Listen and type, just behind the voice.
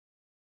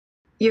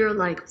You're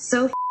like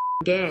so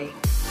gay.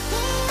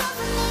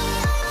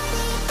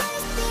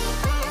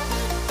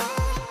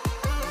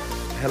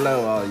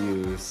 Hello, all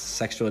you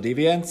sexual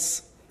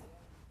deviants.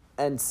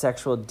 And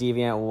sexual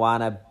deviant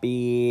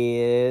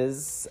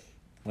wannabes.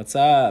 What's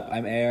up?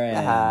 I'm Aaron.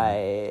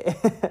 Hi.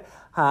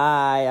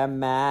 Hi, I'm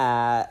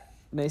Matt.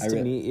 Nice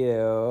to meet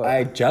you.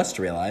 I just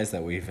realized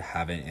that we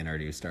haven't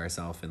introduced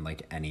ourselves in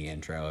like any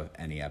intro of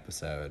any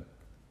episode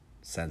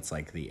since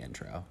like the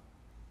intro.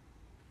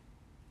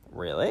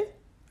 Really?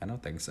 I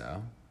don't think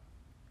so.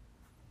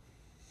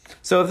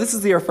 So if this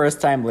is your first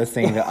time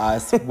listening to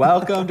us,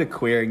 welcome to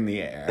Queering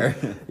the Air.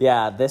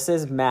 Yeah, this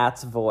is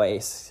Matt's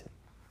voice.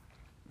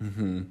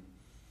 Mm-hmm.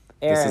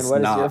 Aaron, this is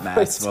what not is your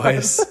Matt's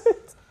voice.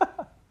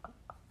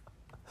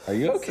 Are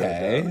you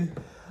okay?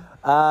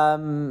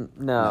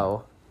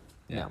 No.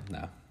 Yeah,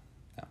 no.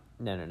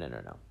 No.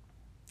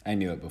 I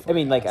knew it before. I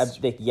mean, like,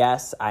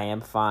 yes, I am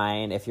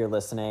fine. If you're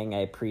listening, I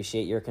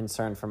appreciate your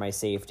concern for my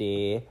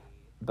safety,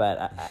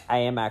 but I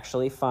am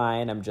actually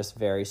fine. I'm just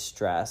very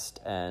stressed,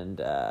 and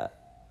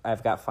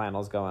I've got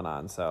finals going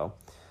on, so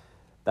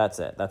that's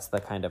it. That's the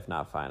kind of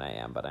not fine I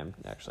am, but I'm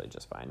actually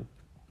just fine.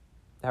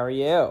 How are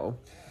you?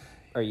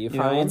 Are you fine?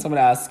 Know, when someone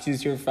asks you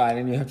if you're fine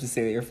and you have to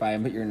say that you're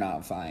fine, but you're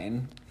not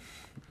fine.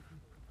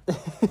 That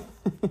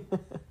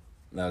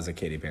was a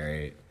Katy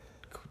Perry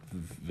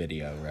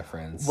video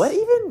reference. What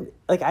even,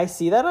 like, I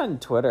see that on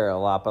Twitter a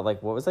lot, but,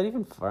 like, what was that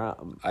even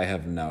from? I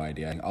have no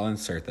idea. I'll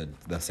insert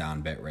the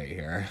sound bit right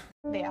here.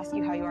 They ask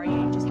you how you are,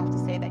 you just have to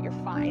say that you're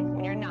fine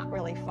when you're not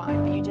really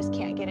fine, but you just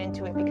can't get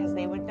into it because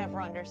they would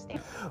never understand.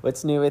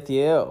 What's new with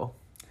you?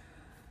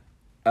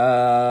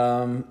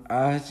 Yeah.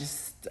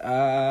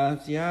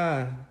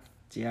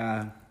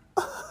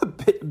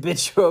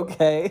 Bitch, you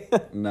okay?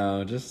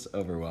 No, just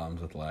overwhelmed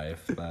with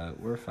life, but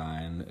we're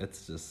fine.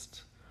 It's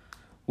just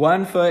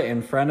one foot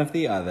in front of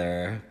the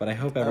other, but I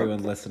hope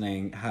everyone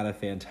listening had a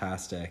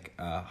fantastic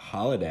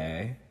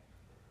holiday.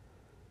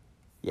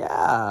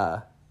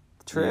 Yeah,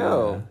 true.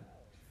 Yeah.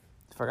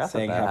 Forgot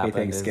saying that Happy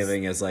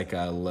Thanksgiving is like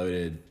a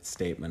loaded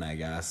statement, I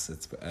guess.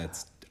 It's.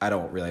 I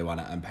don't really want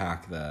to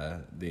unpack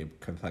the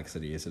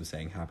complexities of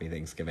saying Happy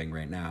Thanksgiving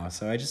right now.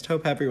 So I just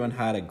hope everyone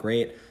had a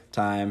great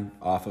time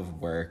off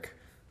of work.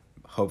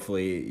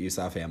 Hopefully you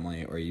saw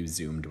family or you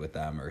Zoomed with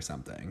them or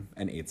something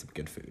and ate some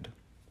good food.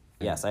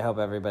 Yes, I hope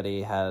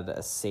everybody had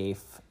a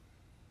safe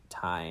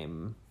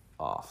time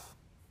off.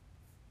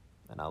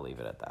 And I'll leave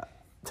it at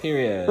that.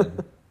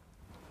 Period.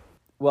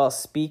 Well,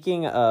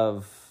 speaking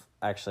of...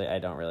 Actually, I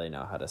don't really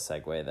know how to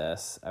segue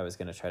this. I was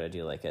going to try to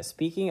do like a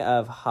speaking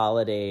of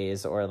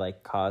holidays or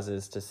like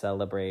causes to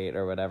celebrate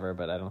or whatever,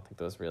 but I don't think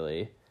those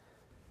really...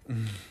 I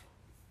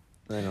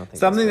don't think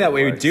something that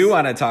we works. do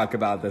want to talk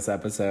about this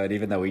episode,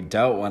 even though we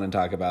don't want to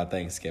talk about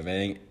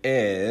Thanksgiving,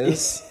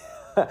 is...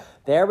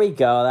 There we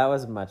go. That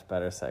was a much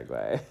better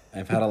segue.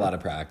 I've had a lot of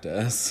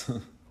practice.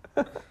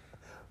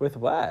 With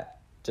what?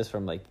 Just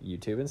from like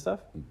YouTube and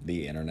stuff?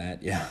 The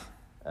internet, yeah.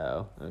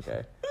 Oh,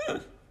 okay.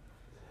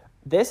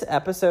 This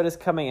episode is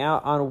coming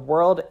out on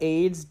World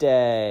AIDS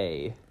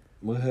Day.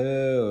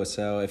 Woohoo.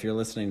 So if you're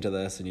listening to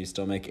this and you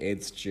still make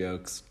AIDS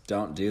jokes,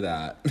 don't do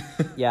that.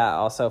 Yeah,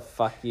 also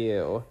fuck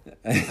you.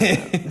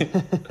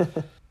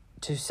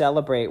 To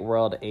celebrate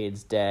World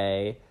AIDS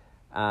Day,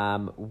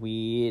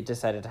 we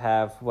decided to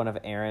have one of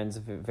Aaron's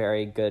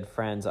very good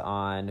friends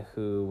on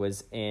who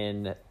was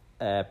in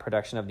a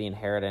production of The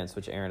Inheritance,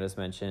 which Aaron has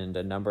mentioned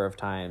a number of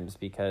times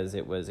because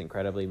it was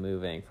incredibly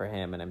moving for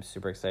him, and I'm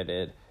super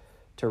excited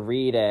to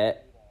read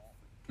it.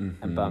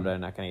 Mm-hmm. I'm bummed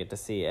I'm not going to get to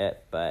see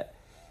it, but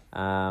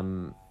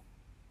Aaron,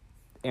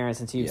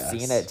 since you've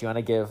seen it, do you want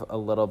to give a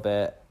little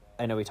bit,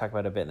 I know we talked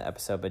about it a bit in the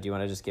episode, but do you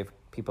want to just give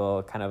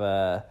people kind of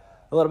a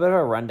little bit of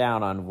a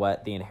rundown on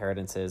what The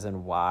Inheritance is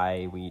and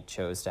why we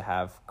chose to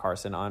have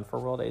Carson on for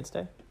World AIDS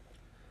Day?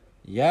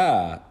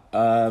 Yeah.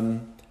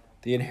 The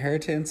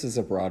Inheritance is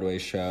a Broadway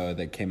show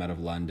that came out of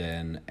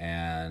London,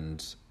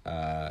 and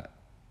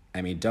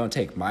I mean, don't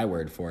take my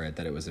word for it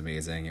that it was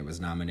amazing. It was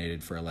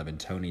nominated for 11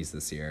 Tonys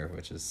this year,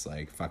 which is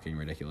like fucking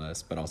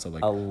ridiculous, but also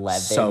like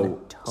 11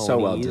 so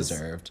Tonys? well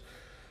deserved.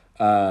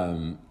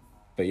 But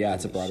yeah,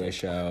 it's a Broadway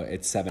show.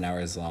 It's 7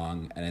 hours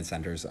long, and it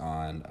centers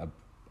on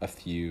a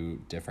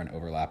few different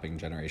overlapping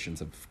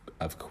generations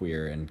of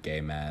queer and gay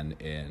men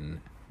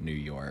in New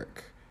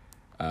York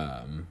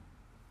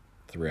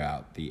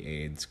throughout the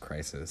AIDS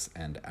crisis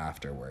and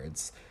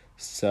afterwards.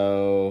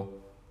 So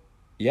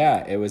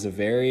yeah, it was a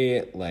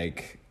very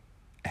like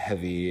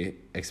heavy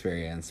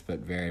experience, but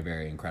very,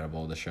 very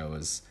incredible. The show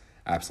was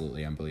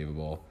absolutely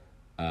unbelievable.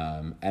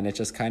 And it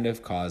just kind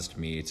of caused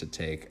me to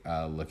take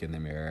a look in the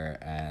mirror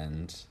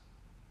and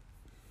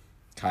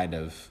kind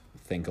of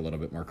think a little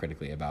bit more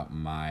critically about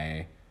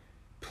my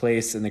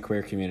place in the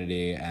queer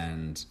community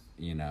and,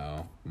 you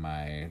know,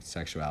 my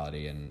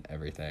sexuality and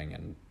everything,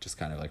 and just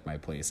kind of like my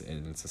place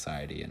in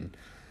society. And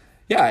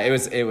yeah, it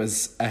was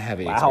a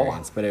heavy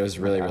experience, but it was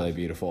really, really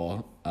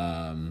beautiful.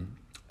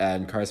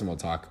 And Carson will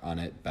talk on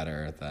it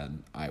better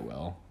than I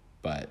will.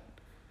 But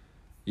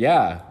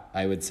yeah,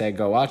 I would say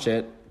go watch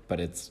it,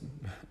 but it's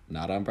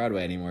not on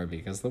Broadway anymore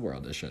because the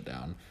world is shut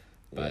down.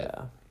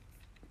 But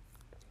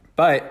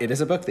it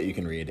is a book that you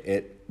can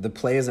read. The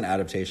play is an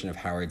adaptation of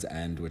Howard's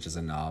End, which is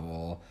a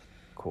novel.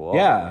 Cool.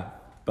 Yeah,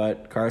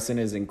 but Carson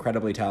is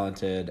incredibly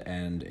talented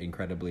and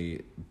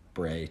incredibly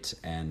bright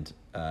and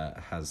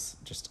has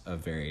just a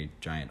very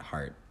giant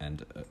heart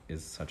and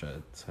is such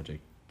a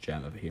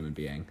gem of a human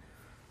being.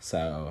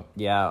 So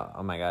yeah,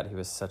 oh my God, he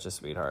was such a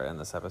sweetheart in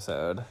this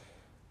episode.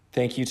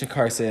 thank you to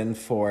Carson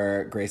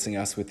for gracing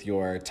us with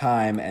your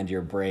time and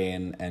your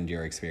brain and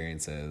your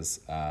experiences.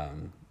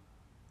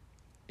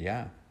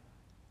 Yeah.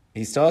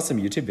 He still has some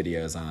YouTube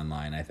videos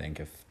online, I think,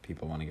 if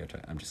people want to go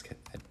to. I'm just kidding.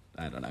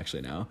 I don't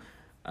actually know.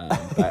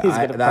 But He's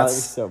gonna probably be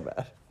so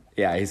bad.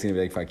 Yeah, he's going to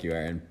be like, fuck you,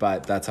 Aaron.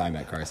 But that's how I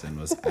met Carson,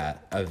 was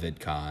at a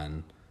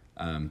VidCon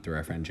through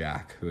our friend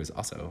Jack, who is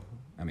also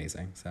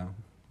amazing. So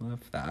love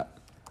that.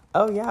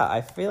 Oh, yeah.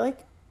 I feel like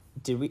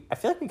we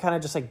kind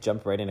of just like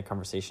jumped right into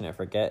conversation.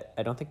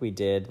 I don't think we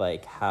did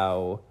like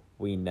how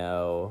we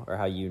know or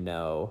how you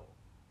know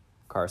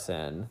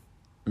Carson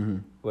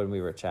when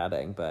we were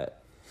chatting, but.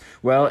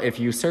 Well, if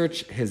you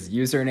search his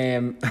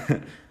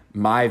username,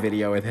 my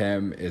video with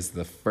him is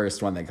the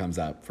first one that comes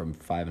up from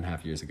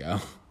 5.5 years ago.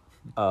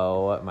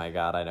 Oh my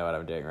God, I know what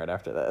I'm doing right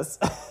after this.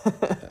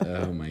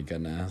 Oh my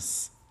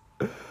goodness.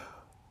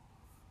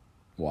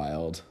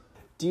 Wild.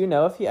 Do you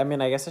know if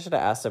I guess I should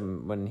have asked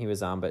him when he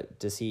was on, but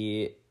does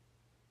he...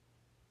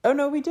 Oh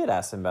no, we did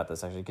ask him about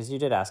this actually, because you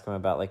did ask him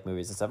about like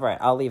movies and stuff. All right,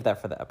 I'll leave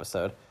that for the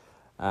episode,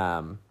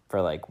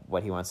 for like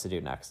what he wants to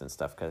do next and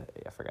stuff, because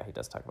I forgot he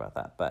does talk about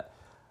that. But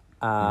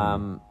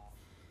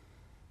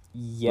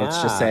yeah.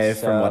 Let's just say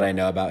from what I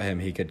know about him,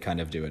 he could kind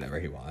of do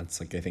whatever he wants.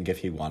 Like I think if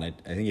he wanted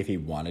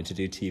to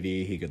do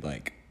TV, he could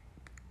like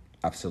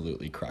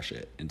absolutely crush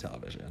it in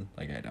television.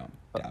 Like I don't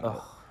doubt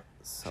it.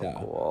 So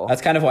cool.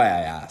 That's kind of why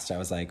I asked. I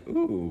was like,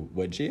 "Ooh,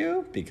 would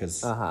you?"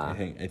 Because Uh-huh.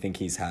 I think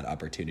he's had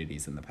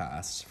opportunities in the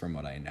past, from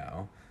what I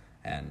know,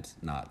 and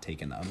not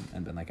taken them,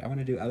 and been like, "I want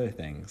to do other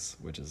things,"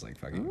 which is like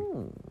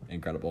fucking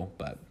incredible.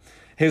 But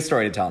his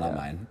story to tell, not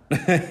mine.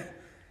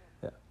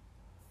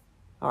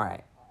 All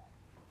right.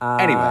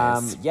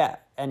 Anyways.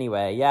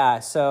 Anyway, yeah.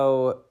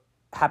 So,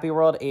 Happy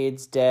World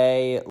AIDS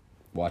Day.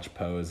 Watch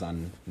Pose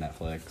on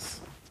Netflix.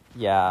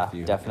 Yeah, If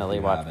you definitely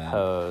watch haven't.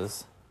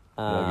 Pose.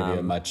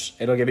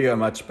 It'll give you a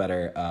much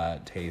better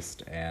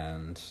taste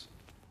and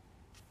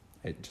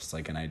just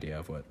like an idea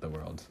of what the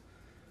world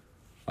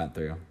went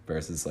through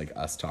versus like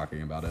us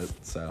talking about it.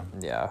 So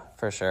Yeah,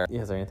 for sure.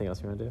 Is there anything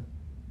else you want to do?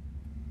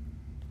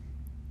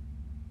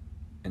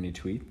 any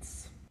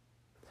tweets?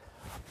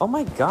 Oh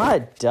my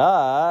God,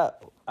 duh.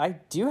 I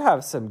do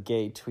have some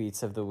gay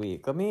tweets of the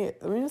week. Let me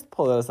just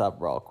pull those up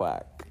real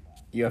quick.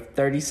 You have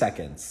 30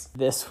 seconds.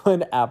 This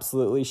one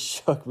absolutely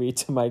shook me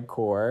to my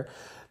core.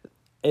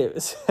 It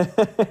was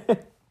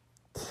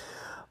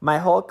my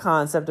whole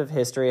concept of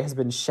history has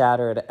been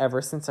shattered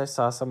ever since I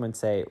saw someone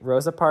say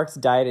Rosa Parks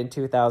died in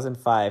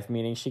 2005,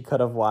 meaning she could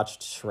have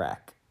watched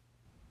Shrek.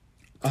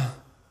 I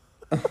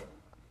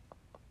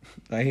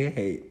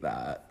hate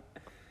that.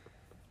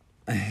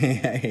 I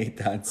hate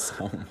that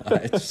so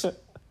much.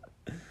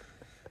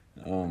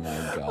 Oh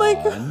my God.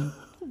 Like,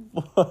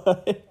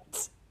 what?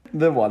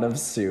 The one of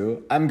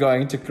Sue. I'm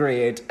going to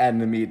create an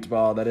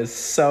meatball that is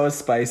so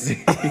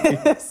spicy.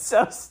 It's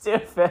so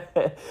stupid.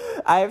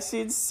 I've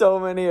seen so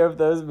many of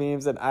those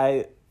memes and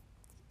I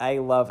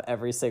love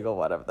every single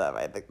one of them.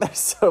 I think they're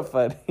so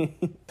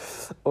funny.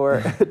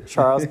 Or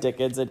Charles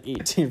Dickens in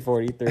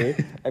 1843.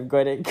 I'm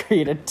going to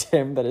create a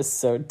Tim that is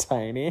so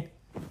tiny.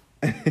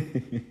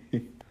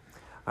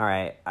 All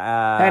right.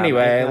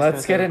 Anyway,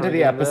 let's get into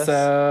the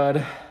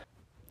episode.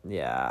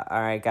 Yeah.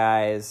 All right,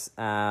 guys.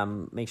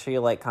 Make sure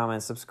you like,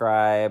 comment,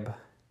 subscribe.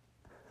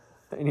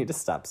 I need to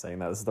stop saying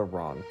that. This is the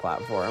wrong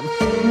platform.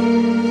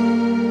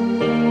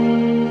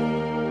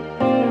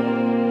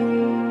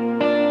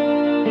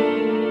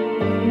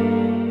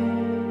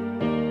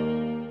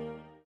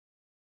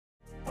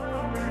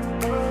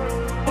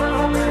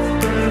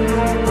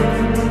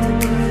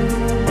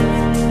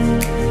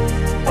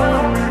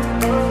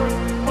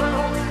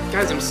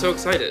 Guys, I'm so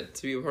excited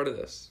to be a part of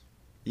this.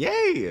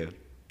 Yay!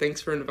 Thanks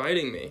for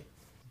inviting me.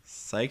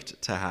 Psyched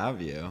to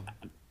have you.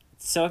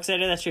 So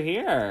excited that you're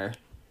here.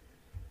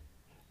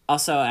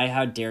 Also,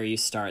 how dare you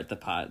start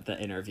the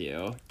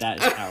interview? That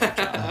is our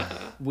job.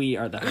 We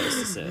are the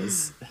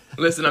hostesses.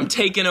 Listen, I'm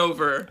taking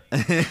over.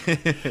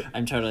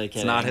 I'm totally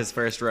kidding. It's not his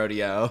first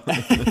rodeo.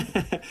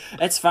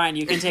 It's fine.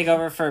 You can take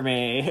over for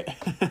me.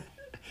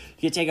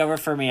 You can take over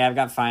for me. I've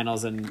got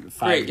finals in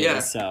 5 days, yeah.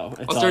 so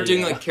it's I'll start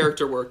doing you. like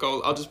character work.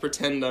 I'll just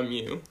pretend I'm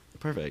you.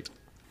 Perfect.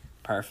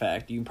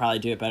 Perfect. You can probably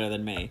do it better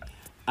than me.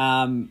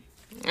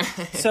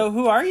 So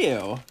who are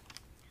you?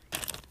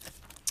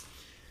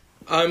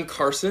 I'm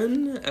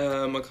Carson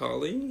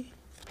Macaulay.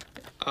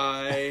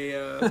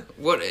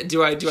 What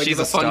do I She's give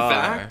a a fun star.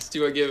 fact?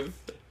 Do I give?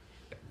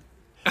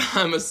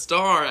 I'm a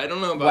star. I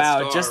don't know about Wow,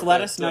 star, just let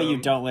but, us know you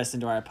don't listen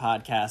to our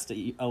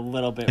podcast a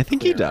little bit. I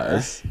think he clearer.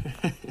 does.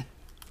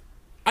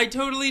 I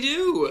totally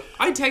do.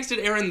 I texted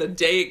Aaron the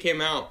day it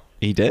came out.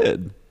 He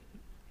did.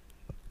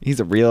 He's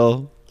a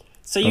real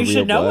So you real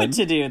should know blood? what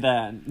to do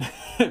then.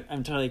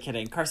 I'm totally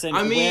kidding. Carson,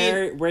 I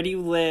mean- where do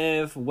you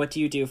live? What do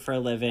you do for a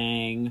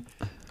living?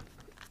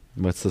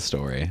 What's the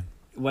story?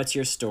 What's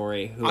your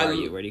story? Who are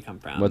you? Where do you come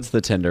from? What's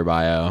the Tinder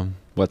bio?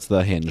 What's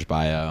the Hinge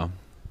bio?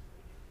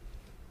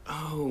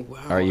 Oh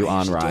wow! Are you I on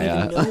actually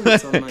Raya? Don't even know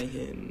what's on my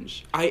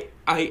Hinge. I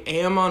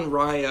am on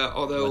Raya,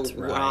 although What's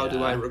wow, do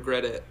Raya? I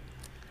regret it.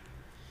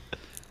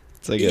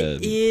 It's like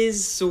It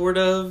is sort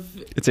of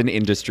it's an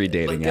industry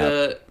dating like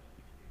app.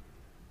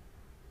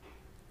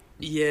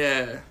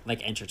 yeah,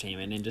 like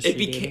entertainment industry It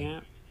became- dating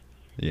app?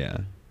 Yeah.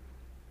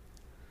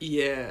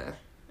 yeah.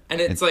 And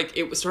it's like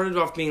it started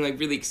off being like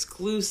really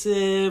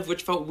exclusive,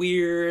 which felt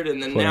weird,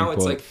 and then Quote, now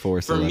it's unquote, like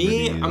for for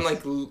me, celebrities. I'm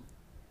like,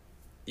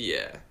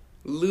 yeah,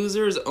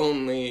 losers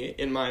only,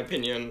 in my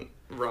opinion.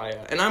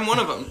 Raya, and I'm one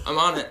of them. I'm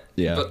on it.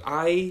 Yeah. but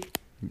Raya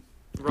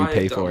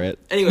pay dumb. for it.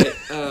 Anyway,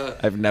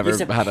 I've never You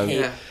said had a pay.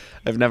 yeah.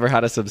 I've never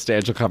had a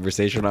substantial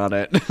conversation on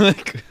it.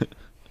 Like,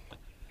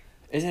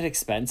 Is it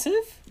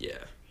expensive? Yeah.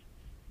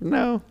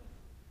 no.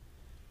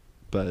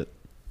 But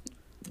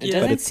It Yeah.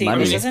 doesn't But it's seem.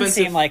 money. It doesn't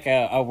Expensive- seem like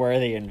a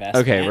worthy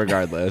investment. okay,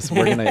 regardless,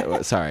 we're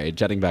gonna sorry,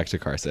 jetting back to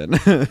Carson.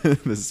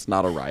 This is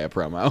not a Raya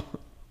promo.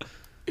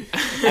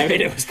 I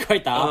mean, it was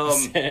quite the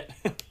opposite.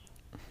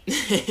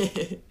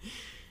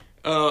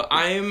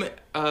 I'm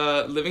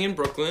living in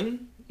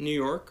Brooklyn, New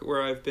York,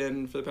 where I've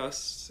been for the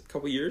past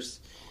couple years.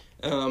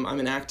 I'm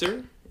an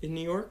actor in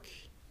New York.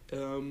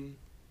 I'm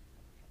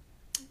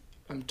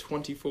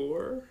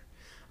 24.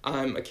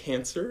 I'm a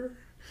Cancer.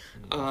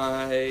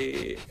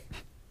 What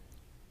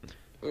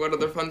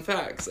other fun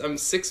facts? I'm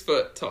 6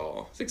 feet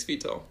tall.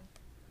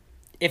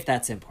 If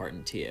that's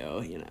important to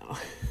you, you know.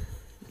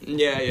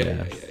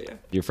 Yeah.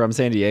 You're from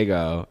San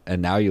Diego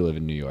and now you live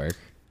in New York.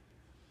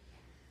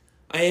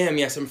 I am,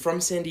 yes. I'm from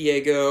San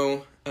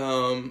Diego,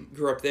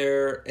 grew up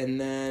there, and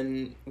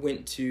then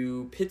went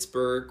to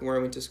Pittsburgh, where I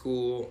went to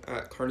school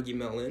at Carnegie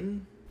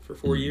Mellon for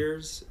 4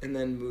 years, and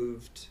then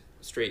moved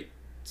straight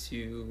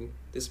to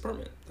this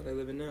apartment that I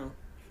live in now,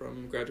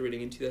 from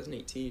graduating in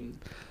 2018.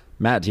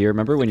 Matt, do you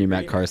remember when you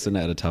met Pretty Carson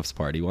at a Tufts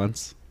party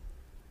once?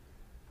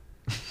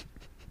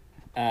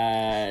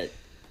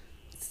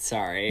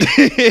 Sorry.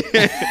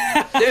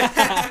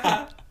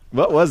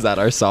 What was that?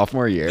 Our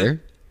sophomore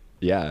year?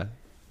 Yeah.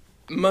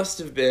 Must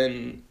have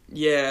been,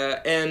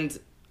 yeah, and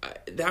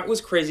that was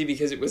crazy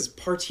because it was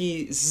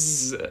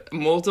parties,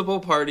 multiple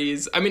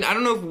parties. I mean, I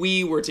don't know if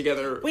we were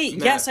together. Wait,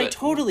 Matt, yes, I but,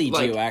 totally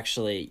like, do,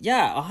 actually.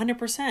 Yeah,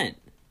 100%.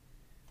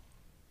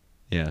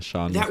 Yeah,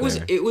 Sean That was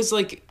there. it was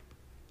like,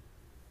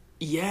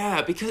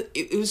 yeah, because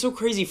it was so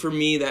crazy for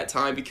me that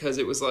time, because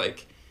it was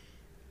like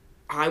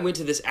I went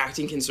to this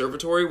acting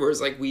conservatory where it's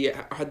like we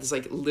had this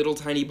like little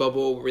tiny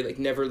bubble where we like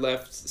never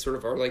left sort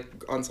of our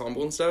like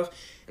ensemble and stuff.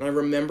 And I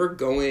remember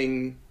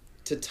going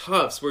to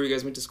Tufts, where you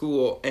guys went to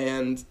school,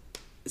 and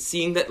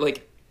seeing that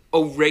like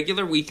a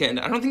regular weekend.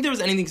 I don't think there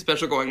was anything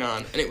special going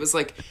on, and it was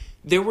like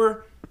there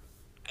were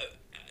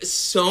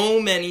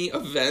so many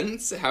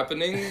events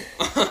happening.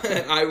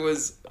 I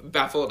was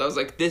baffled. I was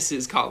like, this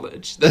is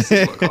college. This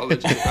is what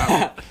college is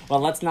about. Well,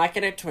 let's not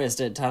get it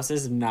twisted. Tufts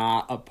is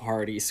not a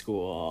party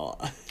school.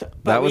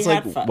 But that we was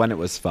had like fun. when it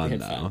was fun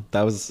had though. fun.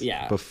 That was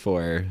Yeah.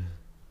 before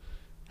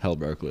hell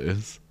broke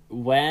loose.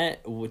 When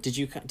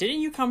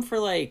didn't you come for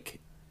like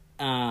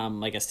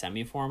a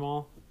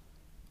semi-formal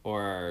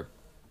or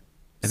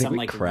I think some we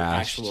like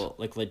crashed. actual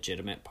like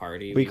legitimate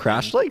party? We weekend?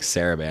 crashed like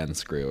Saraban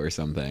Screw or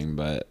something,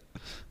 but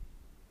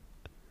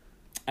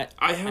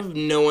I have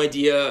no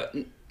idea,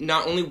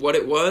 not only what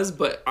it was,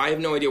 but I have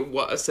no idea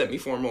what a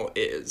semi-formal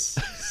is.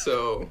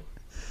 So,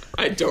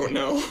 I don't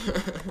know.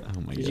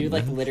 oh my Did god. you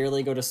like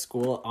literally go to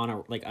school on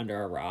a like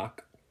under a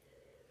rock?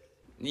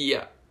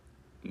 Yeah.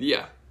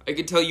 I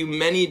could tell you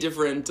many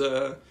different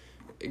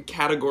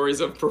categories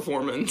of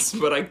performance,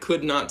 but I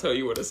could not tell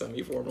you what a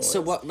semi-formal is.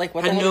 So what the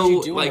Had hell did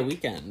you do on like, a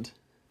weekend?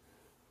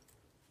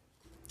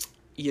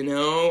 You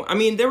know, I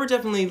mean, there were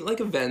definitely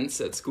like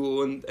events at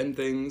school and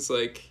things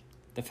like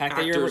The fact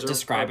that you're actors are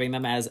describing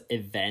them as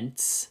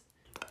events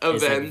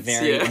events. is like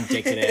very yeah.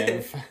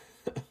 indicative.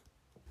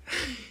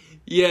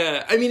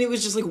 Yeah, I mean, it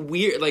was just like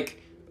weird.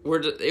 Like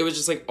it was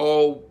just like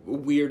all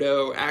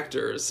weirdo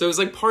actors. So it was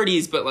like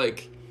parties, but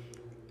like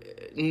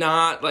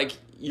not like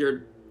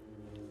you're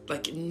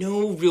like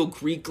no real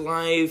Greek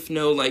life,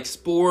 no like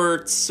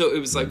sports. So it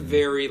was like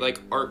very like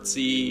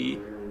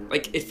artsy.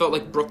 Like it felt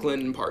like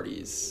Brooklyn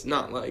parties,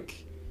 not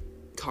like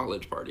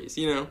college parties.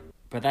 You know?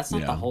 But that's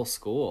not the Yeah. whole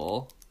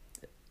school,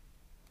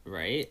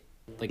 right?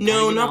 Like No,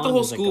 Carnegie not the Mellon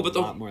whole is, like, school, a but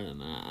the- lot more than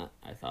that.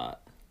 I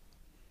thought.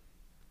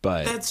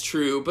 But That's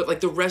true, but like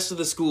the rest of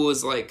the school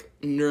is like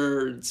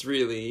nerds,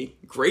 really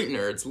great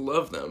nerds,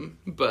 love them.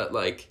 But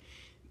like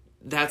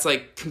that's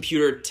like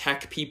computer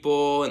tech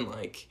people, and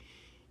like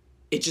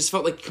it just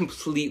felt like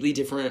completely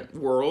different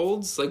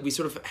worlds. Like we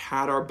sort of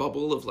had our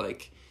bubble of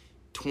like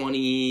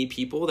 20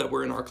 people that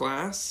were in our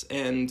class,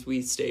 and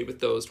we stayed with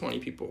those 20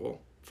 people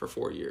for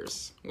 4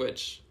 years,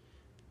 which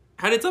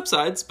had its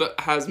upsides but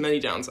has many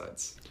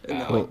downsides.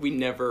 And that like we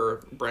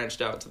never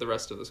branched out to the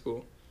rest of the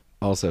school.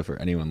 Also, for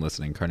anyone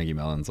listening, Carnegie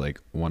Mellon's like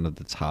one of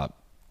the top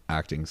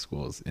acting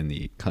schools in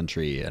the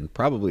country and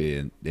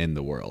probably in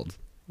the world,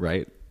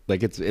 right?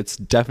 Like it's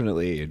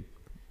definitely.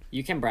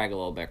 You can brag a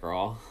little bit,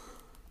 girl.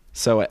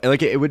 So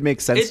like it would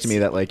make sense to me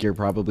that like you're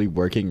probably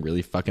working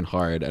really fucking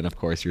hard, and of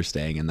course you're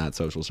staying in that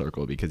social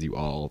circle because you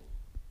all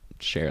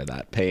share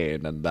that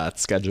pain and that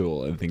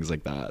schedule and things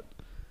like that.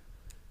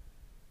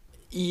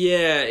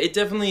 Yeah, it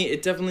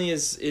definitely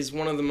is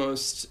one of the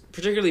most,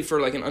 particularly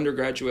for like an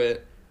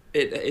undergraduate,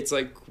 it's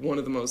like one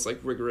of the most like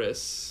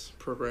rigorous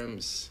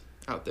programs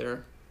out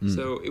there.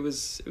 So it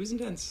was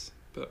intense,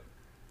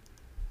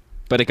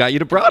 but it got you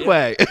to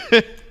Broadway.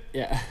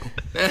 Yeah.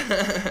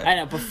 I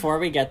know. Before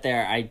we get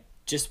there, I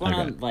just want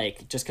to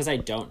like, just because I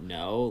don't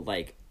know,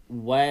 like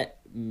what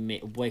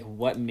made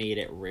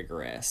it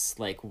rigorous?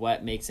 Like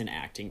what makes an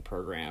acting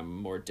program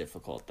more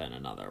difficult than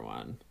another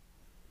one?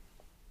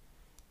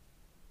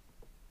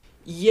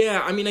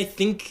 Yeah, I mean, I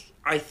think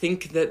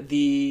that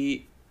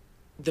the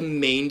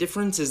main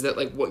difference is that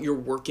like what you're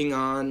working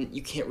on,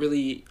 you can't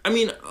really. I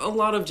mean, a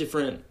lot of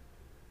different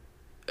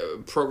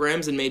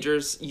programs and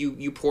majors,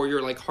 you pour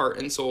your like heart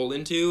and soul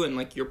into, and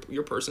like your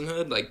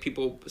personhood. Like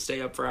people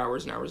stay up for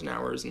hours and hours and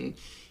hours, and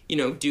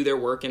do their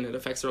work, and it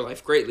affects their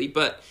life greatly.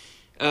 But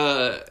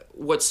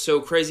what's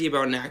so crazy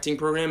about an acting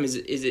program is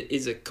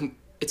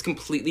it's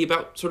completely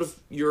about sort of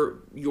your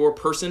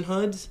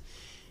personhood,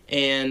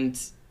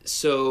 and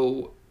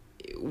so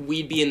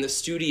we'd be in the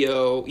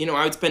studio,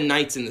 I would spend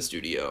nights in the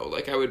studio.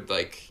 Like I would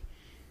like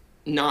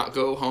not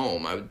go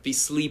home. I would be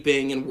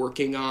sleeping and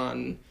working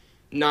on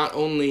not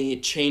only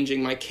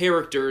changing my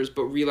characters,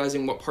 but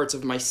realizing what parts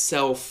of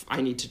myself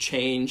I need to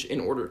change in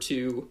order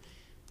to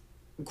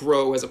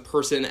grow as a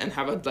person and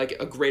have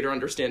a greater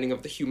understanding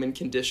of the human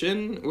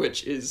condition,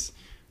 which is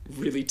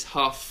really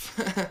tough.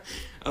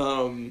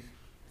 And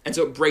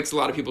so it breaks a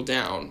lot of people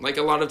down. Like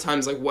a lot of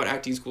times, like what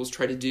acting schools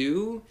try to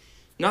do,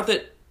 not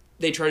that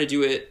they try to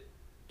do it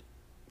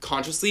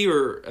consciously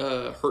or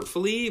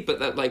hurtfully, but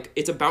that like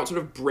it's about sort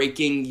of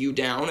breaking you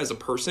down as a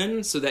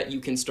person so that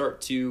you can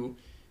start to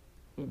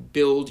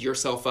build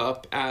yourself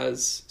up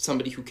as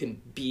somebody who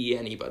can be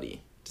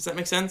anybody. Does that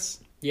make sense?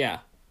 Yeah,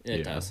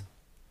 it does.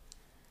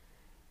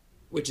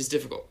 Which is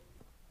difficult.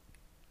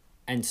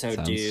 And so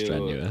Sounds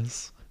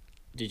strenuous.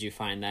 Did you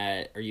find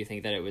that, or you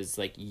think that it was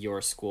like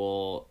your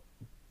school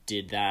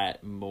did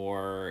that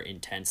more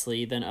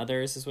intensely than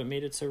others is what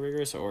made it so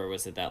rigorous? Or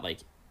was it that like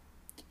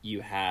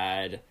you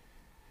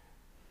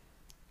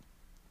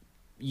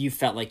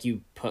felt like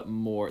you put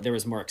more, there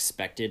was more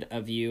expected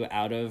of you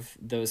out of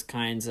those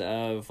kinds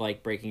of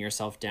like breaking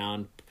yourself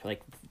down,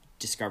 like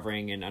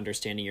discovering and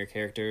understanding your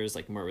characters,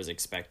 like more was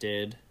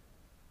expected,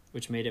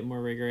 which made it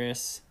more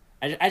rigorous?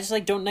 I just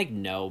like don't like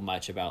know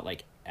much about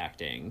like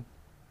acting.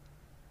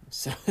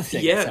 So I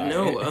think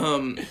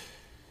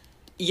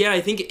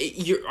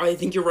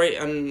you're right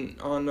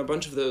on a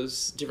bunch of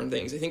those different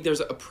things. I think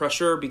there's a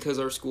pressure because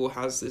our school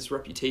has this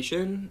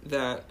reputation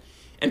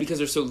and because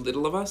there's so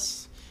little of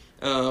us,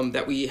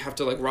 that we have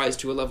to like rise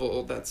to a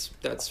level that's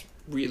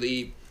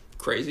really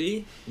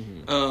crazy.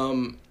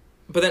 Mm-hmm.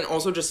 But then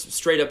also just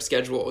straight up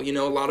schedule. A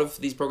lot of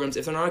these programs,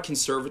 if they're not a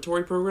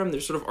conservatory program,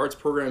 they're sort of arts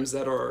programs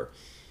that are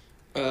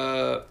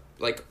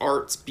like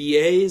arts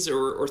BAs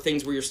or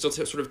things where you're still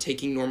sort of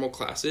taking normal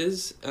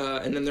classes.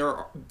 And then there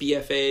are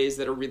BFAs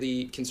that are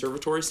really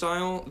conservatory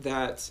style.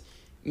 That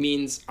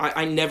means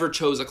I never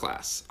chose a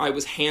class. I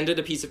was handed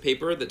a piece of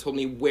paper that told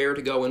me where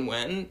to go and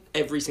when,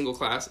 every single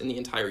class in the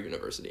entire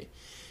university.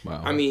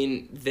 Wow. I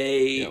mean,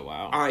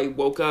 I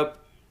woke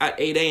up at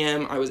 8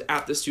 a.m. I was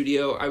at the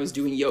studio. I was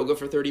doing yoga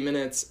for 30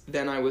 minutes.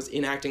 Then I was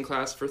in acting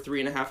class for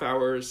 3.5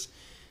 hours.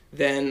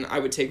 Then I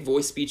would take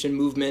voice, speech, and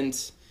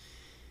movement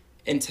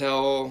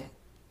until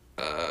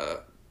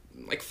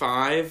like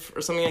 5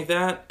 or something like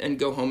that, and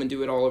go home and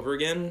do it all over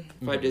again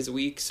 5 days a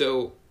week.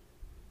 So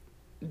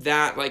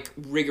that like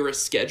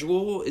rigorous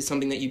schedule is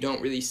something that you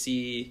don't really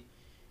see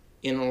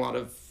in a lot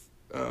of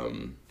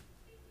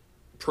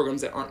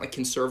programs that aren't like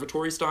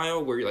conservatory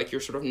style, where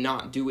you're sort of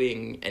not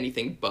doing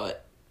anything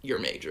but your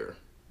major.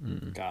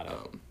 Got it.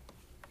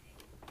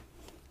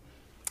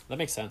 That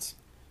makes sense.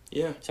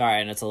 Yeah.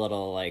 Sorry, and it's a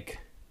little like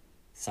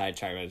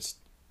sidetrack, but it's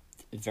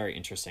very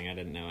interesting. I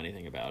didn't know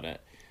anything about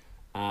it.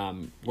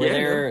 Were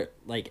there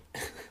like,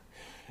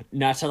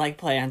 not to like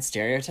play on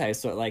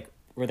stereotypes, but like,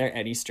 were there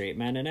any straight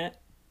men in it?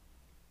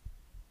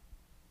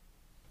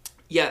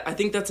 Yeah, I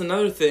think that's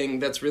another thing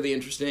that's really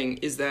interesting,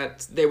 is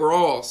that they were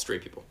all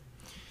straight people.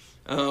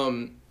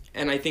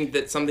 And I think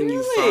that something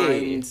you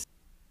find,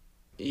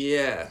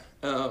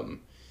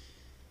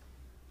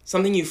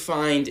 something you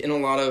find in a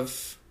lot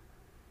of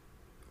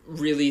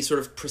really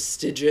sort of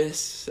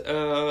prestigious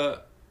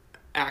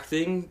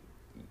acting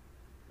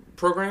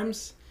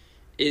programs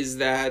is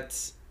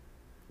that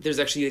there's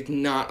actually like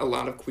not a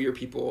lot of queer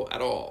people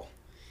at all.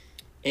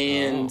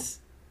 And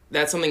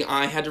that's something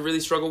I had to really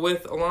struggle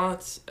with a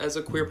lot as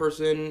a queer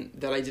person,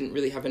 that I didn't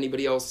really have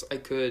anybody else I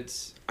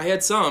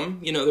had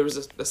some, there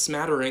was a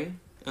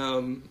smattering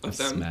of them.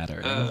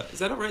 Smattering. Is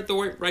that right?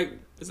 The right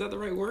Is that the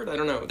right word? I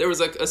don't know. There was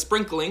like a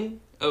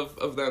sprinkling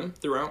of them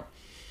throughout.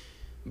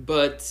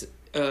 But,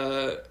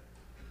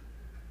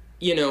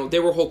 you know,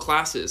 there were whole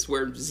classes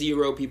where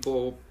zero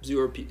people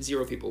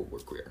were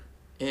queer.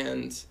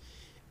 And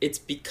it's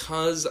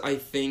because I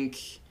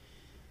think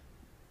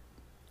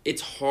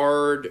it's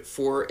hard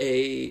for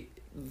the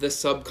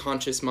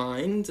subconscious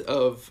mind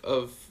of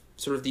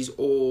sort of these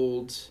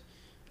old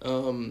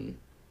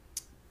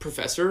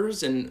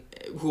professors and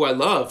who I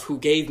love, who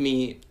gave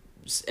me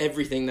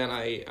everything that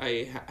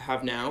I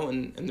have now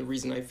and the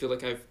reason I feel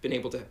like I've been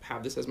able to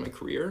have this as my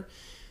career.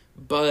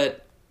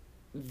 But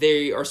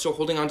they are still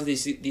holding on to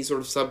these sort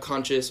of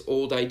subconscious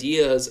old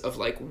ideas of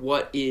like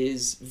what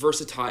is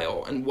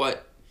versatile and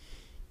what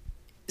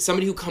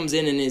somebody who comes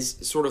in and is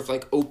sort of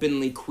like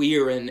openly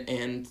queer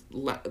and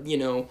you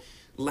know,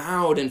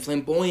 loud and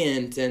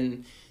flamboyant,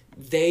 and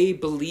they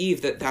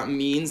believe that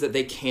means that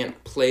they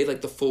can't play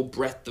like the full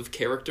breadth of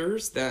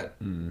characters that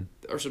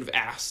are sort of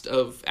asked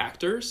of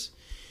actors.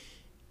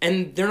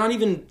 And they're not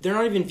even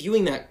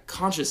viewing that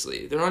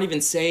consciously. They're not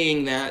even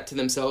saying that to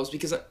themselves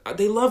because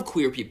they love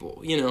queer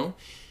people, you know?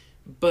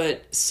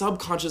 But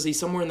subconsciously,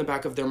 somewhere in the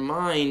back of their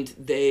mind,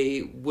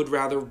 they would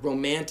rather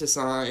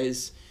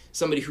romanticize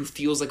somebody who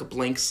feels like a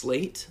blank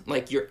slate,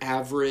 like your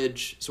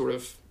average sort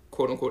of,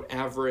 quote-unquote,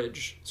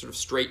 average sort of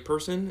straight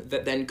person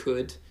that then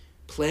could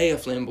play a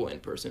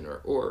flamboyant person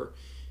or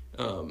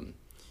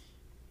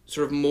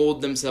sort of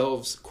mold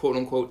themselves,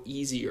 quote-unquote,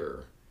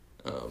 easier.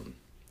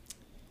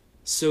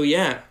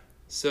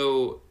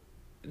 So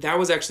that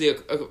was actually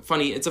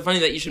it's funny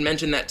that you should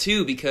mention that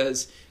too,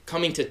 because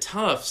coming to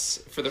Tufts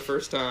for the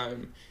first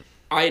time,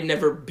 I had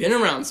never been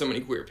around so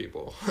many queer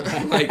people.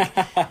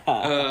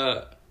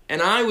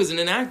 And I was in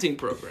an acting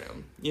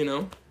program, you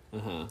know?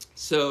 Uh-huh.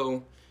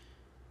 So,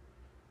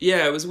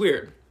 yeah, it was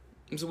weird.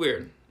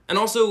 And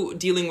also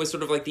dealing with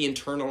sort of like the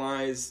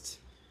internalized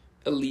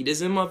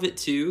elitism of it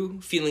too,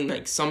 feeling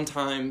like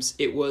sometimes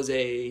it was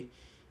a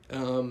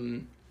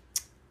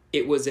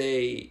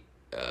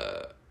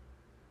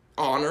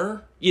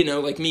honor, you know,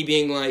 like me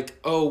being like,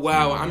 oh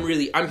wow, I'm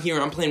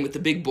here, I'm playing with the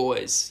big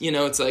boys, you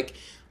know. It's like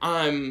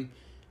I'm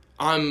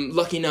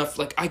lucky enough,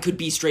 like I could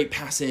be straight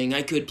passing,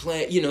 I could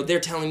play, you know, they're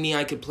telling me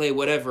I could play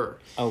whatever.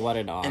 Oh, what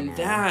an honor.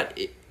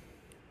 And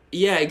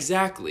yeah,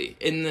 exactly.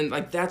 And then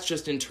like that's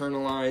just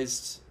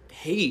internalized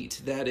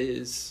hate that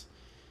is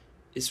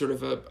sort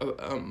of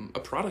a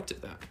product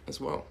of that as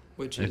well,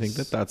 which I think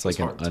that's like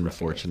an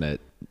unfortunate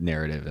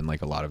narrative in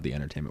like a lot of the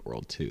entertainment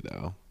world too,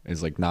 though.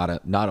 Is like not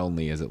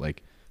only is it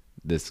like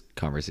this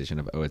conversation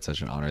of, oh, it's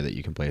such an honor that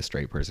you can play a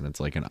straight person, it's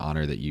like an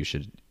honor that you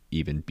should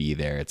even be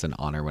there. It's an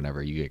honor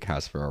whenever you get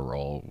cast for a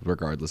role,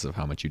 regardless of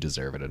how much you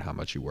deserve it and how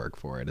much you work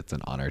for it. It's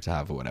an honor to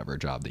have whatever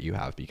job that you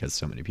have because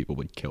so many people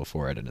would kill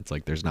for it. And it's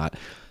like there's not,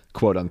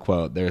 quote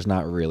unquote, there's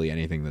not really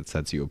anything that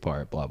sets you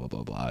apart, blah blah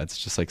blah blah. It's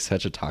just like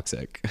such a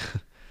toxic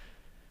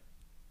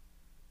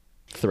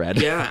thread.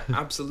 Yeah,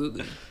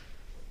 absolutely.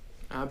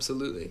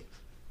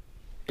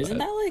 Isn't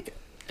that like,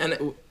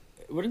 and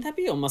wouldn't that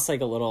be almost like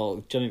a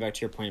little, jumping back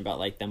to your point about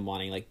like them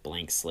wanting like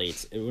blank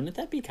slates, wouldn't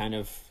that be kind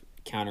of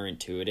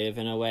counterintuitive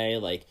in a way?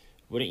 Like,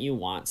 wouldn't you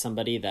want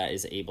somebody that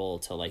is able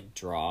to like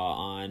draw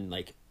on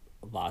like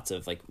lots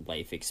of like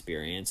life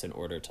experience in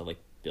order to like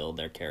build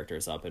their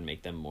characters up and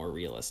make them more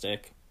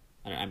realistic?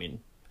 I mean,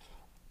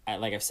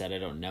 like I've said, I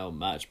don't know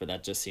much, but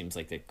that just seems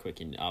like the quick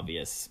and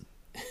obvious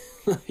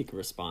like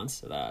response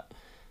to that.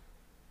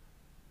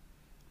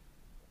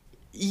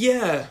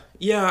 Yeah,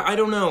 I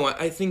don't know.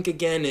 I think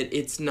again,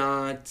 it's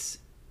not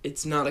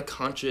a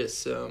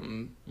conscious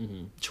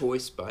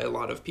choice by a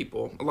lot of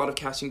people, a lot of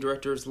casting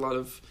directors, a lot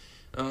of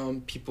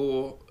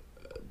people,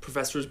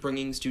 professors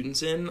bringing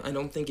students in. I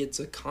don't think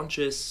it's a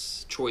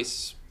conscious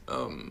choice.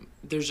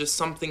 There's just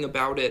something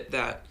about it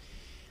that,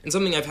 and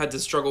something I've had to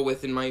struggle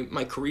with in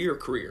my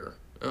career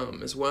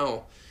as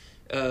well,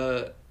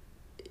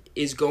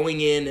 is going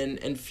in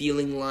and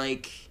feeling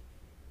like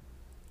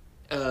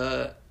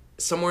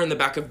somewhere in the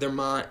back of their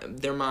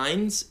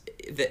minds,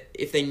 that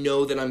if they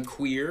know that I'm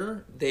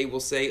queer, they will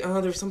say,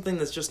 oh, there's something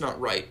that's just not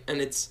right. And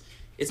it's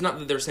not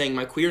that they're saying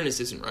my queerness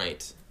isn't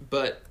right,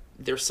 but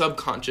their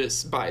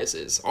subconscious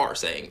biases are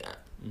saying that.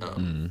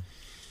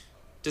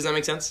 Does that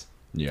make sense?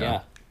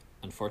 Yeah,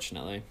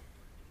 unfortunately.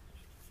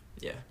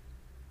 Yeah.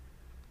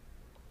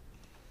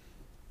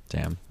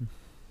 Damn.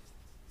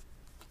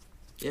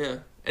 Yeah.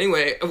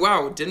 Anyway,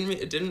 wow,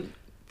 didn't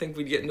think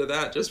we'd get into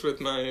that just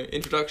with my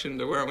introduction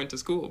to where I went to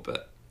school,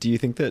 but... Do you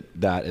think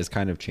that is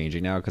kind of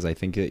changing now? Because I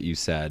think that you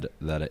said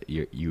that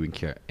you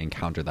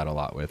encounter that a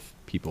lot with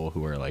people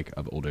who are like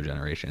of older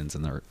generations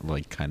and they're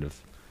like kind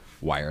of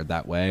wired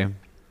that way.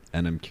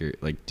 And I'm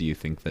curious, like, do you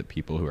think that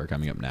people who are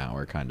coming up now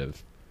are kind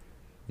of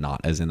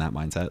not as in that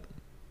mindset?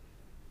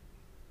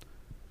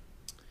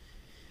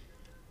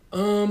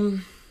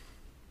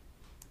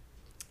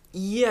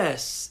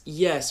 Yes,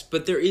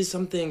 but there is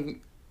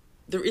something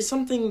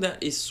that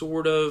is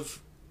sort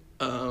of,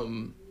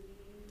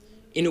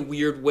 in a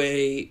weird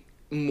way,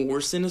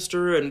 more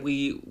sinister, and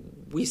we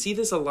see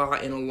this a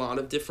lot in a lot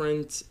of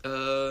different,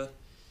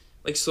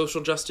 like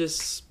social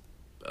justice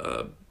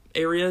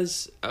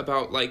areas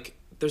about like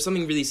there's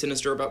something really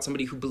sinister about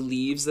somebody who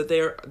believes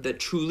that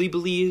truly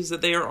believes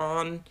that they are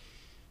on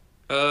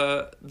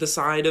the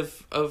side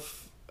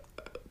of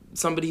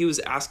somebody who is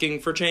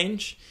asking for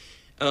change,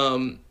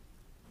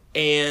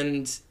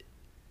 and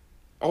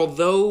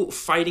although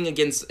fighting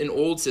against an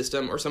old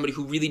system or somebody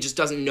who really just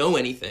doesn't know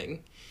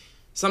anything,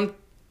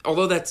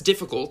 although that's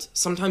difficult,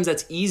 sometimes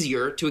that's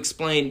easier to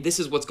explain. This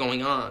is what's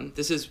going on.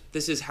 This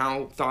is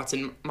how thoughts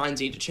and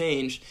minds need to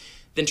change,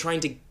 than trying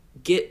to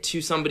get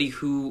to somebody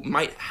who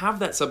might have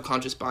that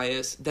subconscious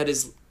bias that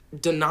is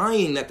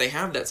denying that they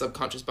have that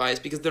subconscious bias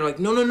because they're like,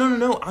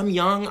 no, I'm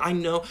young, I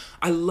know,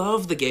 I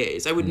love the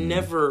gays. I would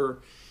never,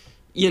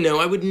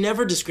 I would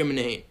never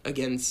discriminate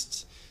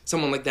against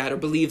someone like that or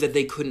believe that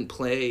they couldn't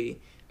play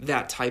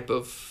that type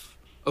of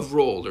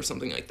role or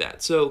something like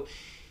that. So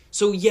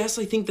yes,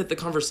 I think that the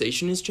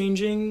conversation is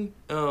changing,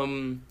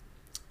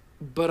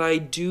 but I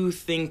do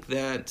think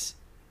that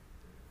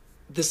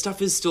the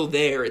stuff is still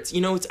there. It's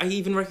I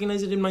even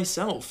recognize it in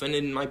myself and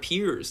in my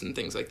peers and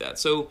things like that.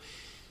 So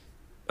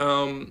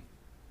I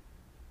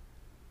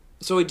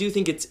do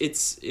think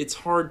it's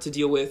hard to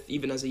deal with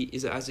even as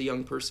a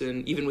young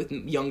person, even with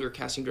younger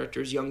casting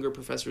directors, younger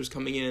professors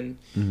coming in.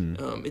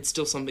 Mm-hmm. It's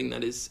still something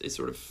that is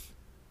sort of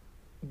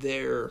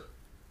there.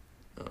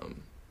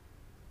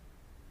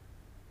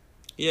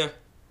 Yeah,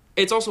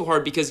 it's also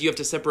hard because you have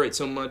to separate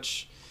so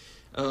much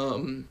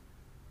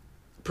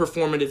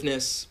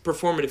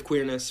performative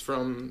queerness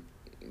from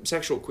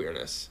sexual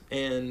queerness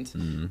and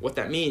what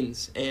that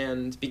means,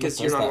 and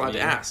because you're not allowed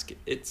to ask.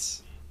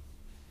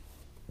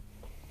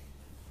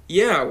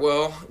 Yeah,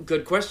 well,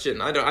 good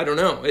question. I don't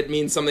know. It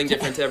means something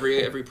different to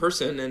every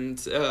person, and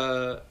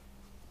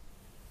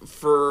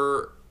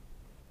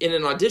in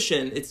an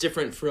audition, it's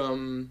different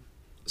from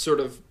sort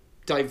of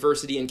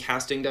diversity in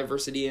casting,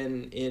 diversity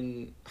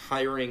in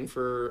hiring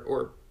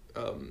or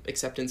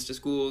acceptance to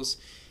schools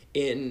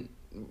in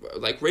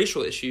like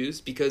racial issues,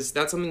 because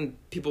that's something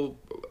people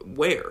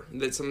wear.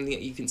 That's something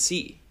that you can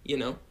see,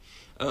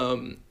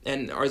 and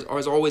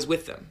are always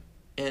with them.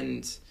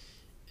 And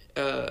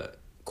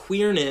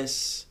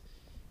queerness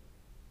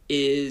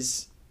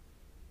is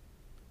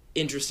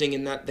interesting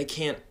in that they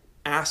can't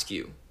ask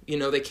you.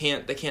 They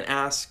can't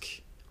ask,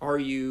 are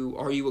you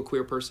a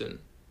queer person?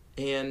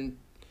 And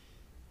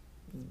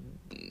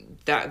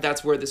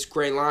that's where this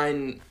gray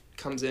line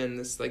comes in,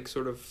 this like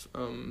sort of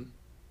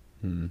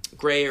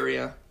gray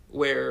area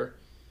where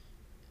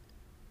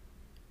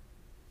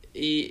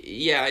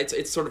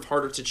it's sort of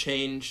harder to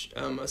change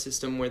a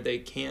system where they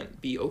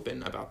can't be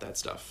open about that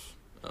stuff,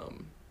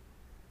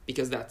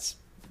 because that's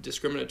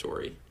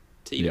discriminatory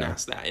to even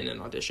ask that in an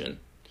audition.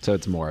 So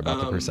it's more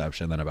about the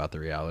perception than about the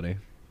reality.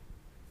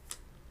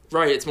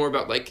 Right, it's more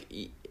about like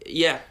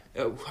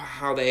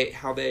how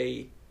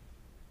they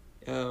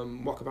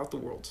walk about the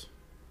world,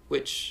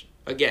 which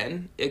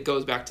again, it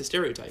goes back to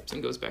stereotypes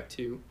and goes back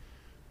to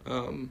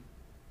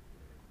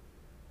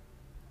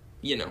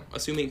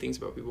assuming things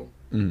about people.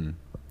 Mm.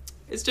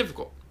 It's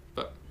difficult,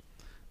 but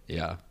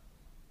yeah,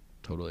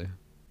 totally.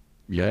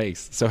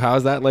 Yikes. So how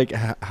is that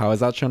how has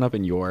that shown up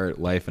in your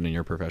life and in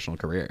your professional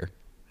career?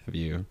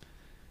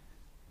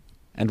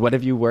 And what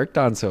have you worked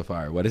on so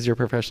far? What has your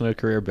professional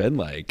career been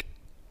like?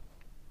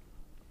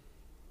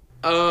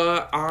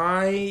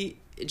 I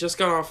just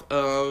got off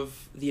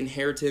of The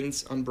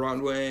Inheritance on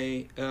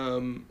Broadway,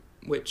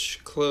 which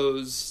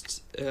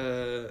closed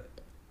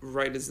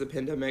right as the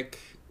pandemic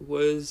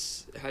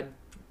had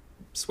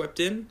swept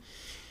in,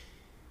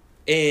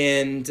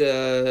 and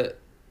that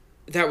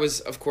was,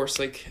 of course,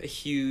 like a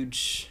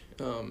huge.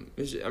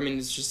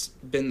 It's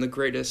just been the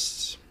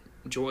greatest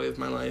joy of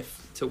my life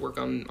to work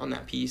on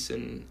that piece,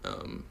 and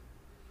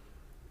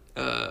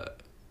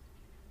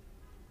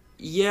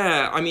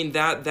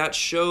that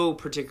show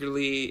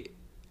particularly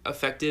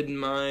affected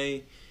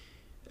my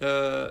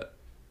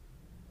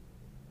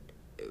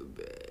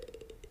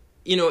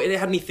it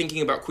had me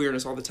thinking about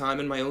queerness all the time,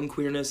 and my own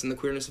queerness and the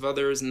queerness of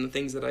others, and the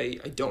things that I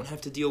don't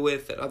have to deal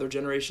with that other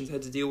generations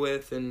had to deal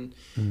with, and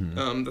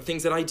the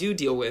things that I do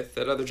deal with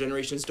that other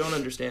generations don't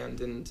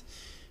understand, and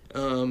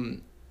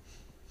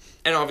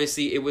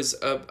obviously it was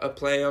a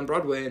play on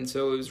Broadway, and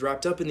so it was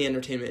wrapped up in the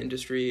entertainment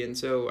industry, and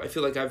so I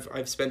feel like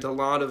I've spent a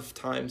lot of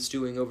time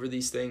stewing over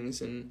these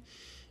things and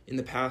in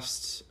the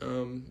past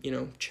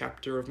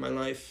chapter of my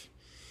life.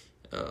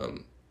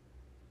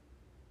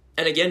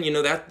 And again,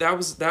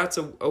 that's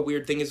a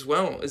weird thing as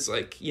well. It's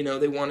like,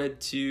 they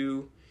wanted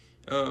to,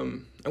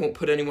 I won't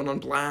put anyone on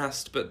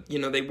blast, but,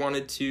 they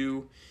wanted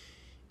to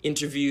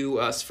interview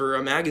us for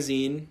a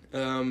magazine,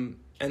 and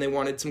they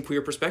wanted some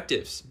queer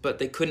perspectives, but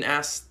they couldn't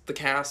ask the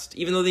cast,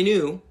 even though they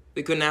knew,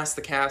 they couldn't ask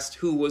the cast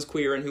who was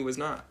queer and who was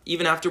not.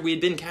 Even after we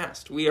had been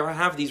cast, we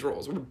have these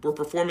roles. We're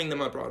performing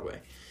them on Broadway.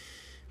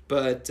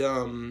 But,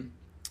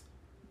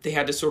 they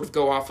had to sort of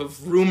go off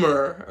of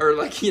rumor, or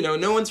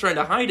no one's trying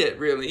to hide it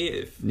really.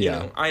 If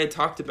I had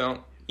talked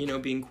about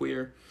being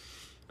queer,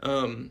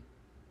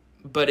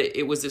 but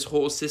it was this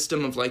whole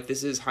system of like,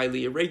 this is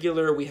highly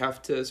irregular. We have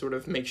to sort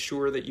of make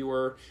sure that you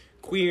are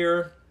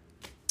queer,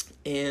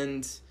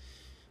 and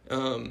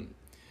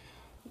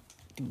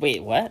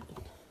Wait, what?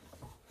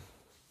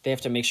 They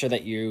have to make sure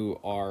that you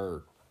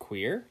are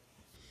queer?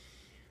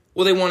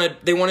 Well, they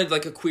wanted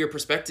like a queer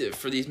perspective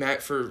for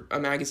for a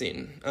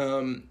magazine,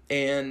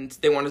 and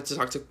they wanted to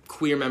talk to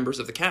queer members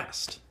of the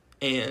cast,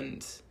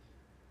 and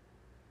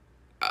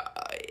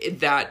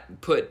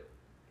that put,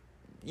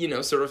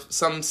 sort of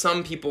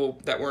some people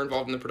that were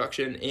involved in the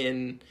production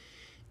in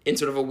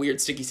sort of a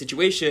weird sticky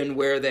situation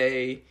where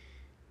they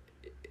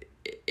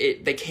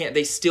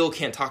still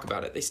can't talk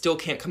about it. They still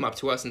can't come up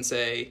to us and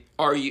say,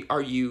 are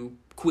you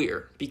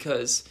queer?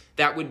 Because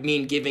that would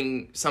mean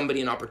giving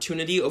somebody an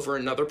opportunity over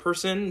another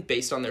person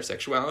based on their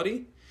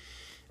sexuality.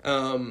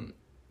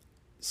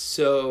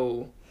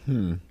 So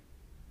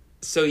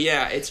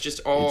yeah, it's just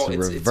all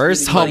it's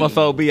reverse really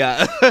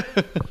homophobia.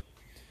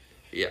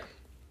 Yeah.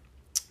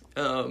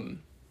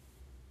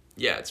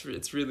 Yeah,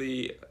 it's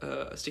really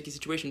a sticky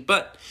situation,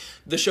 but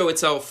the show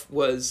itself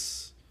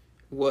was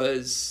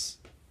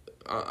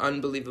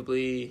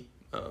unbelievably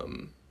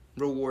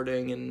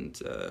rewarding,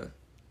 and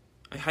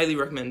I highly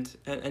recommend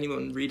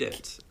anyone read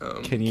it.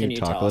 Can you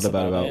talk a little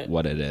bit about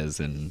what it is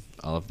and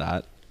all of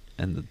that?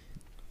 And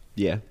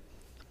yeah.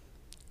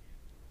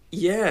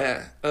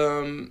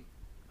 The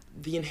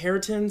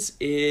Inheritance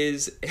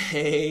is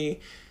a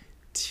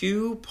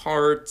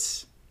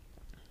 2-part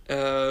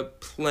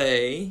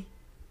play,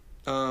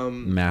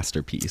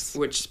 masterpiece,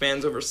 which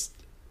spans over.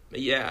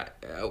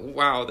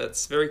 Wow,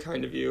 that's very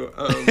kind of you.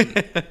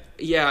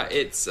 Yeah,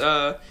 it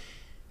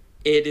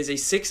is a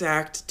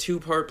 6-act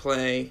 2-part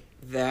play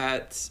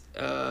that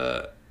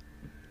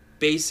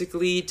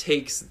basically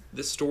takes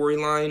the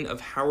storyline of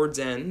Howard's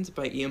End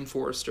by E.M.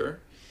 Forster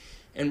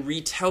and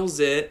retells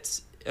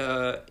it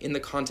in the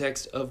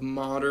context of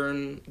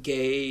modern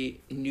gay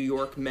New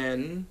York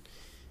men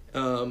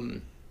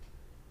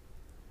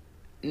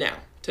now,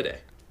 today.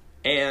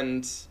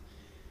 And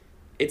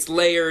it's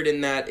layered in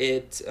that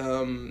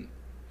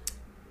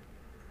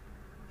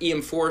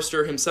E.M.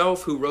 Forster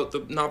himself, who wrote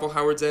the novel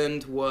Howard's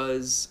End,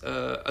 was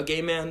a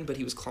gay man, but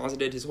he was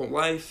closeted his whole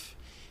life.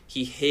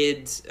 He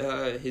hid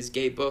his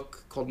gay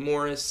book called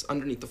Morris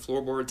underneath the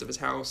floorboards of his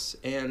house,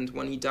 and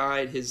when he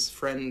died, his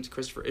friend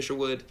Christopher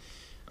Isherwood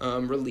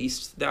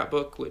released that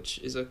book, which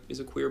is a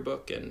queer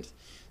book, and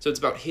so it's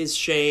about his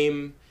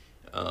shame,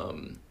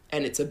 and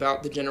it's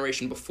about the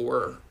generation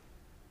before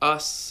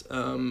us,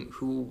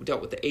 who dealt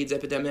with the AIDS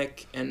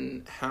epidemic,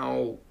 and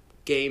how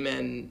gay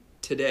men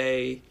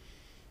today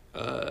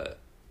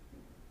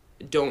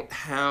don't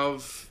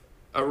have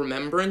a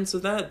remembrance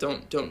of that,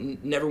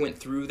 never went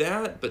through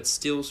that, but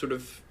still sort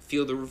of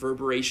feel the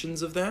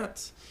reverberations of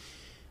that.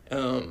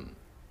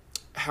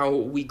 How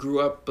we grew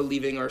up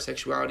believing our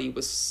sexuality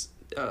was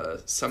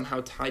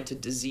somehow tied to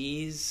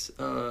disease,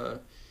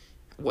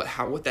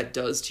 what that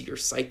does to your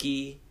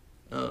psyche.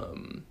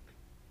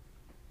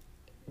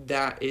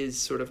 That is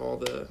sort of all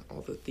the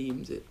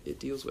themes it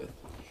deals with.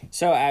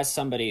 So as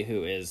somebody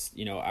who is,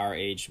 our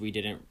age, we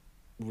didn't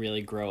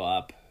really grow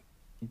up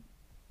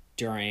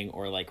during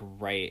or like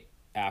right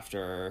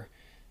after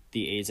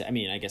the AIDS. I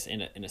mean, I guess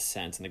in a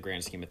sense, in the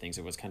grand scheme of things,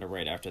 it was kind of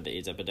right after the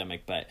AIDS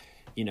epidemic, but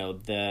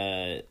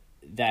that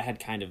had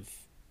kind of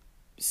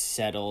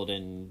settled,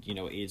 and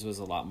AIDS was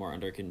a lot more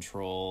under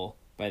control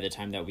by the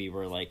time that we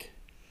were like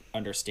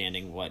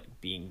understanding what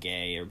being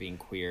gay or being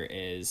queer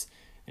is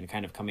and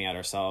kind of coming out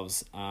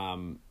ourselves. I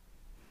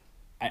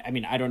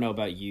mean, I don't know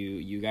about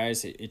you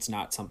guys. It's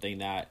not something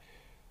that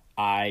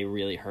I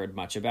really heard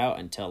much about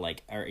until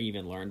or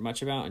even learned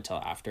much about until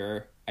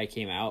after I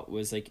came out,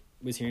 was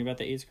hearing about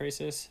the AIDS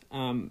crisis,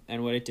 and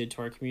what it did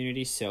to our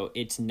community. So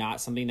it's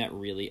not something that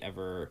really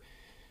ever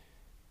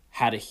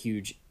had a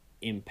huge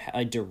impact,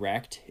 a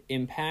direct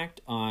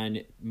impact on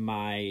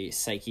my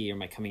psyche or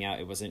my coming out.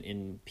 It wasn't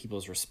in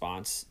people's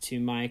response to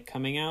my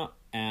coming out.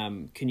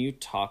 Can you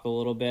talk a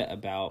little bit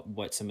about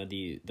what some of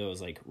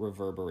those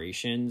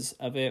reverberations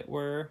of it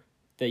were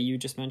that you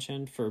just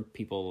mentioned for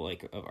people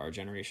of our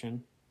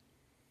generation?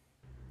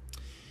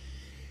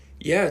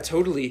 Yeah,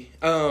 totally.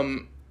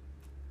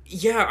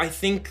 Yeah, I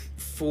think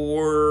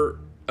for,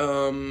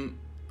 at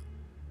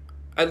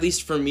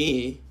least for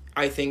me,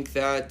 I think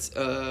that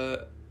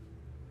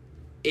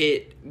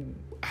it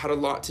had a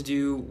lot to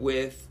do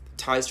with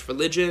ties to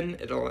religion.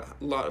 It had a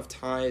lot of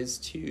ties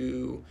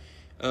to,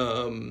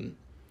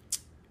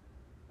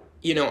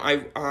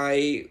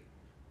 I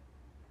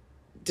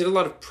did a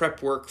lot of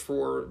prep work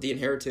for The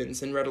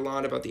Inheritance and read a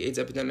lot about the AIDS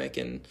epidemic,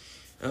 and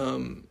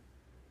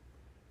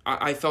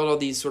I felt all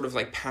these sort of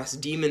past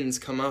demons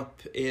come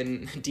up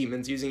in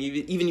demons,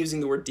 even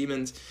using the word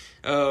demons,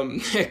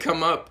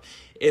 come up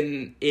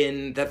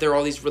in that there are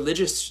all these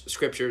religious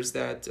scriptures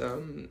that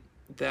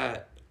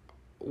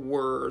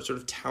were sort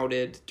of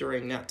touted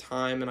during that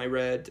time. And I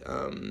read,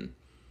 oh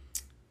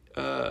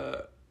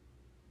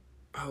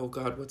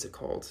God, what's it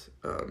called?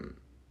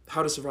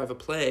 How to Survive a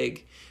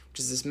Plague, which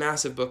is this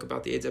massive book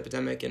about the AIDS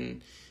epidemic,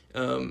 and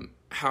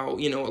how,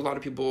 a lot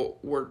of people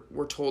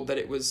were told that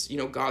it was,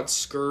 God's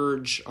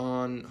scourge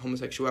on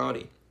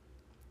homosexuality.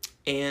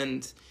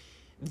 And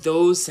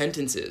those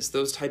sentences,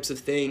 those types of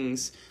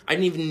things, I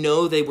didn't even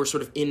know they were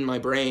sort of in my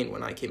brain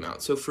when I came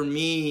out. So for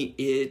me,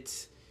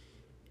 it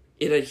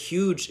had a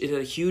huge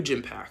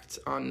impact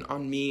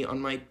on me,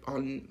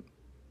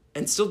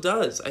 and still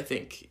does, I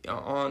think,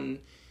 on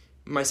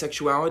my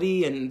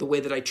sexuality and the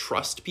way that I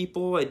trust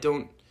people. I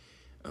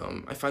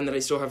find that I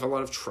still have a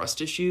lot of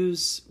trust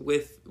issues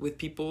with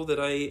people that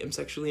I am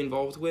sexually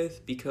involved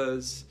with,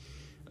 because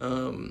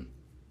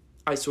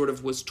I sort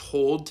of was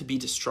told to be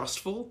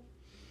distrustful,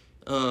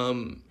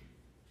 and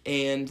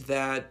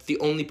that the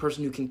only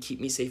person who can keep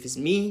me safe is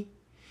me.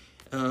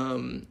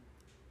 And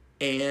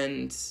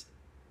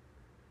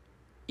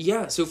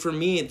yeah, so for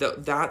me,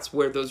 that's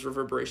where those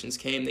reverberations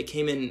came. They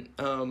came in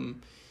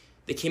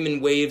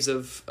waves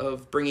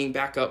of bringing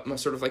back up my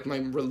sort of like my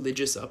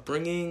religious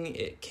upbringing.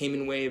 It came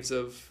in waves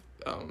of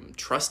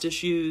trust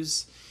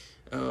issues.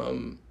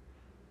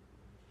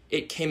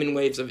 It came in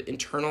waves of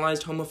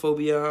internalized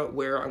homophobia,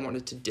 where I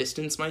wanted to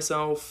distance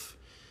myself.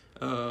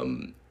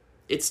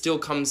 It still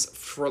comes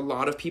for a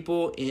lot of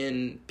people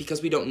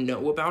because we don't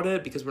know about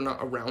it, because we're not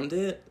around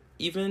it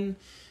even.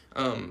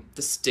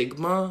 The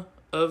stigma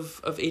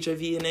of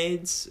HIV and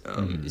AIDS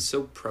is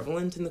so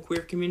prevalent in the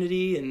queer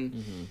community,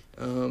 and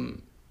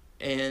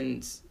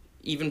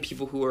even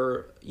people who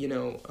are,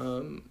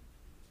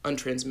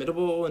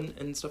 untransmittable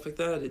and stuff like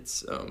that.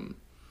 It's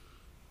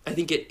I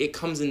think it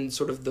comes in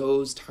sort of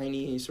those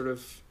tiny sort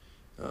of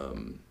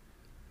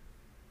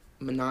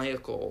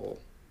maniacal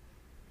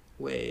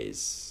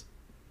ways,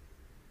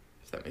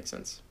 if that makes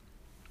sense.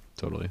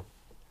 Totally.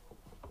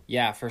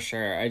 Yeah, for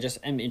sure. I just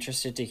am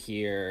interested to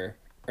hear,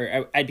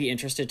 or I'd be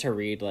interested to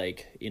read,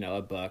 like,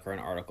 a book or an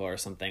article or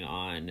something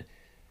on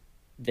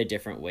the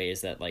different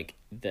ways that, like,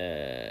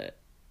 the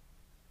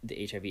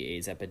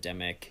HIV/AIDS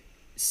epidemic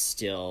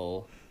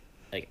still,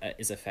 like,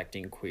 is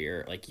affecting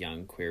queer, like,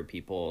 young queer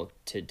people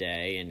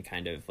today, and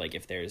kind of, like,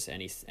 if there's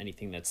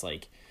anything that's,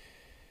 like,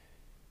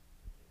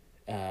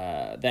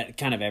 that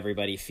kind of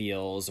everybody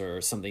feels,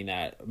 or something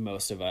that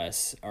most of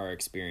us are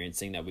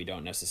experiencing that we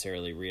don't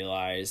necessarily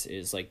realize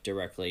is, like,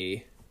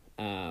 directly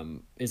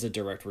is a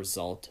direct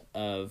result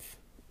of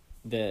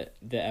the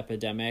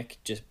epidemic.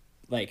 Just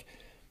like,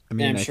 I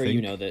mean, I'm sure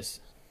you know this.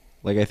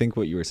 Like, I think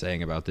what you were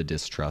saying about the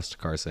distrust,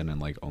 Carson,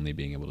 and like only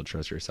being able to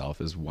trust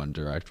yourself is one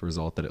direct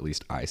result that at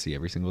least I see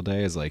every single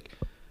day, is like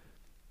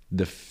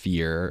the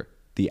fear,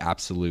 the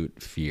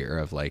absolute fear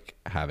of like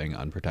having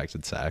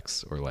unprotected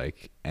sex, or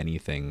like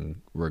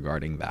anything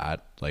regarding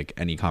that, like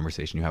any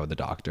conversation you have with the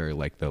doctor,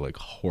 like the like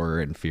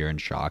horror and fear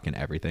and shock and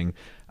everything.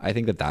 I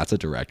think that that's a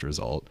direct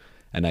result.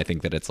 And I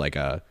think that it's like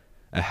a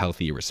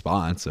healthy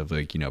response of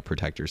like,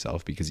 protect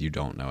yourself, because you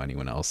don't know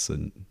anyone else,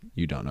 and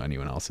you don't know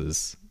anyone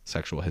else's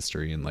sexual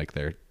history and like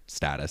their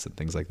status and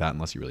things like that,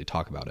 unless you really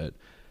talk about it.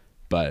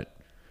 But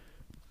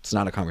it's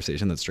not a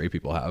conversation that straight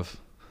people have.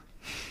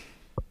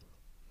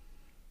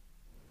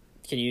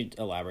 Can you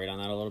elaborate on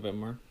that a little bit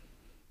more?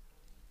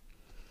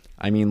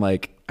 I mean,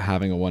 like,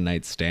 having a one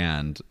night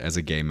stand as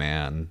a gay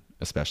man,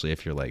 especially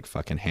if you're like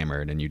fucking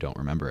hammered and you don't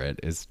remember it,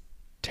 is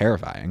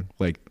terrifying.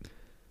 Like,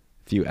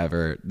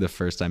 the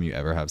first time you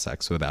ever have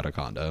sex without a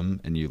condom,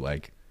 and you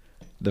like,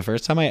 the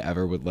first time I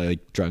ever would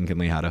like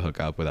drunkenly had a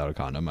hookup without a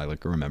condom, I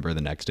like remember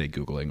the next day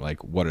Googling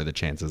like, what are the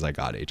chances I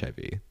got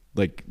HIV?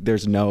 Like,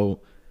 there's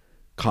no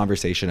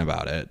conversation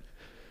about it.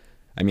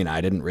 I mean, I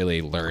didn't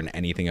really learn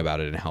anything about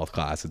it in health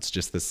class. It's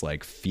just this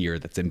like fear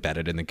that's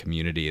embedded in the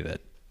community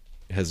that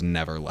has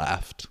never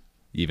left,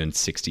 even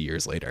 60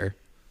 years later,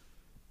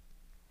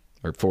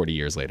 or 40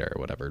 years later,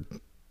 or whatever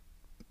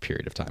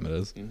period of time it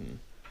is. Mm-hmm.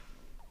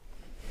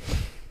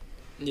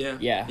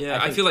 Yeah.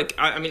 I feel like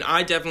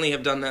I definitely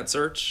have done that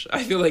search.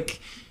 I feel like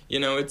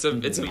it's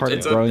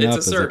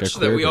a search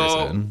that we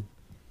all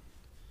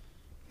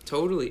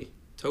totally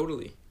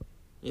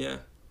yeah.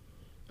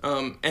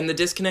 And the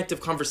disconnect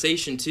of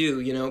conversation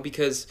too,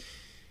 because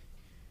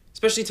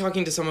especially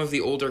talking to some of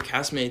the older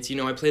castmates,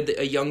 I played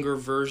a younger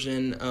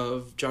version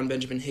of John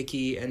Benjamin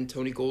Hickey and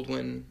Tony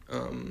Goldwyn,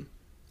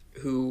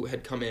 who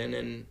had come in,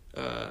 and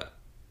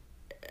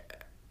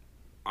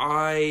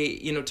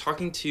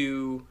talking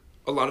to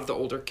a lot of the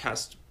older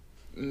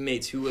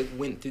castmates who like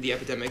went through the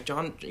epidemic.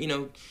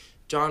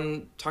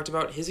 John talked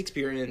about his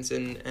experience,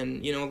 and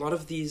a lot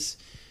of these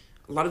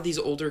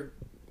older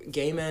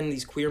gay men,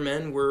 these queer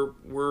men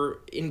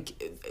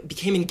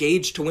became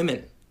engaged to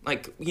women,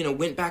 like,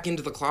 went back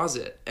into the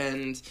closet,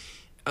 and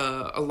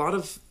a lot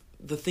of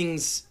the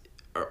things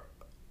are,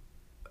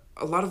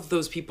 a lot of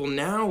those people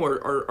now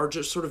are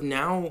just sort of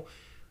now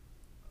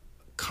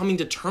coming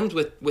to terms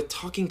with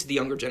talking to the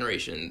younger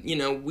generation.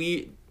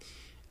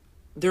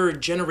 There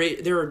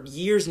are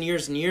years and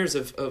years and years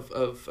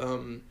of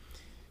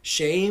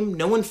shame.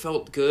 No one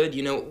felt good.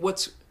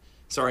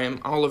 Sorry, I'm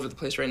all over the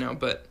place right now,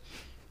 but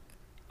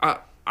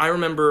I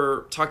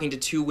remember talking to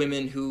two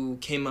women who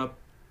came up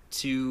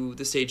to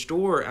the stage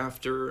door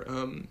after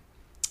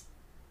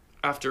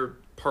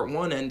part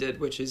one ended,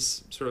 which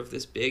is sort of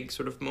this big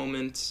sort of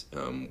moment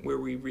where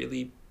we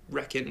really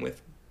reckon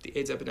with the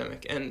AIDS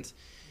epidemic. And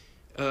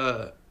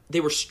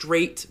they were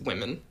straight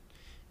women,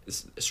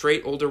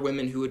 straight older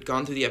women who had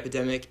gone through the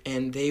epidemic,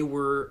 and they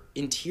were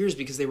in tears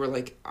because they were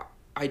like,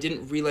 I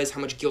didn't realize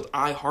how much guilt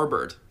I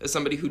harbored as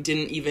somebody who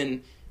didn't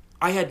even,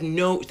 they had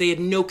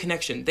no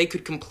connection. They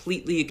could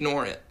completely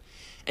ignore it.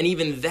 And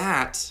even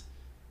that,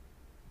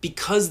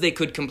 because they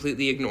could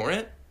completely ignore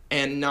it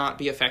and not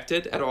be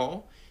affected at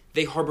all,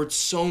 they harbored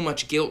so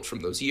much guilt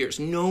from those years.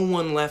 No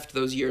one left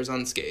those years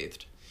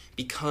unscathed,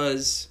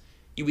 because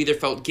you either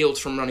felt guilt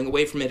from running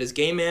away from it as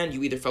gay man,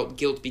 you either felt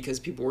guilt because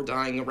people were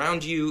dying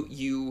around you,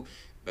 you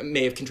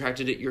may have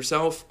contracted it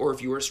yourself, or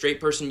if you were a straight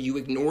person, you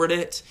ignored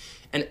it,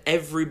 and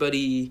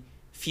everybody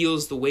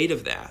feels the weight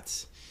of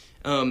that.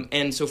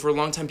 And so for a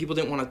long time, people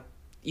didn't want to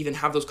even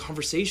have those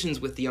conversations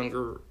with the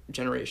younger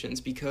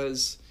generations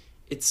because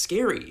it's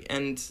scary,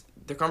 and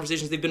the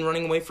conversations they've been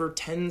running away for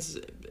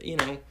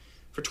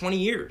for 20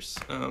 years,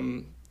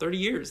 30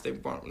 years, they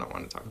not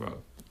want to talk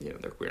about,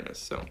 their queerness.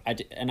 So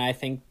I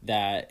think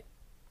that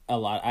a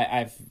lot,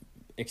 I've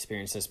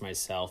experienced this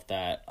myself,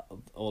 that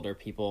older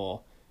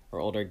people or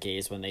older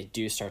gays, when they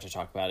do start to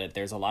talk about it,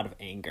 there's a lot of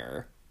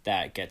anger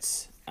that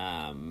gets,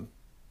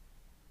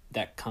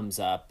 that comes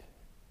up,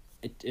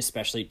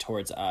 especially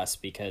towards us,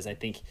 because I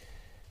think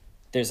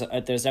there's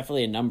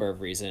definitely a number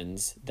of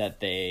reasons that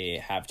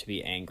they have to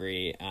be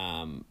angry.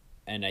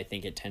 And I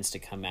think it tends to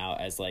come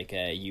out as like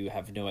you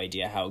have no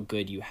idea how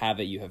good you have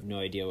it. You have no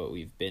idea what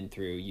we've been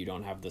through. You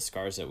don't have the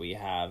scars that we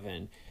have.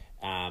 And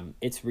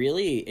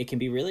it can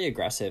be really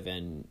aggressive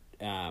and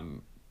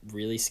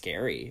really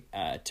scary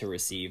to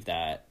receive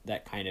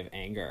that kind of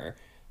anger,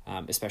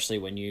 especially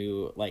when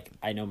you, like,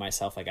 I know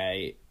myself, like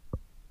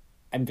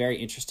I'm very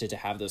interested to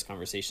have those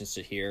conversations,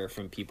 to hear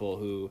from people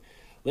who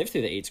live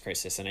through the AIDS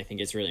crisis. And I think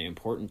it's really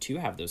important to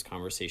have those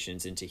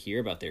conversations and to hear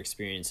about their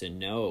experience and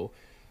know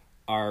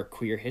our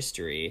queer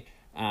history.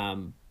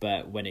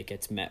 But when it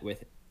gets met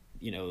with,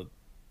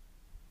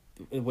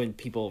 when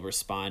people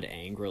respond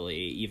angrily,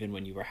 even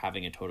when you were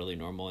having a totally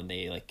normal and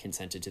they like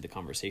consented to the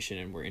conversation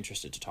and were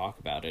interested to talk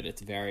about it,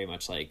 it's very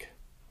much like,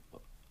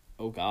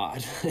 oh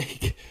God,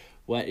 like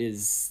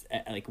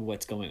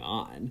what's going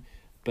on?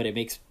 But it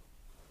makes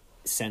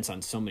sense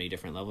on so many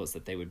different levels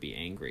that they would be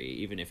angry,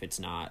 even if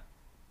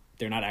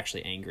they're not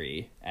actually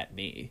angry at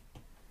me.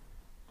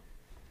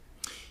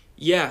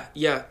 Yeah,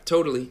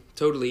 totally.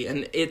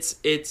 And it's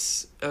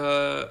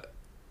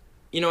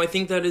I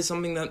think that is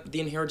something that The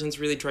Inheritance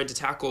really tried to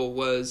tackle,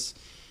 was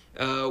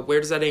where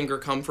does that anger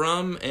come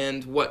from,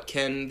 and what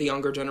can the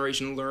younger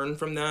generation learn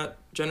from that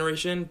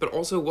generation, but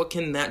also what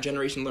can that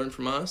generation learn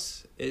from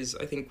us,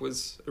 I think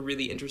was a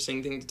really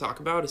interesting thing to talk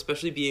about,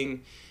 especially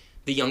being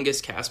the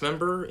youngest cast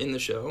member in the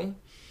show.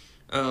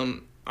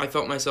 I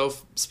felt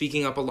myself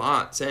speaking up a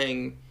lot,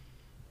 saying,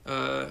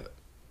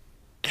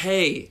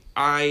 hey,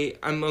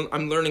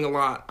 I'm learning a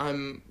lot.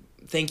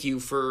 Thank you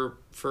for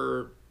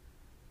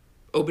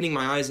opening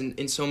my eyes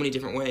in so many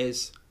different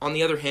ways. On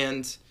the other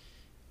hand,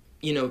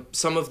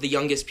 some of the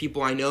youngest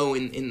people I know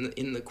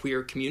in the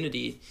queer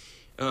community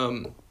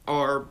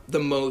are the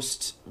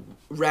most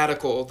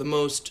radical, the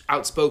most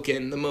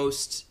outspoken, the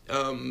most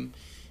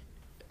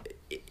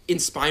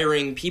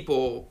inspiring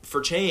people for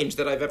change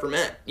that I've ever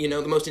met.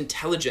 The most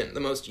intelligent, the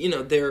most,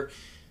 they're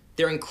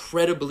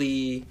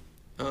incredibly,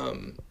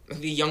 the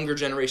younger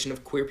generation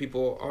of queer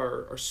people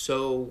are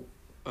so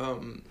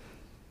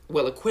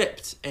well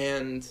equipped,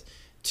 and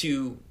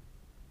to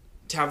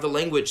have the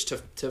language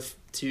to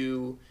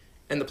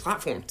and the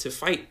platform to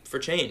fight for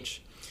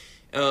change.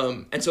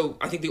 And so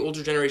I think the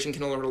older generation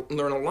can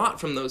learn a lot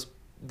from those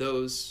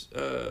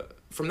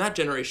from that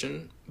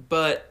generation,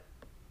 but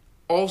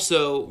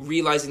also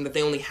realizing that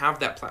they only have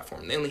that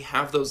platform, they only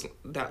have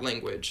that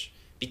language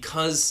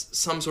because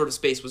some sort of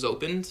space was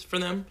opened for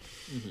them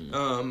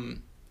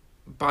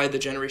by the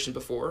generation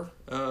before,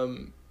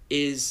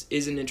 is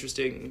an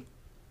interesting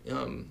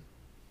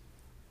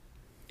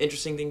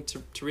thing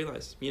to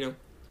realize,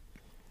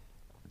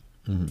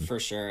 For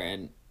sure.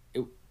 And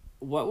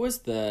what was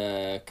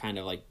the kind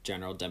of like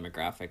general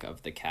demographic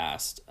of the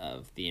cast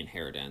of The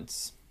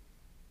Inheritance?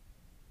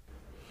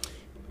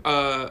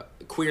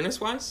 Queerness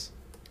wise?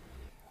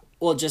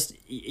 Well, just,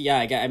 yeah,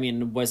 I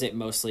mean, was it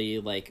mostly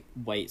like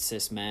white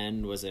cis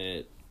men?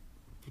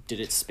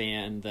 Did it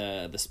span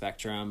the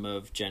spectrum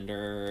of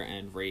gender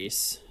and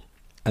race?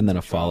 And then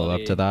a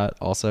follow-up to that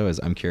also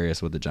is, I'm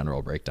curious what the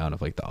general breakdown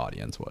of like the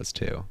audience was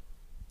too.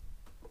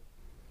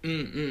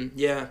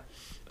 Yeah.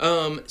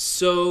 I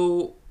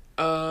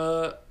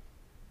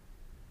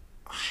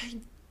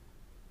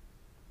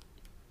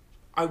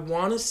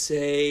want to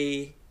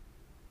say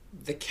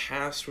the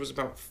cast was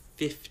about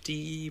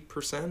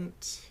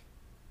 50%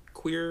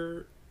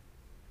 queer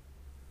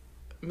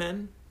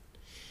men.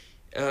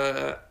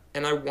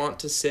 And I want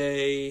to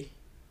say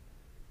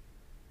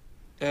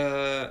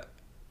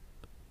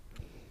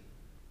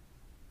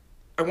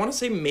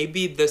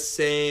maybe the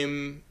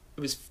same.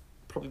 It was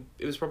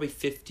probably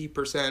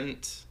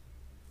 50%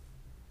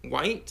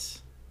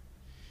 white.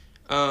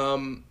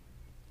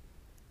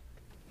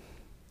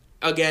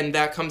 Again,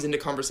 that comes into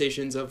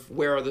conversations of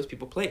where are those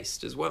people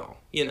placed as well.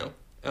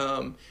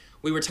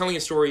 We were telling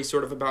a story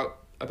sort of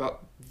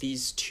about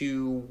these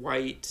two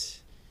white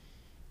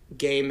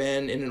gay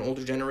men in an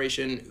older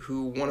generation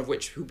one of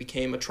which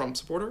became a Trump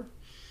supporter,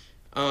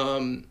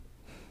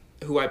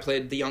 who I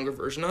played the younger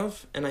version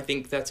of, and I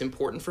think that's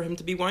important for him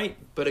to be white.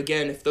 But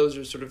again, if those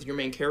are sort of your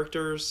main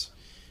characters,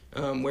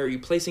 where are you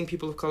placing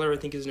people of color, I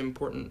think is an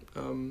important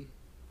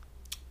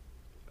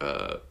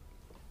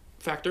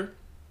factor.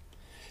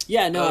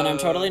 Yeah, no, and I'm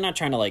totally not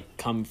trying to like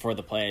come for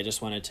the play. I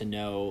just wanted to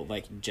know,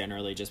 like,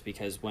 generally, just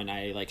because when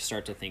I like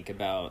start to think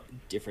about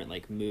different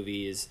like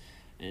movies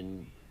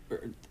and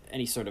or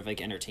any sort of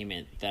like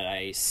entertainment that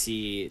I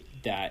see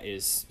that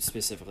is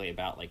specifically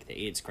about like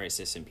the AIDS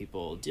crisis and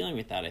people dealing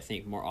with that, I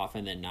think more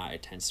often than not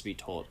it tends to be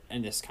told,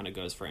 and this kind of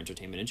goes for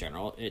entertainment in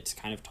general, it's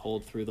kind of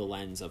told through the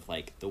lens of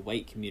like the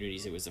white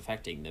communities it was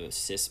affecting, those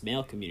cis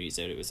male communities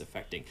that it was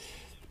affecting.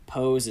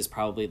 Pose is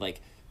probably like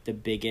the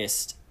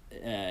biggest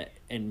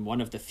and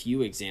one of the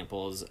few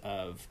examples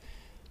of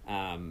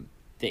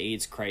the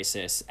AIDS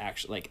crisis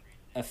actually like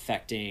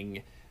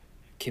affecting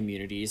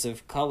communities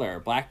of color,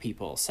 Black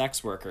people,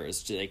 sex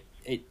workers. Like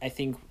I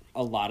think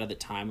a lot of the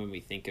time when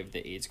we think of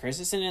the AIDS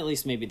crisis, and at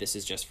least maybe this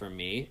is just for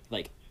me,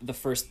 like the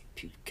first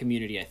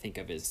community I think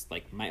of is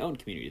like my own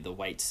community, the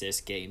white cis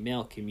gay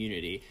male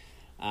community,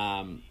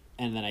 and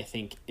then I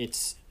think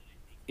it's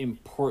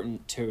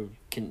important to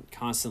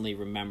constantly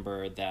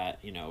remember that,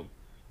 you know,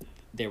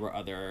 there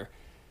were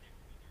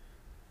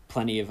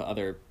plenty of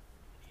other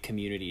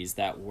communities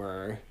that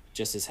were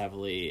just as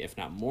heavily, if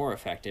not more,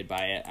 affected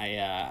by it.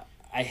 I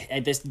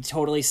this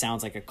totally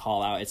sounds like a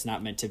call out. It's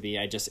not meant to be.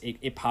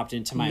 It popped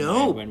into my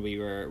mind when we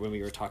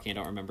were talking. I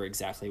don't remember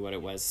exactly what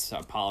it was. So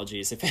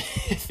apologies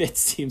if it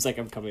seems like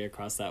I'm coming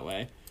across that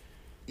way.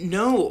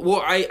 No,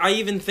 well, I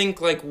even think,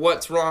 like,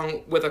 what's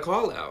wrong with a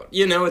call out?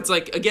 You know, it's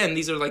like, again,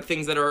 these are like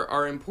things that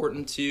are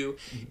important to.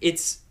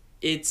 It's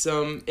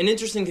an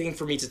interesting thing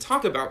for me to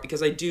talk about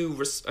because I do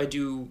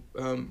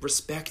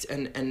respect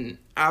and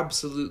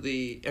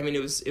absolutely. I mean,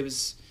 it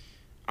was.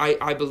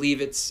 I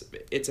believe it's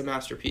a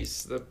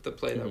masterpiece. The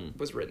play that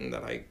was written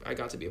that I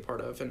got to be a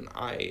part of, and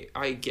I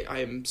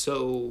am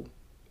so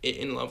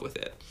in love with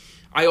it.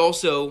 I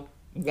also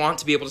want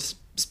to be able to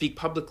speak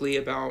publicly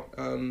about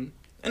and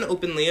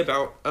openly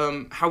about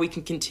how we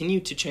can continue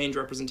to change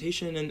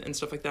representation and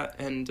stuff like that,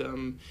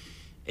 and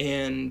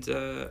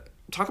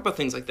talk about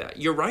things like that.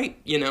 You're right,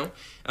 you know,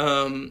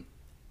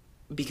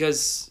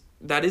 because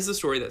that is the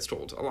story that's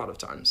told a lot of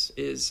times,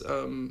 is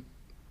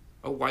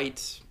a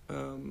white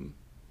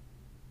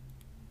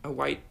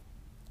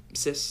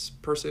cis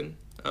person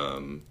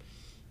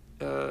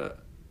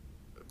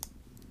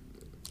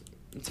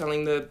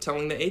telling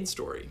the AIDS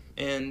story,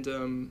 and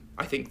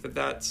I think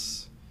that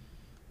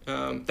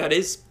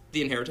is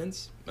the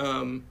inheritance,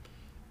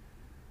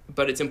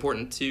 but it's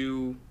important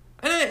to,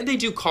 and they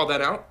do call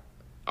that out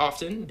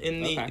often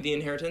in the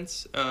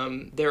inheritance.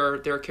 There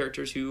are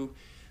characters who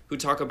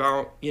talk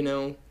about, you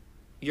know,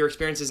 your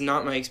experience is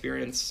not my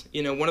experience.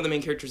 You know, one of the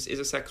main characters is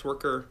a sex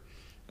worker.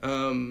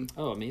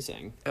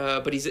 Amazing.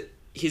 But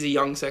he's a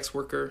young sex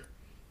worker,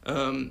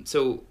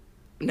 so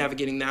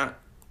navigating that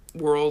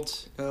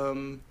world,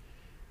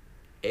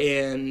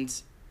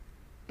 and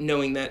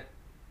knowing that,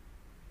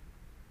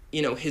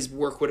 you know, his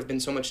work would have been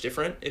so much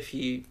different if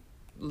he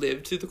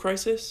lived through the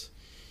crisis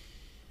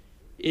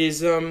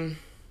is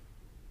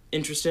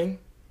interesting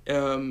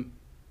to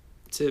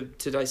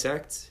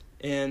dissect.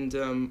 And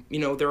you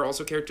know, there are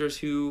also characters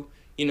who,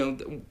 you know,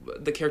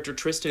 the character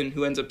Tristan,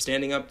 who ends up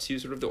standing up to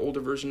sort of the older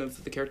version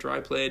of the character I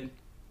played.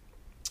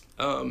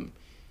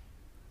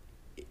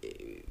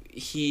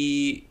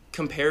 He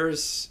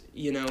compares,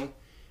 you know,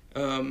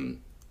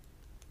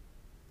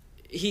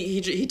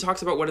 he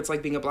talks about what it's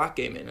like being a Black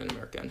gay man in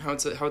America, and how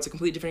it's a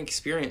completely different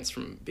experience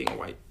from being a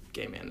white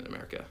gay man in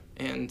America,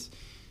 and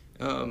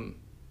that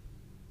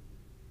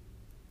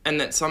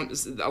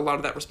a lot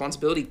of that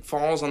responsibility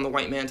falls on the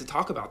white man to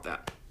talk about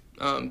that,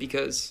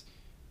 because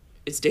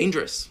it's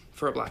dangerous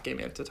for a Black gay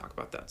man to talk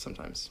about that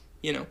sometimes,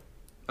 you know.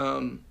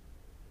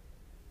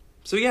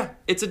 So yeah,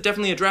 it's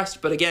definitely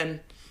addressed, but again,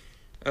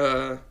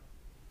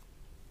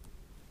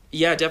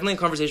 yeah, definitely a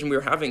conversation we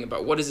were having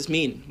about what does this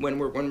mean when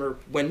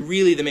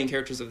really the main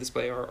characters of this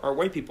play are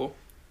white people.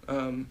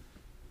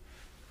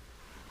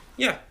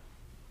 Yeah.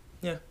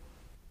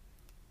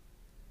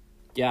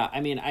 I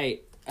mean, I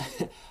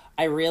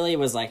really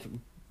was like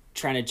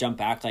trying to jump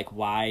back, like,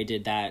 why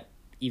did that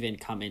even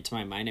come into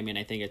my mind? I mean,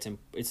 I think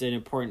it's an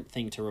important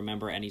thing to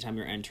remember anytime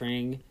you're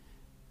entering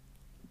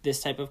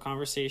this type of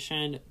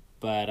conversation,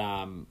 but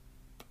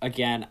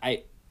again,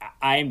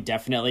 I'm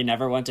definitely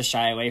never one to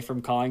shy away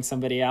from calling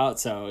somebody out,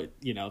 so,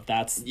 you know,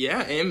 that's...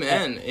 Yeah,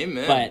 amen.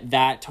 But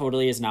that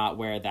totally is not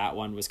where that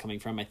one was coming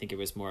from. I think it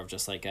was more of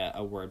just like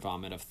a word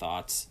vomit of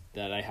thoughts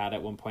that I had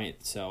at one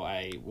point, so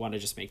I want to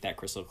just make that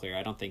crystal clear.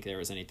 I don't think there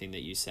was anything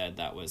that you said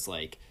that was,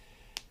 like,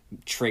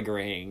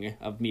 triggering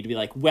of me to be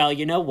like, well,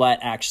 you know what,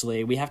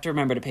 actually, we have to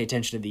remember to pay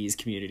attention to these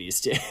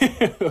communities, too.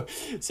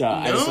 So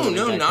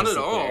No, not at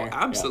all. Clear.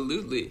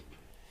 Absolutely.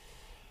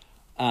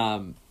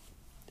 Yeah.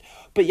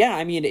 But yeah,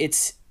 I mean,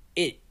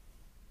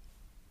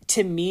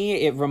 to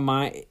me,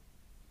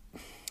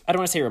 I don't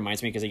want to say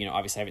reminds me because, you know,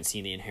 obviously I haven't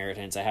seen The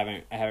Inheritance. I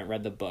haven't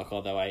read the book,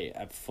 although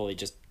I've fully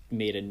just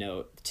made a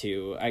note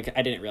to, I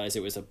didn't realize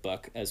it was a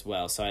book as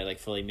well. So I like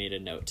fully made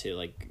a note to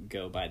like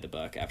go buy the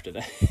book after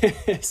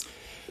this.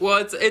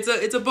 Well,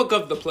 it's a book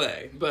of the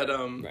play, but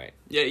Right.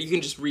 yeah, you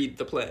can just read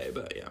the play,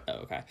 but yeah. Oh,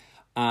 okay.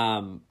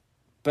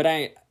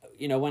 But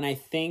you know, when I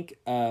think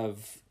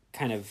of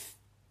kind of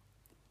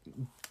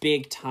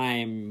big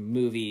time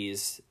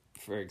movies,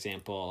 for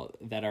example,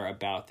 that are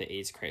about the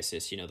AIDS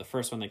crisis, you know, the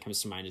first one that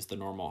comes to mind is The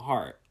Normal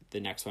Heart. The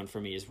next one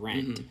for me is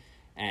Rent.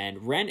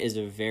 And Rent is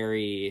a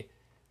very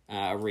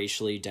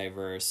racially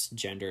diverse,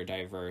 gender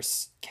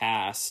diverse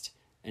cast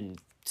and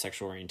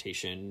sexual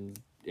orientation.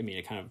 I mean,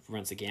 it kind of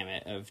runs the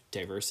gamut of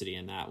diversity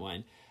in that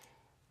one.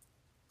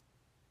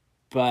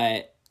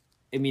 But,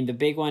 I mean, the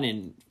big one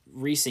in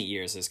recent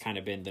years has kind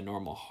of been The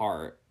Normal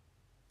Heart,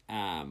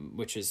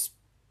 which is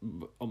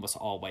almost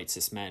all white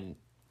cis men,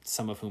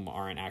 some of whom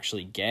aren't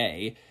actually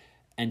gay.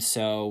 And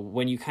so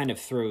when you kind of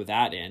throw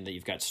that in, that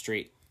you've got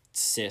straight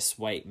cis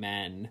white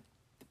men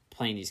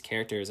playing these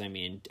characters, I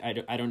mean, I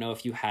don't know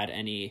if you had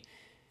any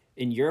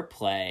in your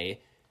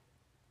play,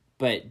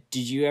 but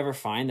did you ever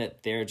find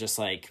that they're just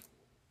like,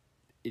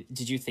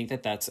 did you think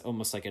that that's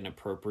almost like an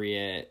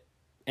appropriate,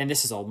 and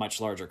this is a much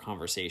larger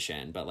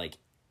conversation, but like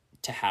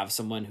to have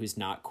someone who's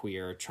not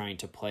queer trying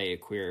to play a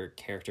queer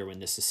character when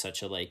this is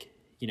such a like,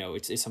 you know,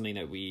 it's something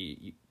that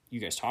you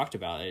guys talked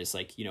about, is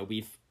like, you know,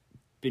 we've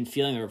been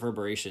feeling the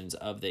reverberations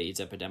of the AIDS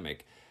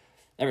epidemic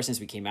ever since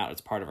we came out. It's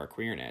part of our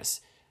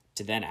queerness.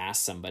 To then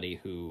ask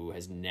somebody who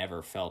has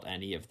never felt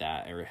any of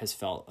that or has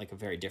felt like a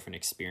very different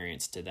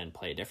experience to then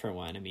play a different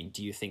one. I mean,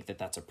 do you think that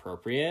that's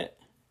appropriate?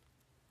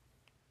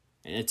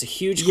 And it's a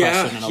huge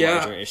question and a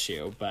larger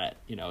issue, but,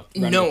 you know,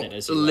 run with it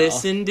as you will.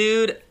 Listen,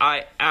 dude,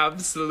 I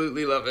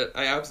absolutely love it.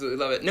 I absolutely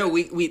love it. No,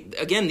 we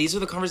again, these are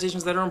the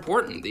conversations that are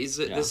important. This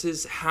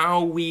is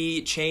how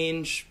we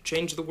change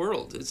the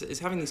world, is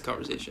having these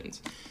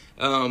conversations.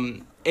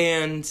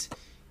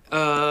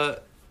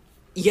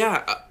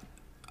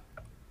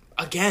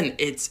 Again,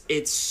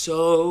 it's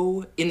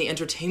so, in the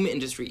entertainment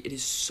industry, it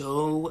is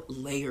so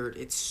layered.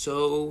 It's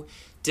so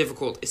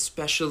difficult,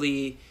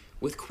 especially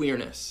with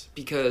queerness,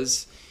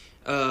 because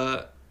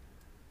not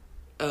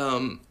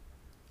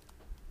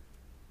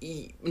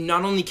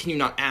only can you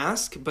not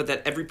ask, but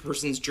that every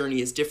person's journey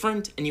is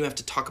different, and you have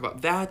to talk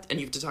about that, and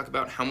you have to talk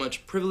about how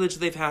much privilege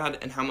they've had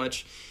and how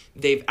much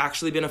they've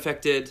actually been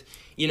affected.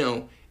 You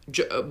know,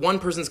 one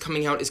person's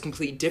coming out is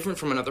completely different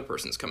from another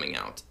person's coming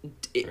out.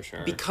 For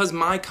sure. Because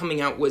my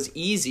coming out was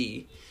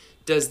easy,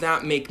 does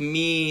that make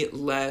me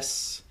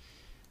less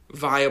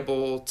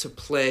viable to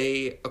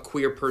play a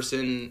queer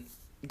person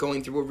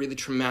going through a really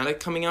traumatic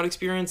coming out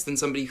experience than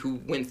somebody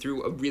who went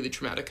through a really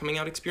traumatic coming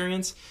out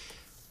experience?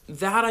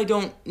 That I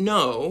don't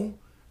know,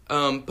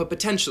 but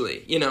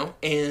potentially, you know,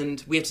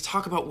 and we have to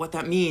talk about what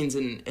that means.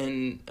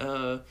 And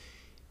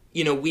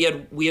you know, we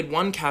had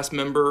one cast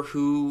member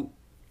who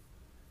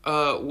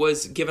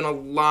was given a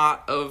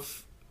lot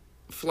of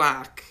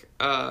flack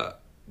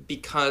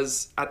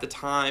because at the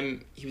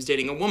time he was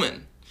dating a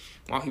woman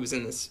while he was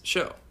in this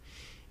show.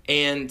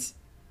 And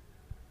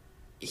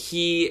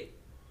he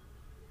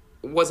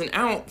wasn't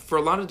out for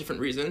a lot of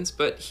different reasons,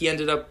 but he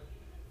ended up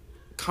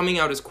coming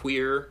out as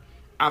queer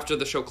after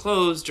the show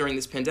closed during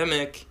this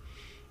pandemic.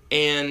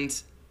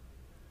 And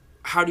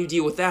how do you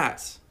deal with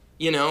that?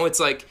 You know,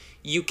 it's like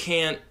you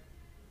can't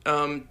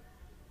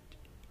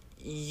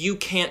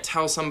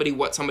tell somebody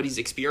what somebody's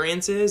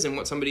experience is and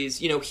what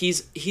somebody's, you know,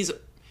 he's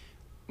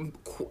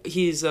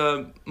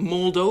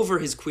mulled over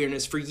his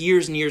queerness for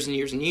years and years and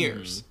years and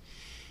years.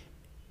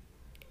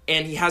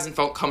 And he hasn't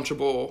felt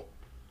comfortable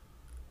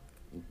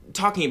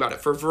talking about it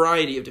for a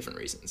variety of different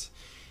reasons.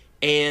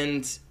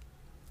 And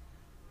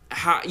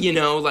how, you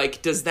know,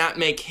 like, does that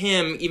make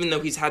him, even though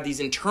he's had these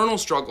internal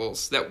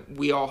struggles that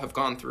we all have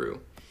gone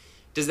through,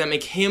 does that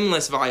make him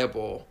less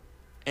viable?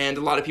 And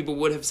a lot of people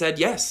would have said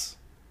yes,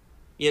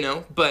 you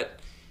know, but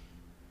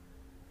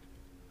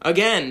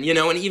again, you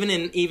know, and even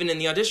in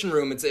the audition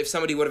room, it's, if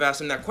somebody would have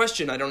asked him that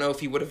question, I don't know if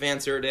he would have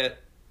answered it,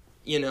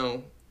 you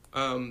know,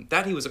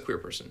 that he was a queer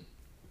person.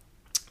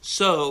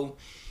 So,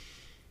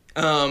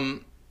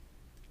 and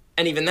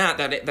even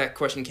that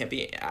question can't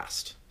be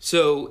asked.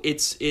 So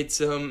it's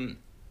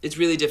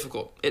really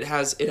difficult. It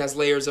has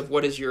layers of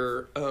what is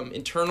your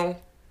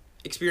internal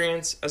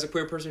experience as a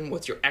queer person,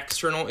 what's your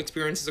external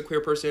experience as a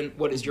queer person,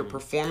 what is your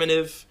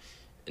performativeness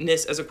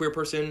as a queer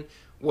person,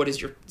 what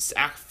is your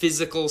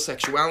physical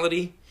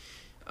sexuality.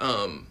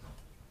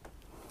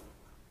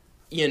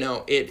 You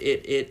know,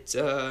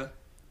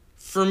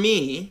 for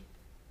me,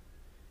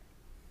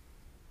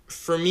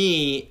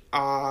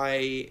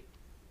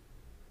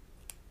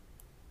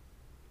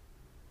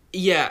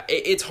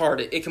 it's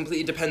hard. It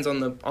completely depends on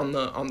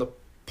the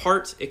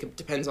part. It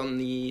depends on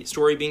the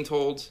story being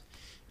told.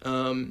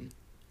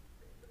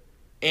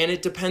 And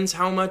it depends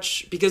how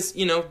much, because,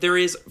 you know, there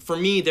is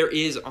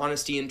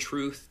honesty and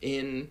truth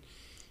in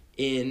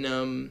a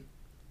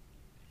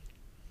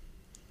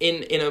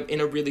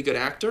really good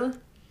actor,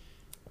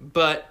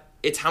 but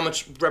it's how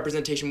much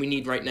representation we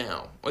need right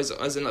now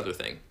as another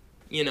thing,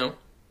 you know,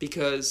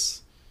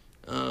 because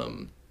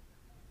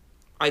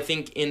I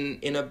think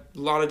in a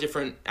lot of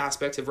different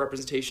aspects of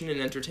representation and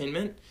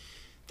entertainment,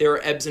 there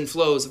are ebbs and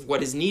flows of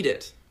what is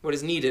needed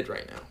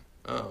right now.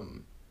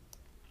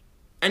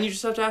 And you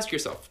just have to ask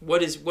yourself,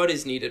 what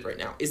is needed right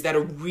now? Is that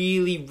a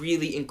really,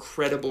 really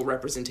incredible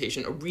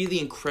representation, a really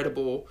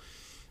incredible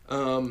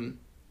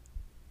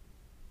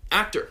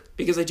actor?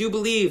 Because I do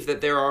believe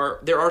that there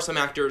are some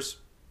actors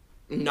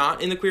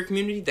not in the queer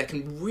community that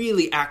can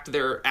really act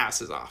their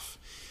asses off.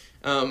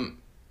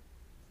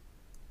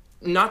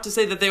 Not to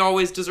say that they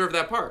always deserve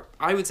that part.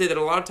 I would say that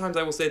a lot of times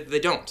I will say that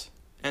they don't,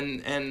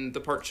 and the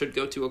part should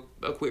go to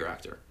a queer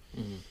actor.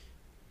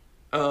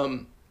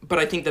 Mm-hmm. But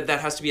I think that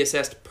has to be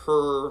assessed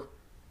per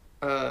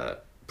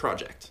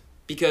project,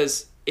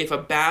 because if a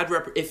bad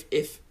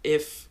if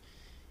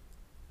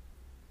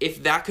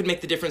that could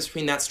make the difference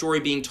between that story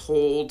being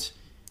told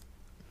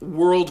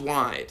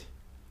worldwide,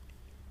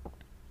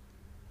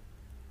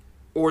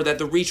 or that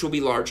the reach will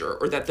be larger,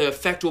 or that the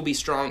effect will be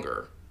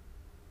stronger,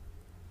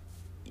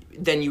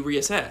 then you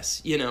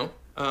reassess, you know,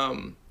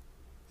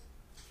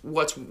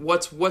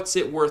 what's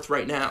it worth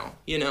right now,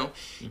 you know?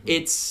 Mm-hmm.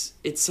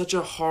 It's such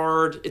a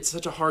hard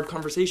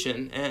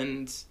conversation,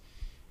 and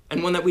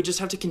one that we just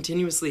have to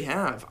continuously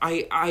have.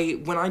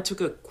 When I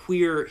took a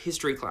queer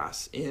history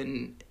class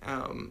in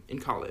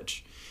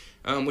college,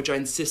 which I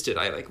insisted,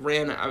 I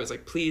was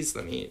like, please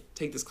let me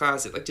take this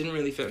class. It didn't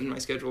really fit in my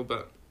schedule,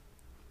 but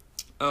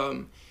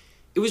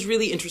it was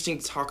really interesting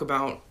to talk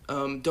about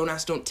Don't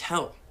Ask, Don't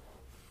Tell.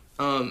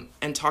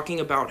 And talking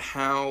about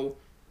how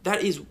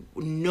that is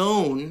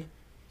known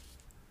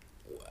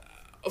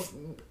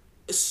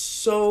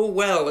so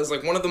well as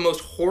one of the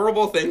most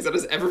horrible things that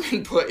has ever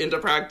been put into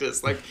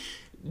practice.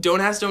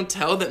 Don't ask, don't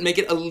tell, that make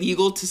it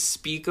illegal to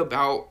speak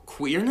about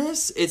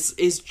queerness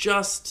is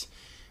just,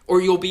 or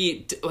you'll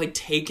be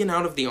taken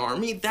out of the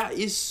army. That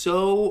is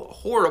so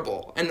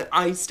horrible, and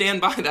I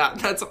stand by that.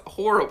 That's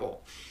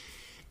horrible.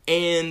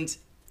 And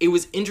it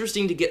was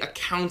interesting to get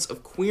accounts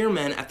of queer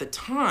men at the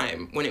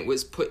time when it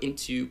was put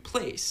into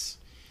place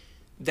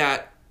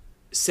that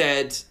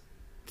said,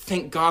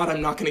 thank God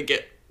I'm not going to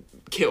get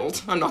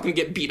killed. I'm not going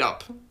to get beat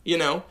up, you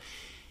know?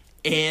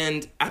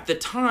 And at the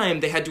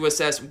time, they had to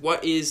assess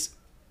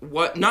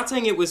not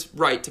saying it was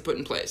right to put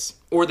in place,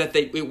 or that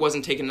it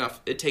wasn't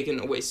taken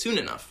away soon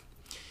enough.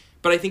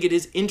 But I think it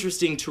is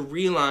interesting to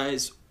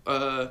realize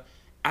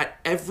at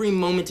every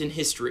moment in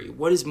history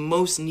what is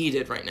most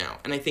needed right now.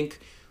 And I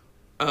think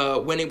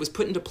when it was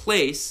put into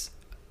place,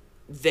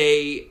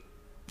 they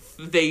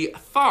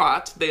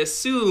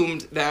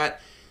assumed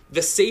that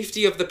the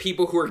safety of the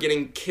people who are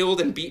getting killed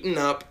and beaten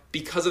up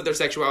because of their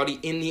sexuality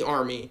in the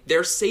army,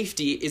 their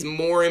safety is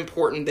more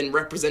important than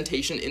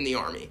representation in the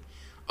army.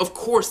 Of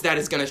course that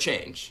is going to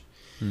change.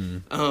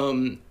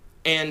 And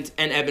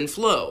ebb and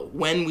flow.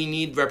 When we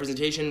need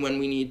representation, when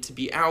we need to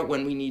be out,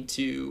 when we need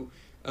to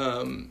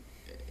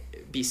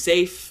be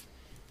safe,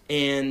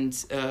 and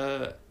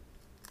so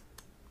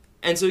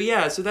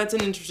that's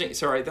an interesting,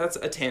 sorry, that's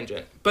a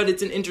tangent, but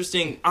it's an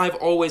interesting, I've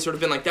always sort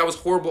of been that was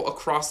horrible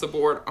across the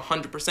board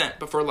 100%,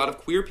 but for a lot of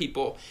queer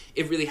people,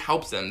 it really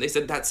helps them. They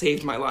said, that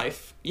saved my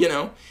life, you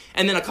know?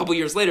 And then a couple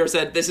years later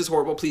said, this is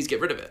horrible, please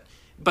get rid of it.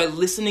 By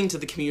listening to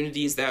the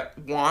communities that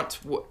want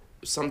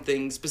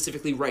something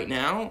specifically right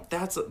now,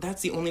 that's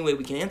the only way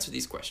we can answer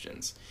these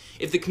questions.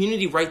 If the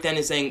community right then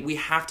is saying, we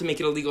have to make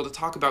it illegal to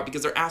talk about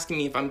because they're asking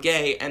me if I'm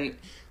gay and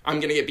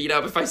I'm going to get beat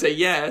up if I say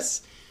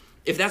yes,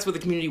 if that's what the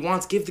community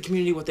wants, give the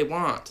community what they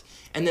want.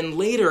 And then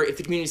later, if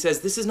the community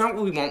says, this is not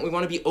what we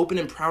want to be open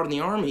and proud in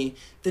the army,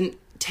 then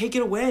take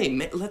it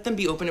away. Let them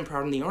be open and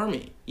proud in the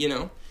army, you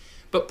know?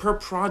 But per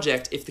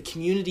project, if the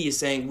community is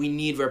saying, we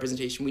need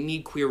representation, we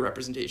need queer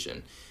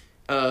representation,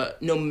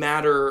 no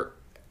matter,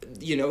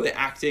 you know, the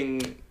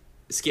acting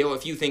scale,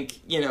 if you think,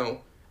 you know,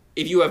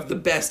 if you have the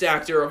best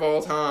actor of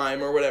all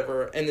time or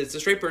whatever, and it's a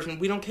straight person,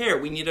 we don't care.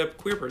 We need a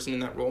queer person in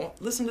that role.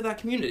 Listen to that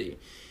community.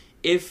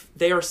 If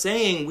they are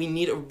saying we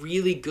need a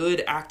really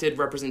good acted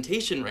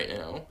representation right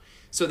now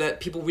so that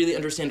people really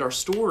understand our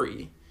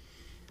story,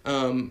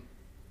 and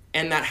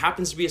that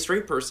happens to be a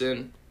straight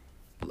person,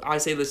 I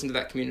say listen to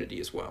that community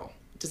as well.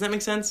 Does that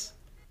make sense?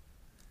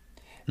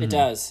 It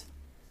does.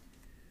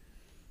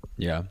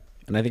 Yeah.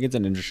 And I think it's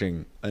an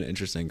interesting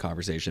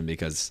conversation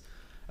because,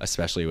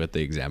 especially with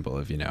the example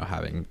of, you know,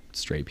 having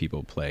straight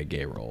people play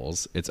gay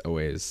roles, it's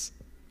always,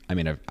 I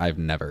mean, I've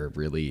never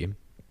really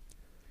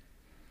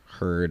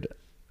heard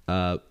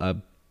a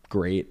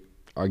great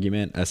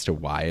argument as to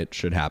why it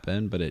should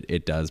happen, but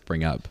it does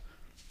bring up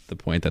the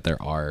point that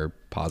there are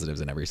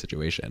positives in every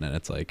situation. And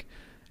it's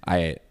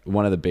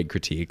one of the big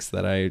critiques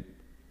that I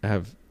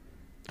have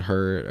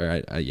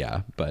heard,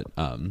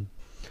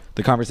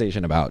 the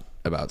conversation about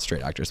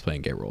straight actors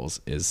playing gay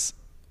roles is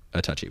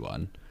a touchy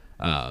one.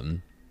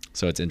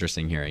 So it's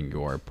interesting hearing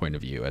your point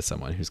of view as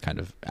someone who's kind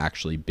of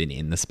actually been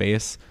in the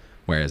space,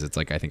 whereas it's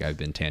I think I've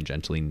been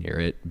tangentially near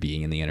it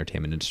being in the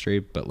entertainment industry,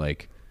 but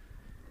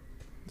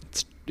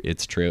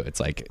it's true.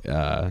 It's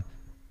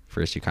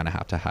first you kind of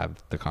have to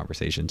have the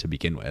conversation to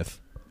begin with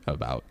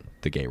about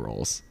the gay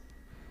roles.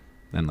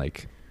 And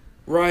like,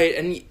 right.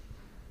 And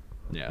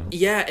yeah.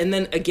 Yeah, and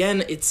then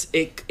again,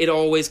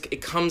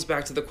 it comes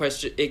back to the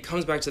question. It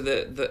comes back to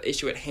the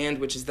issue at hand,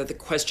 which is that the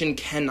question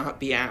cannot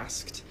be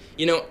asked.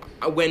 You know,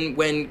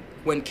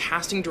 when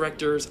casting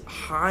directors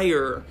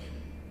hire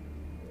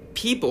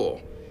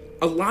people,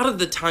 a lot of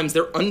the times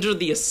they're under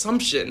the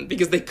assumption,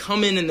 because they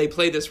come in and they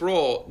play this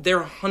role,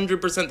 they're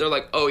 100%. They're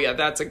like, oh yeah,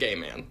 that's a gay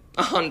man,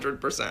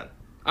 100%.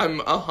 I'm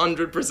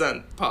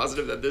 100%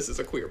 positive that this is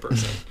a queer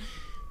person,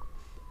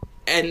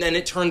 and then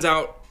it turns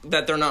out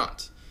that they're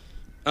not.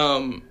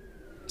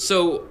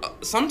 So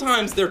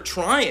sometimes they're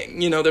trying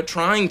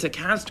to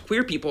cast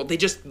queer people. They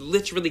just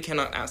literally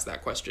cannot ask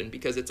that question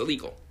because it's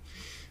illegal.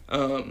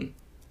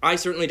 I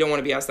certainly don't want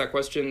to be asked that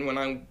question when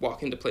I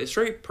walk in to play a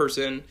straight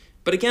person,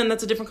 but again,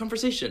 that's a different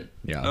conversation.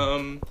 Yeah.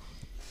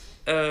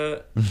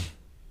 And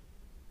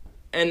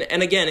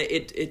again,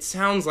 it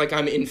sounds like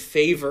I'm in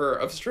favor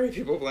of straight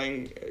people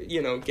playing,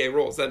 gay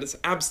roles. That is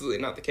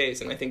absolutely not the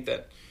case. And I think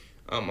that,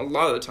 a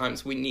lot of the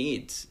times we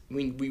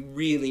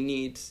really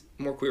need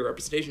more queer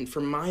representation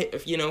for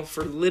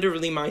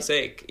literally my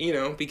sake,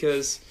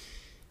 because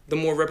the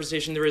more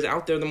representation there is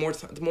out there, the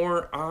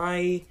more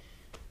I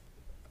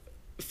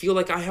feel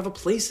like I have a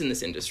place in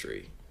this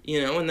industry,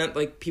 and that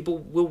like people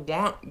will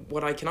want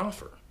what I can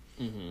offer.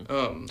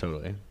 Mm-hmm.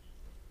 Totally.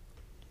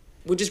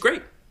 Which is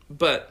great,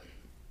 but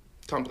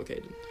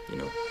complicated,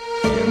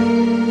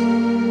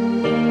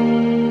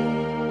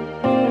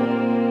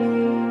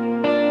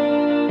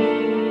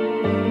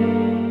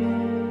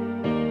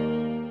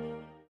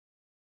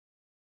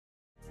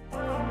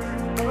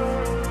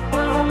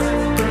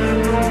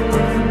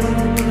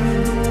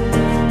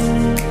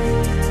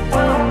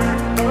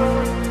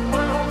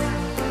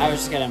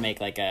 Gonna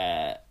make like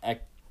a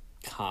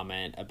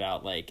comment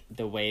about like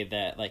the way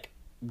that like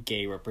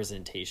gay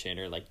representation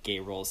or like gay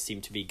roles seem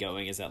to be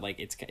going is that like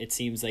it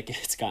seems like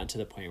it's gotten to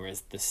the point where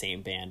it's the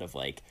same band of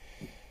like,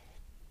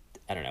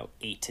 I don't know,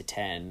 8 to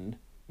 10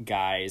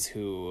 guys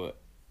who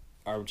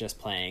are just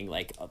playing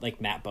like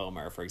Matt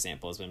Bomer, for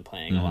example, has been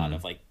playing a lot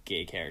of like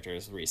gay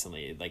characters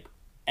recently. Like,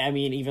 I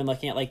mean, even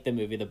looking at like the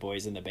movie The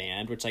Boys in the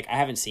Band, which like I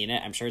haven't seen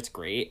it, I'm sure it's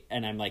great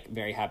and I'm like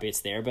very happy it's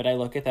there, but I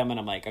look at them and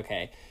I'm like,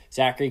 okay,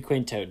 Zachary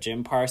Quinto,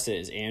 Jim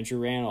Parsons, Andrew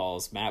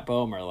Rannells, Matt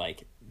Bomer,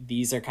 like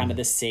these are kind of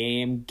the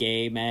same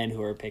gay men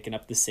who are picking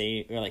up the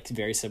same or like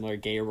very similar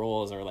gay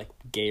roles or like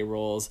gay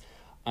roles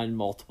on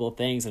multiple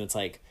things, and it's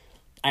like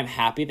I'm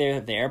happy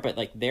they're there, but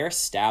like they're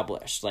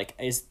established. Like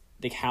is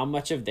like how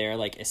much of their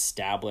like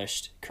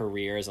established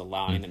career is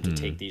allowing them to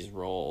take these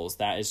roles?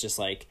 That is just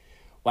like,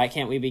 why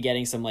can't we be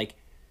getting some like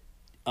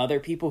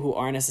other people who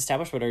aren't as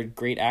established but are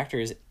great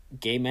actors,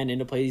 gay men, in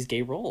to play these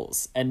gay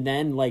roles and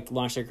then like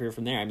launch their career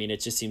from there? I mean,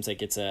 it just seems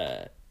like it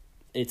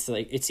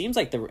seems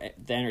like the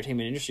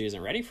entertainment industry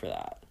isn't ready for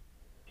that.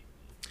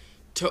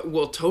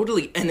 Well,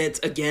 totally. And it's,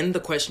 again,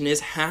 the question is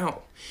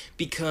how,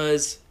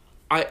 because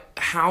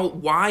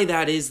why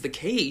that is the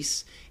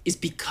case is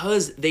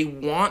because they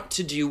want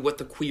to do what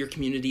the queer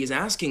community is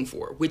asking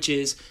for, which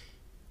is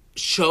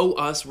show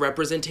us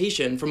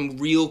representation from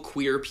real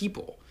queer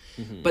people.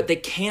 But they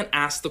can't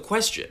ask the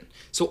question.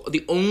 So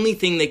the only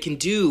thing they can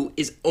do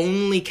is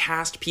only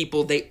cast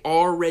people they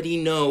already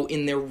know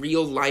in their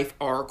real life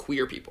are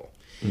queer people.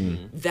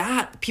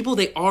 That people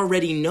they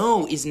already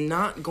know is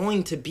not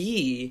going to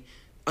be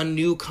a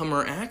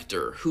newcomer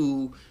actor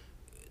who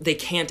they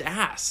can't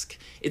ask.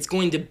 It's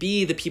going to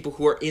be the people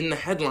who are in the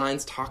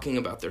headlines talking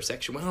about their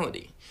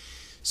sexuality.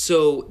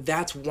 So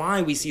that's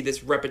why we see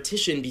this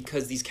repetition,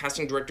 because these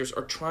casting directors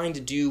are trying to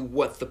do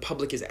what the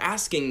public is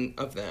asking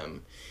of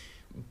them.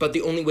 But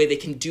the only way they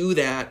can do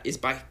that is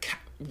by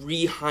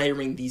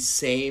rehiring these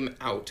same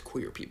out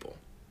queer people.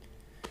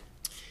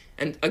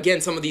 And again,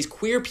 some of these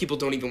queer people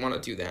don't even want to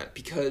do that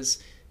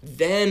because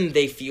then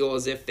they feel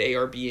as if they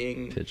are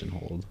being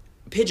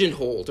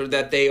pigeonholed, or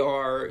that they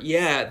are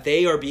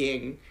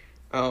being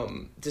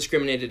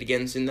discriminated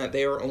against, and that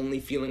they are only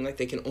feeling like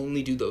they can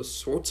only do those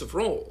sorts of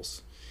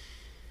roles.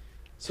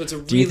 So it's a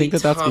really Do you think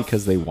that tough... that's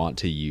because they want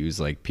to use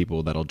like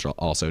people that'll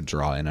also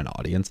draw in an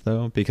audience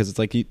though? Because it's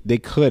like they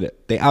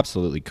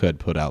absolutely could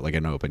put out like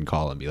an open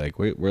call and be like,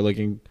 we're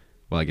looking.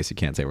 Well, I guess you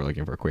can't say we're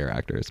looking for queer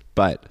actors,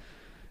 but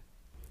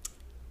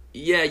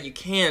yeah, you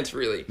can't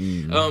really.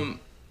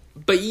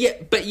 But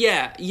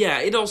yeah,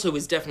 it also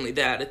is definitely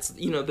that. It's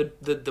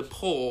the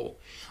poll.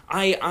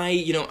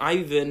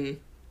 I've been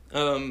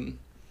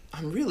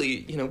I'm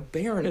really,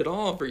 bearing it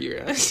all for you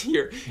guys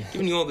here,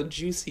 giving you all the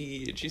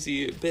juicy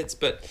bits,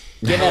 but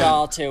give it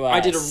all to us. I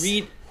did a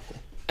read.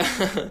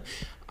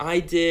 I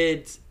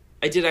did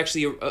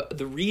actually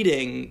the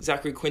reading.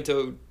 Zachary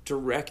Quinto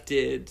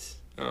directed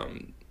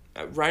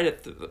right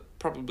at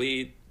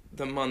probably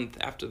the month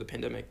after the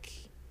pandemic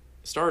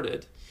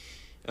started.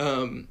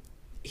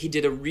 He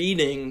did a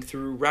reading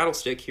through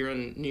Rattlestick here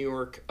in New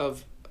York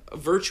of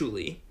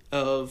virtually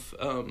of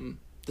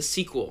the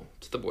sequel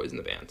to The Boys in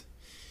the Band.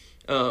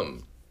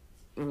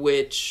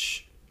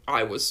 Which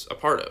I was a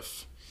part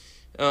of,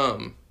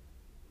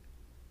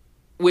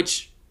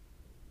 which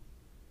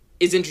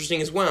is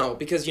interesting as well,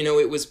 because, you know,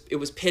 it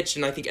was pitched,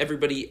 and I think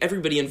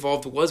everybody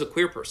involved was a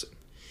queer person.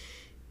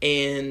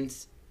 And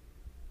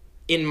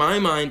in my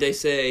mind, I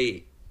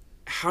say,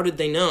 how did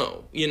they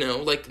know? You know,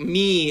 like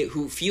me,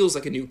 who feels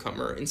like a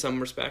newcomer in some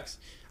respects,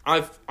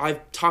 I've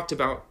talked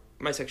about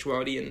my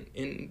sexuality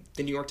in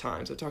the New York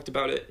Times. I've talked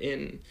about it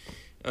in,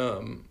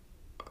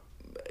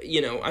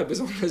 you know, I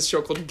was on this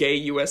show called Gay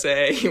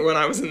USA when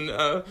I was in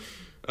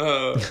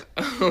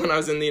when I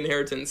was in The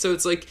Inheritance. So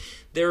it's like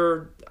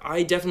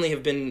I definitely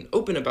have been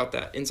open about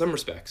that in some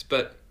respects,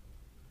 but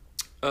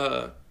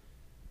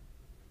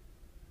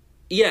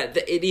yeah,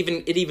 it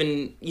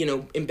even you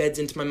know, embeds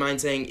into my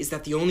mind saying, is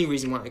that the only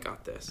reason why I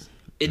got this?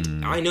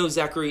 I know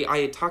Zachary, I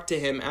had talked to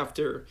him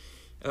after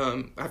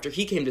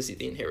he came to see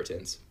The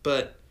Inheritance,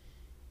 but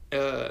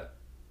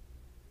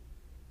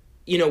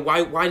you know,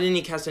 why didn't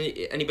he cast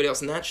anybody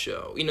else in that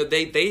show? You know,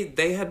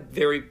 they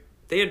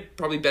had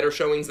probably better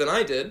showings than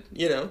I did.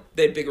 You know,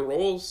 they had bigger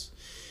roles.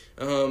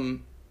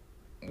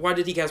 Why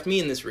did he cast me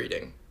in this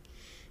reading?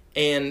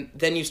 And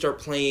then you start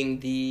playing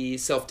the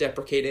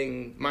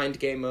self-deprecating mind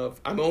game of,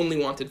 I'm only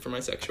wanted for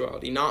my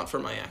sexuality, not for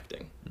my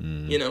acting.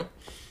 You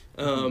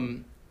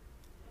know,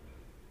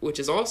 which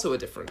is also a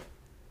different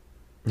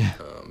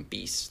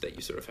beast that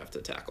you sort of have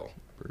to tackle.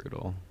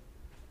 Brutal.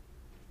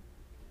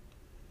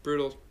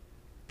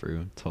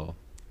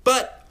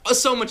 But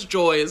so much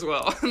joy as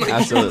well. Like,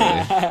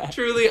 Absolutely.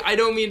 truly, I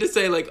don't mean to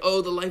say like,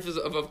 oh, the life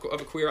of a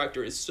queer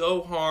actor is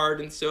so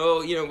hard and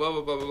so, you know, blah,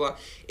 blah, blah, blah, blah.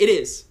 It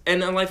is.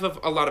 And the life of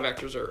a lot of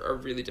actors are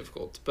really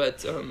difficult.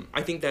 But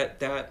I think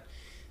that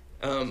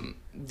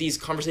these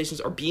conversations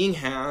are being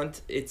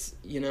had. It's,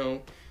 you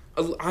know,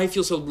 I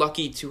feel so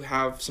lucky to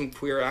have some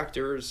queer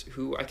actors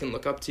who I can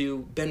look up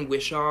to. Ben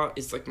Whishaw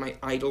is like my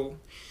idol.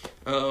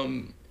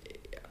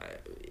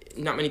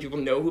 Not many people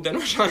know who Ben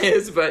Whishaw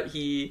is, but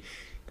he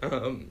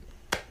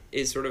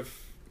is sort of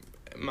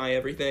my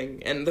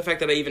everything. And the fact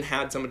that I even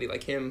had somebody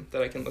like him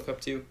that I can look up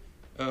to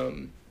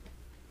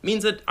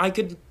means that I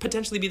could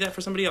potentially be that for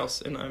somebody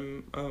else. And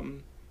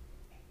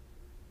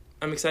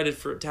I'm excited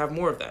to have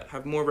more of that,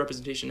 have more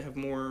representation, have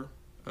more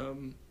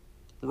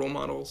role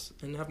models,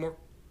 and have more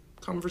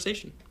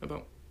conversation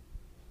about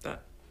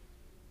that.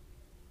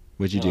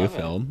 Would you do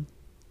film?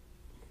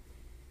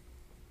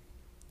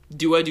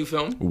 Do I do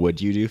film?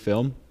 Would you do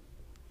film?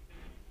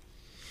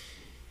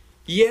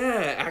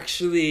 Yeah,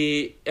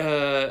 actually,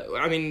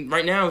 I mean,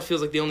 right now it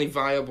feels like the only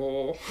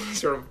viable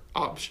sort of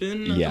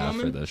option at the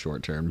moment. For the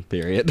short-term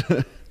period.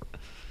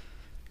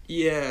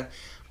 Yeah,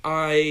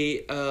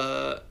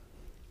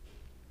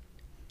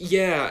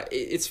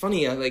 it's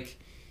funny,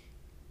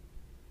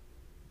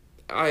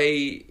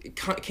 I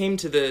came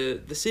to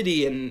the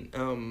city,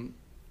 and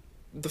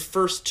the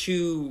first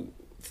two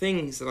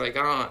things that I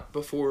got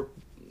before,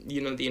 you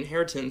know, The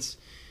Inheritance,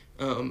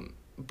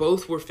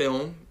 both were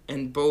film,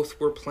 and both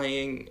were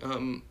playing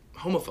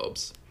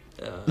homophobes.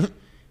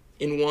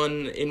 In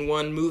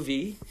one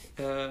movie,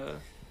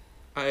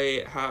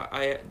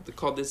 I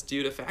called this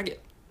dude a faggot.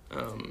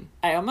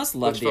 I almost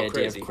love the idea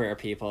crazy. of queer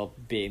people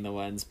being the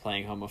ones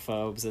playing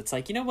homophobes. It's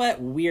like, you know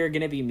what? We're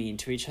going to be mean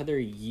to each other.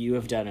 You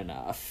have done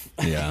enough.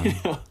 Yeah. You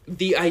know?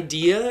 The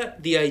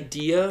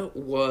idea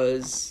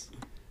was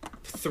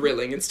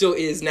thrilling, and still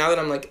is, now that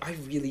I'm like, I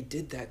really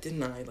did that,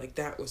 didn't I? Like,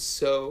 that was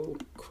so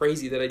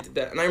crazy that I did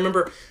that. And I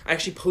remember I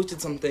actually posted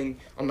something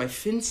on my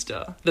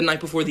Finsta the night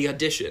before the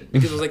audition,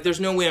 because I was like, there's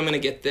no way I'm gonna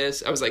get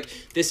this. I was like,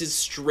 this is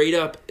straight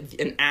up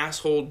an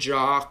asshole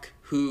jock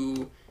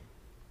who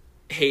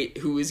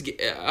is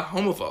a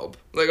homophobe.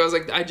 Like, I was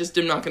like, I just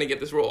am not gonna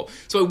get this role.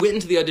 So I went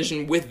into the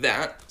audition with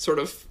that sort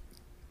of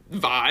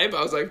vibe.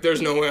 I was like,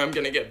 there's no way I'm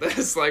gonna get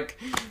this. Like,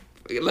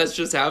 let's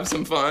just have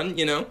some fun,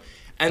 you know?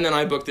 And then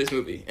I booked this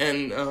movie,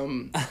 and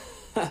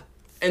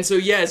so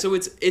yeah, so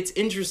it's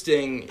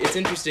interesting. It's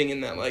interesting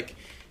in that, like,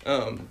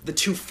 the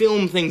two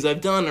film things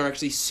I've done are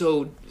actually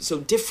so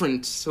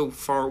different, so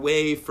far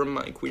away from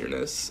my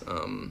queerness,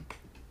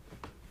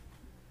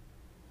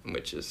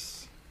 which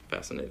is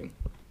fascinating.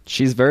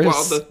 She's very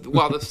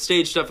While the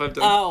stage stuff I've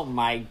done, Oh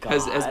my God.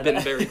 has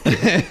been very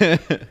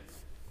cool.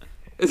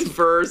 It's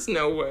verse,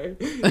 no way.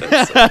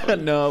 That's so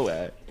funny. No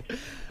way.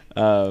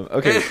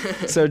 Okay,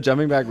 so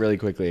jumping back really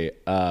quickly,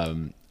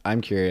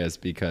 I'm curious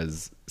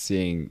because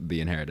seeing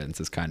The Inheritance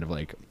has kind of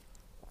like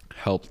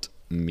helped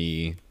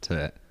me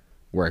to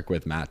work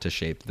with Matt to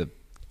shape the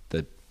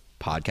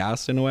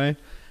podcast in a way,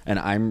 and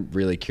I'm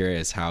really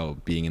curious how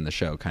being in the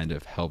show kind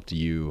of helped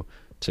you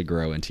to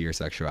grow into your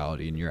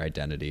sexuality and your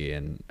identity,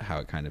 and how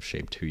it kind of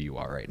shaped who you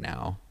are right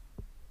now.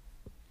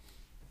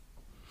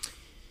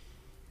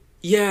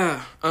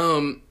 Yeah,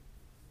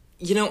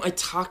 you know, I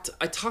talked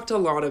a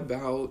lot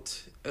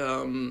about.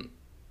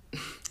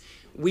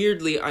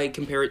 Weirdly, I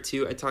compare it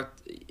to I talked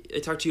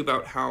to you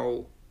about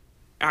how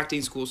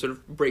acting school sort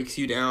of breaks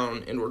you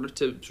down in order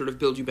to sort of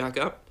build you back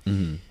up.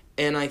 Mm-hmm.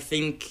 And I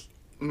think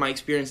my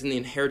experience in The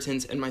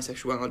Inheritance and my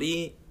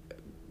sexuality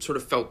sort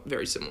of felt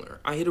very similar.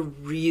 I had a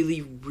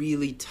really,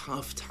 really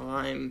tough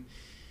time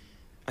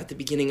at the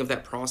beginning of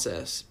that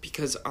process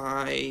because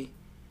I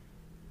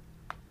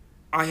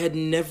I had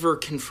never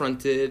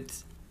confronted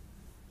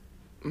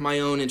my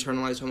own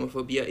internalized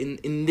homophobia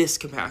in this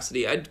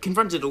capacity. I'd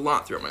confronted a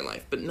lot throughout my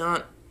life, but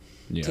not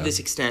to this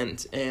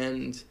extent.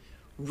 And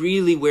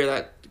really where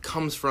that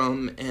comes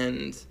from,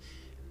 and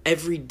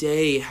every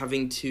day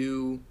having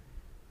to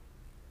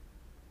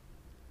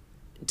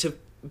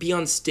be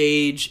on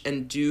stage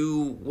and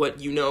do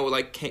what,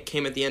 like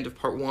came at the end of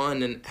part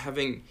 1, and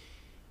having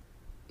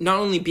not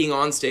only being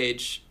on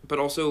stage, but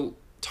also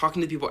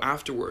talking to people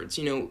afterwards.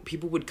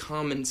 People would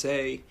come and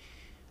say,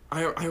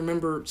 I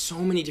remember so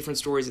many different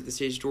stories at the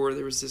stage door.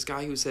 There was this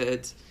guy who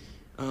said,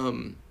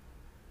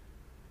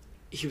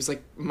 he was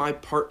like,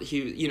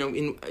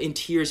 in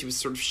tears, he was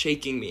sort of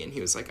shaking me, and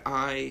he was like,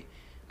 my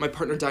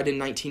partner died in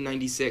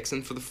 1996,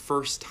 and for the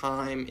first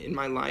time in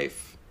my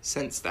life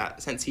since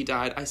he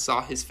died, I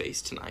saw his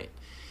face tonight.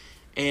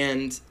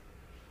 And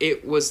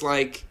it was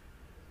like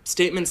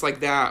statements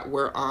like that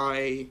where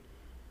I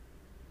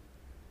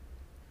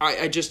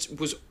just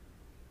was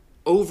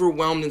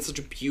overwhelmed in such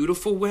a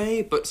beautiful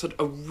way, but such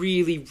a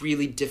really,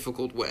 really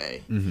difficult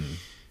way. Mm-hmm.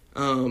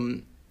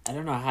 I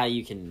don't know how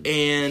you can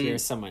hear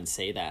someone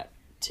say that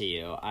to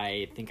you.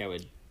 I think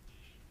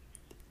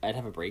I'd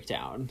have a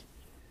breakdown.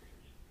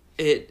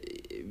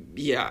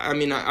 I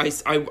mean,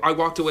 I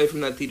walked away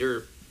from that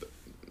theater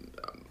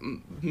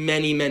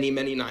many, many,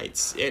 many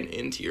nights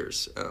in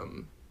tears,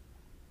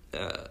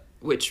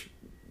 which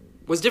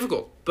was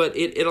difficult, but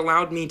it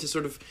allowed me to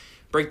sort of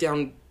break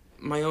down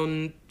my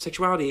own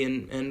sexuality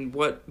and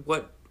what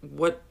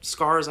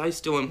scars I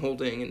still am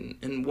holding,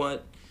 and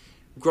what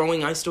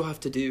growing I still have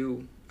to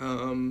do.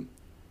 And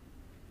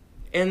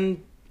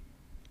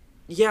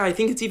yeah, I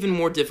think it's even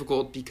more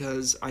difficult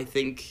because I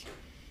think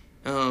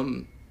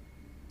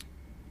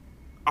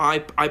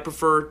I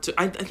prefer to,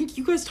 I think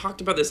you guys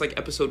talked about this like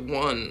episode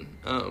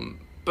 1,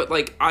 but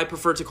like I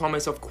prefer to call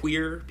myself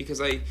queer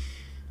because I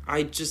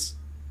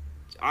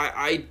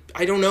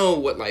don't know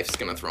what life's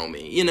gonna throw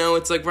me.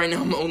 It's like right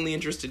now I'm only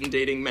interested in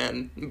dating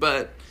men,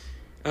 but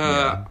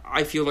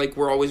I feel like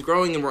we're always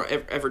growing and we're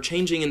ever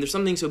changing, and there's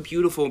something so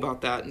beautiful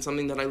about that, and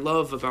something that I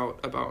love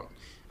about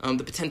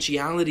the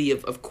potentiality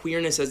of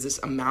queerness as this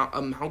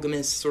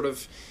amalgamous sort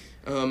of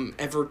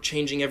ever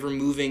changing, ever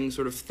moving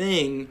sort of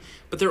thing.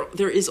 But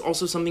there is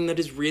also something that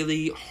is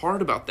really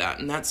hard about that,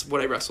 and that's what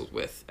I wrestled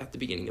with at the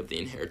beginning of The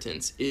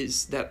Inheritance,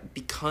 is that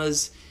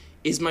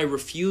is my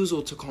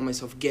refusal to call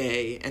myself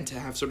gay and to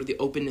have sort of the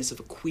openness of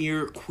a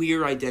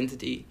queer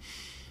identity.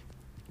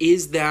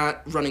 Is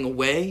that running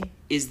away?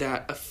 Is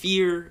that a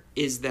fear?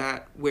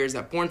 Where is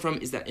that born from?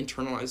 Is that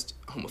internalized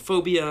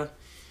homophobia?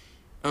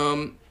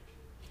 And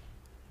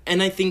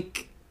I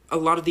think a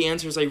lot of the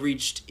answers I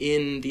reached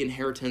in The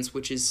Inheritance,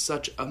 which is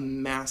such a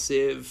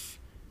massive,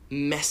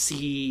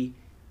 messy,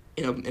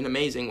 in an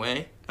amazing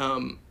way,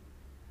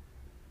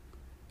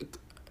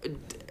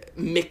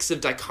 mix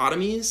of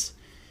dichotomies.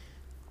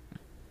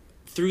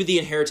 Through The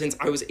Inheritance,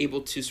 I was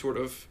able to sort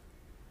of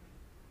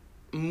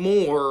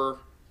more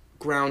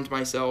ground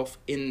myself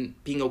in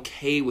being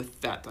okay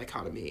with that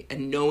dichotomy,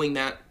 and knowing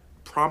that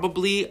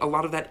probably a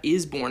lot of that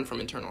is born from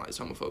internalized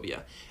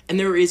homophobia. And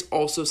there is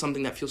also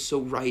something that feels so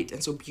right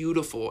and so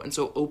beautiful and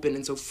so open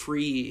and so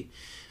free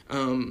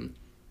from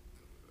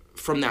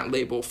that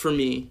label for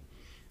me.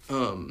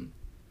 And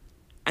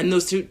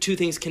those two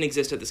things can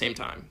exist at the same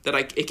time.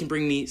 That it can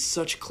bring me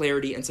such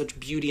clarity and such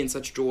beauty and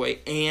such joy,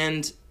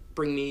 and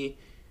bring me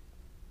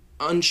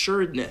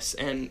unsuredness.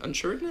 I don't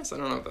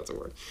know if that's a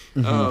word.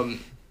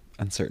 Mm-hmm.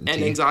 Uncertainty.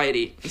 And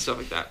anxiety and stuff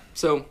like that.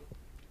 So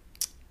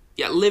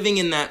yeah, living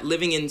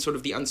in sort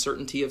of the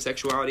uncertainty of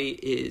sexuality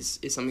is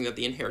something that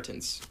The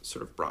Inheritance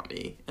sort of brought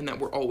me, and that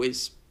we're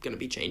always going to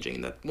be changing,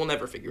 and that we'll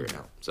never figure it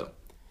out. So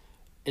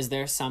is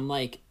there some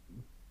like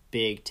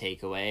big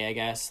takeaway, I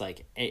guess,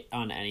 like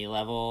on any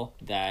level,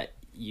 that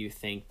you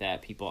think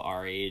that people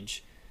our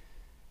age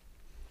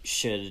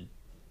should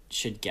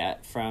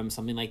get from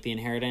something like The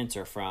Inheritance,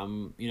 or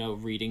from,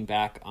 reading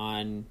back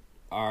on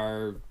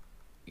our,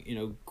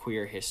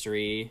 queer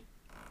history,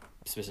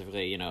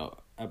 specifically,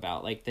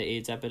 about like the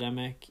AIDS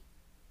epidemic?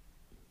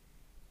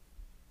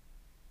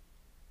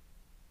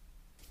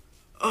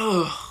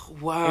 Oh,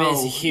 wow. I mean,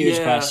 it's a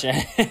huge question.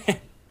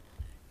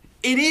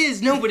 It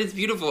is. No, but it's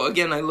beautiful.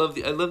 Again, I love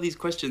these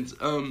questions.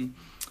 The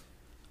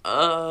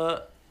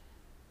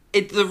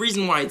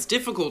reason why it's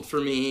difficult for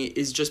me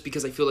is just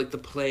because I feel like the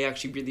play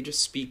actually really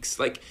just speaks,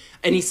 like,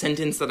 any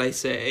sentence that I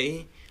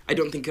say, I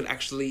don't think could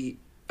actually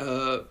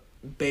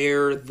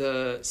bear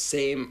the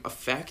same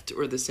effect,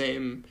 or the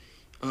same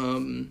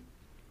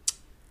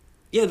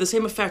the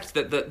same effect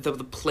that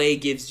the play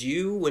gives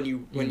you when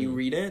you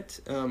read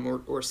it,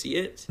 or see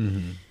it.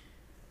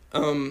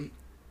 Mm-hmm.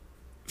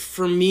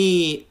 For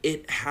me,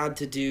 it had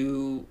to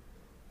do.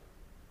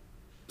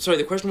 Sorry,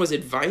 the question was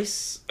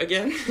advice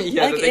again.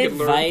 Yeah, like that they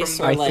advice,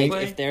 could learn from or the like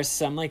play? if there's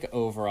some like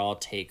overall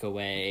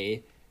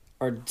takeaway,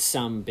 or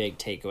some big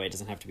takeaway. It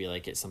doesn't have to be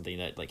like it's something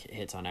that like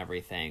hits on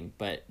everything,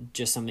 but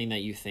just something that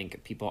you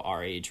think people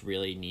our age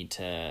really need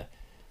to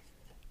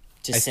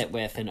sit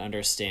with and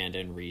understand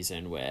and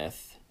reason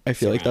with. I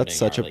feel like that's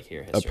such surrounding our, a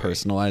hero history.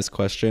 personalized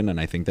question, and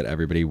I think that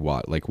everybody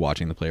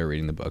watching the play or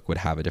reading the book would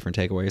have a different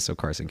takeaway. So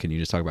Carson, can you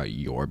just talk about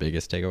your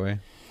biggest takeaway?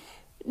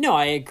 No,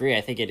 I agree.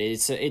 I think it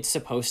is. It's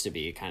supposed to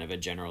be kind of a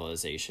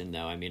generalization,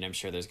 though. I mean, I'm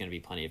sure there's going to be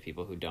plenty of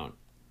people who don't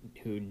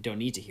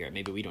need to hear it.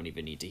 Maybe we don't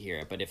even need to hear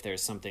it. But if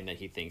there's something that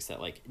he thinks that,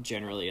 like,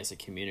 generally as a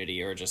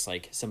community, or just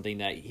like something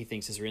that he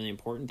thinks is really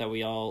important that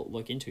we all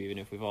look into, even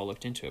if we've all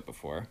looked into it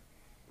before.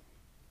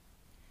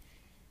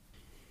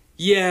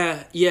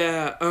 Yeah.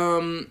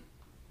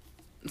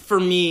 For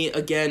me,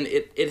 again,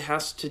 it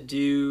has to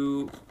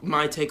do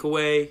my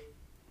takeaway.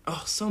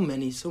 Oh, so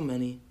many.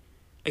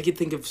 I could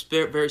think of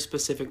very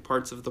specific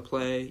parts of the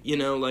play, you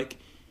know, like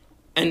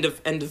end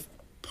of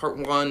part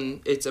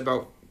 1, it's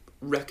about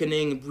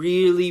reckoning,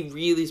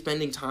 really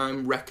spending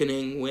time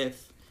reckoning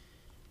with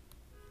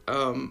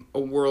a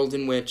world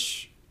in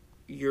which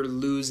you're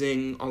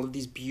losing all of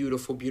these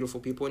beautiful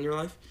people in your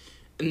life,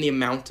 and the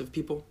amount of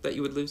people that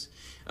you would lose.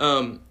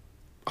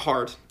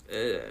 Hard.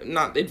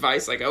 Not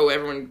advice like, oh,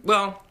 everyone,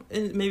 well,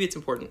 maybe it's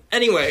important.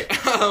 Anyway,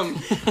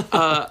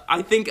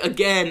 I think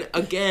again,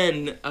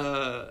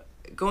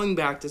 going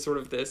back to sort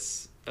of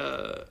this,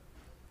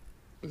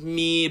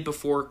 me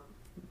before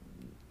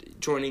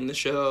joining the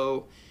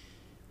show,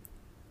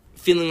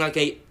 feeling like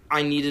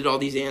I needed all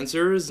these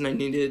answers, and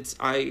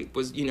I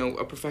was, you know,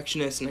 a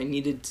perfectionist, and I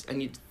needed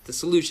the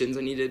solutions,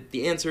 I needed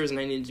the answers, and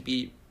I needed to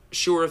be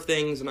sure of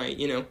things, and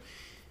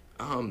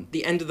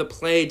the end of the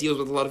play deals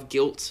with a lot of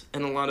guilt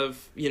and a lot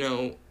of, you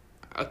know,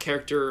 a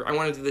character, I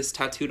wanted this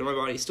tattooed on my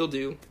body, still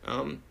do,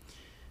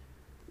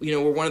 you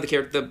know, where one of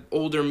the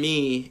older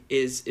me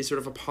is sort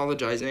of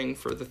apologizing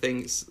for the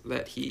things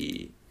that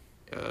he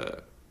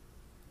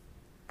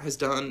has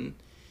done,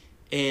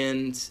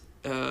 and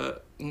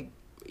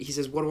he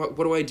says, what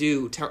do I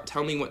do?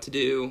 Tell me what to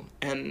do.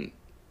 And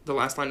the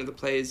last line of the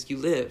play is, you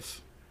live,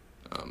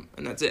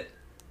 and that's it.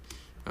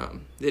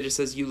 It just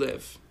says, you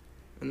live,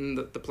 and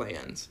the play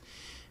ends.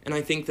 And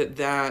I think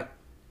that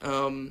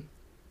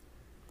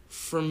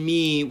for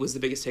me was the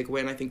biggest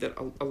takeaway, and I think that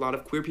a lot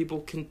of queer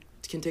people can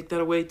take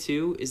that away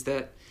too, is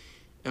that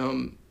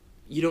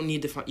you don't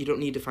need to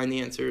find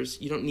the answers.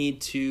 You don't need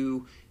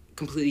to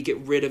completely get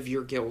rid of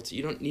your guilt.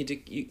 You don't need to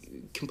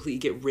completely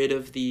get rid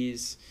of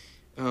these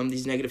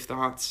negative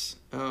thoughts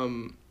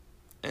and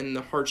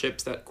the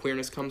hardships that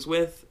queerness comes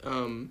with.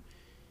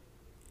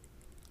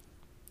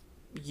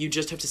 You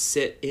just have to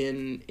sit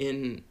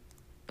in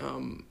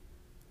the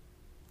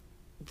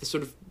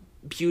sort of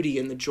beauty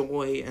and the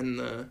joy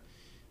and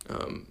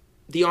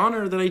the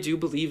honor that I do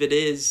believe it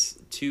is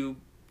to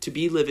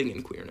be living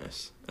in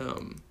queerness,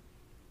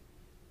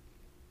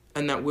 and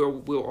that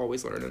we'll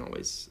always learn and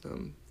always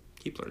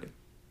keep learning.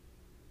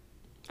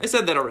 I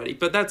said that already,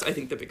 but that's, I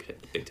think, the big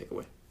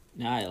takeaway.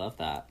 No, I love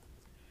that.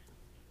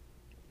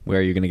 Where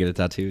are you going to get it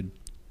tattooed?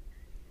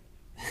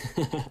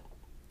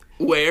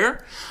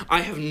 Where?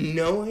 I have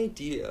no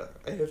idea.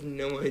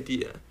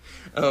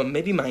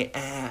 Maybe my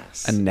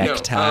ass. A neck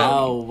tat.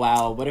 Oh,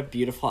 wow. What a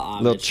beautiful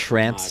homage. Little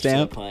tramp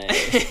stamp.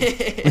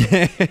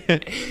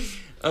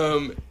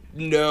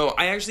 No,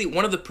 I actually,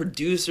 one of the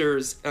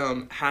producers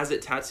has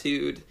it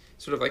tattooed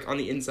sort of like on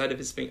the inside of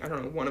his finger. I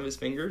don't know, one of his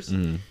fingers.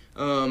 Mm.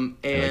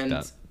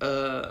 And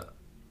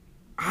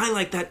I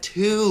like that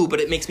too, but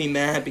it makes me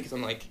mad because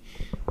I'm like,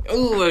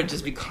 oh, I'd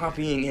just be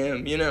copying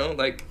him, you know?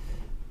 Like,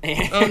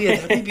 oh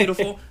yeah, that'd be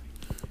beautiful.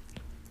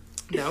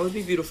 That would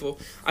be beautiful.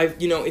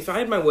 If I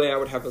had my way, I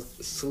would have a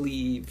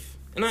sleeve.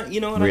 And I, you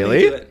know what?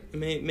 Really? I may do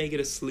it. Make it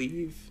a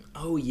sleeve.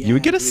 Oh yeah. You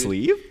would get a dude.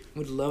 sleeve?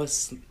 Would love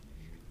a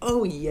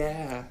Oh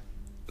yeah.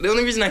 The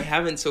only reason I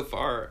haven't so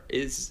far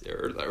is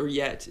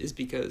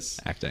because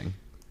Acting.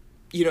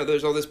 You know,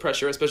 there's all this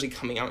pressure, especially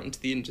coming out into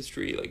the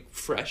industry, like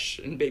fresh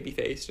and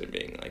baby-faced, and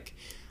being like,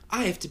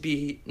 I have to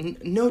be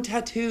no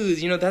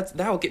tattoos. You know, that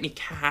will get me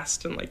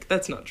cast, and like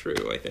that's not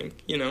true. I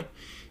think, you know,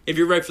 if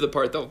you're right for the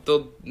part,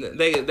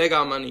 they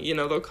got money. You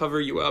know, they'll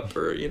cover you up,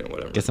 or you know,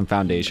 whatever. Get some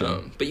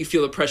foundation. But you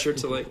feel the pressure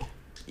to like,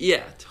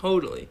 yeah,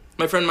 totally.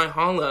 My friend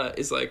Myhala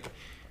is like,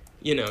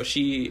 you know,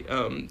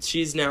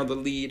 she's now the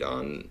lead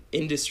on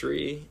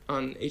Industry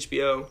on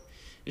HBO,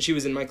 and she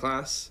was in my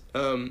class.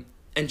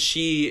 And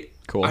she,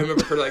 cool. I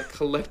remember her like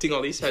collecting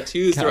all these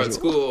tattoos throughout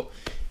school,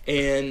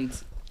 and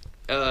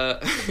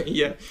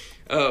yeah,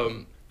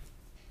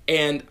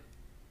 and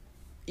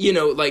you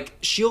know, like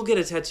she'll get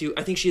a tattoo.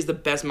 I think she has the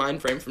best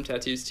mind frame from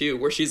tattoos too,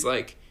 where she's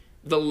like,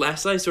 the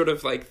less I sort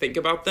of like think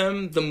about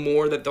them, the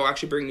more that they'll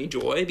actually bring me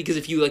joy. Because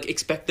if you like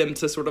expect them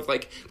to sort of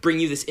like bring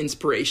you this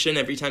inspiration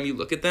every time you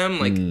look at them,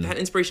 like that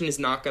inspiration is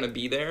not going to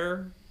be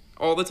there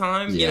all the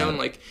time, you know, and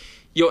like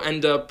you'll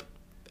end up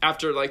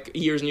after like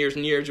years and years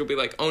and years, you'll be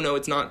like, oh no,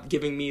 it's not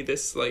giving me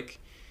this like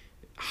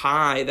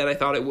high that I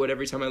thought it would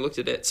every time I looked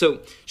at it.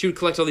 So she would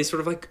collect all these sort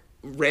of like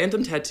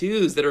random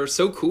tattoos that are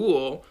so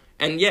cool.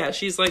 And yeah,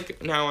 she's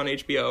like now on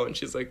HBO, and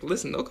she's like,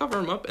 listen, they'll cover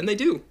them up, and they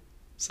do.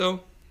 So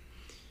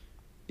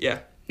yeah,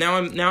 now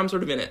I'm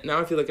sort of in it. Now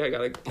I feel like I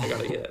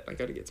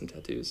gotta get some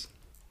tattoos.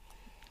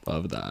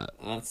 Love that.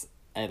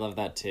 I love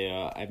that too.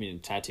 I mean,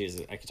 tattoos,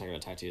 I could talk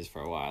about tattoos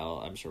for a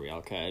while. I'm sure we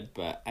all could,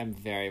 but I'm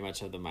very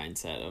much of the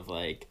mindset of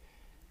like,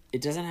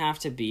 it doesn't have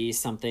to be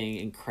something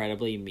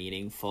incredibly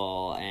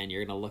meaningful and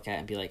you're going to look at it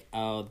and be like,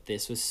 oh,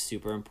 this was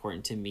super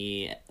important to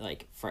me,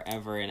 like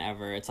forever and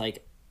ever. It's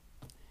like,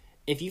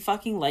 if you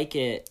fucking like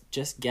it,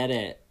 just get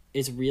it.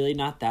 It's really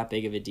not that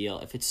big of a deal.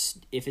 If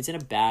it's in a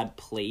bad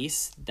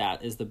place,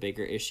 that is the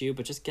bigger issue,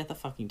 but just get the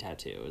fucking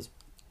tattoo is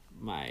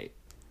my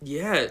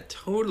Yeah, I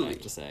totally.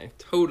 have to say.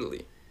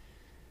 Totally.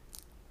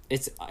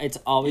 It's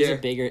always Yeah.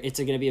 it's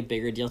going to be a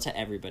bigger deal to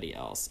everybody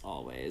else,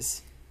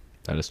 always.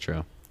 That is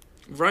true.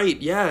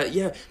 Right,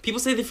 yeah. People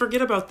say they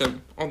forget about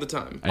them all the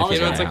time. I You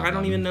forget know, it's like, about I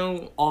don't them. even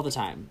know. All the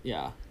time,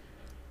 yeah.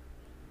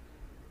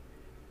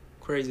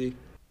 Crazy.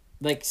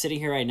 Like, sitting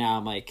here right now,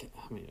 I'm like,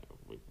 I mean,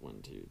 like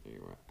 1, 2, 3,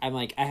 4. I'm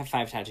like, I have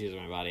 5 tattoos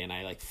on my body, and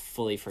I, like,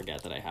 fully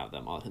forget that I have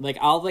them all. Like,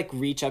 I'll, like,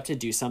 reach up to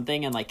do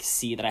something and, like,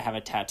 see that I have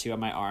a tattoo on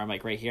my arm,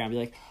 like, right here, and be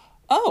like,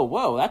 oh,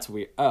 whoa, that's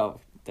weird. Oh,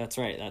 that's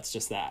right, that's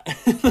just that.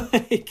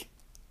 Like,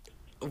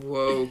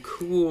 Whoa,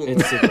 cool.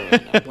 it's super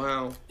random.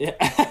 Wow.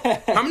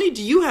 Yeah. How many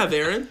do you have,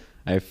 Aaron?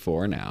 I have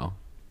 4 now.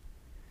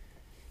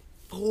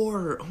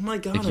 4. Oh my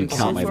god, If you I'm count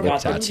so my far lip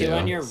Got the behind. tattoo. two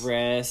on your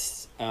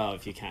wrist. Oh,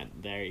 if you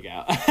can't, there you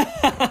go.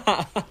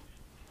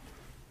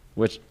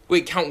 Which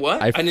Wait, count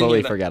what? I didn't fully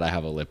hear that. forget I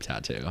have a lip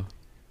tattoo.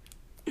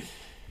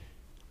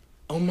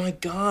 Oh my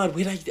god,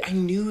 wait, I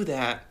knew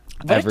that.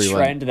 What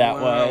Everyone- a trend that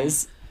Wow.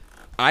 was.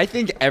 I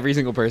think every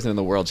single person in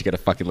the world should get a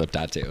fucking lip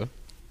tattoo.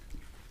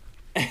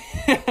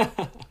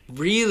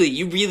 Really?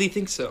 You really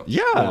think so?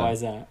 Yeah. Why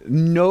is that?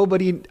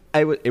 Nobody.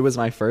 It was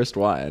my first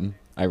one,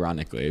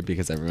 ironically,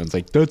 because everyone's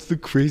like, "That's the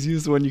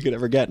craziest one you could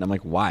ever get," and I'm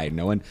like, "Why?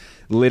 No one,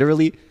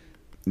 literally,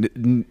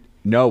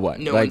 no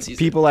one. No one Like sees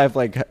people I've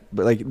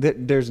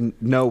there's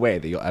no way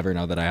that you'll ever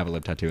know that I have a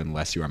lip tattoo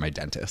unless you are my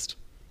dentist."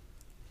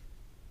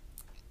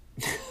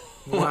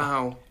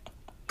 Wow.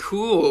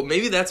 Cool.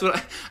 Maybe that's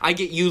what I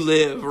get. You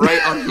live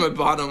right on my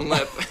bottom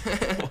lip.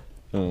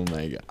 Oh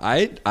my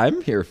god,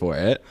 I'm here for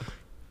it.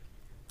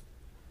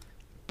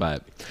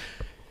 But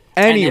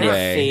And then it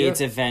anyway,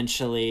 fades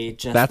eventually.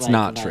 Just that's like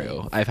not that.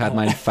 true. I've had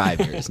mine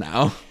 5 years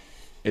now.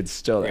 It's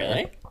still there.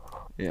 Really?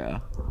 Yeah.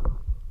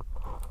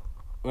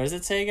 What does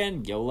it say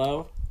again?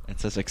 YOLO? It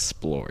says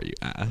explore, you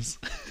ass.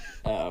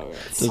 Oh, It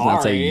does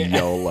not say sorry.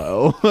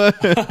 YOLO.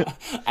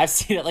 I've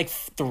seen it like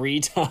 3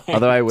 times.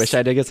 Although I wish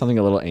I did get something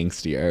a little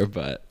angstier,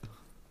 but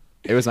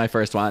it was my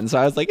first one, so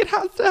I was like, it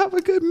has to have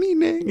a good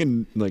meaning.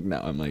 And like, no,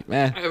 I'm like,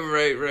 meh.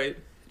 Right.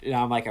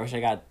 Now I'm like, I wish I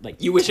got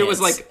like. You wish it was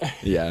tits. like,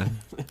 Yeah.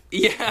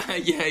 yeah.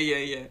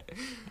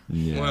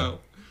 Yeah. Wow.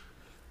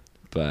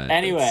 But That's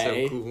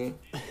Anyway, so cool.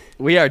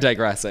 we are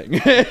digressing.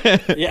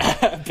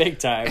 yeah, big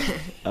time.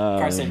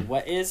 Carson,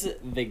 what is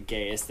the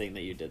gayest thing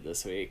that you did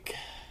this week?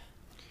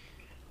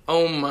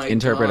 Oh my god.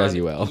 Interpret as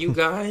you will. You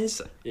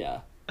guys, Yeah.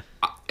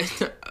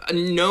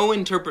 no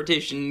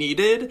interpretation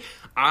needed.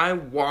 I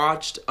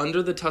watched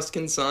Under the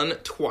Tuscan Sun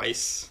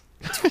twice.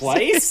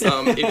 Twice?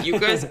 If you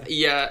guys,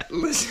 yeah,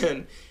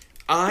 listen,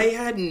 I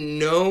had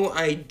no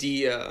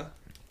idea.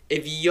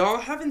 If y'all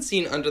haven't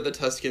seen Under the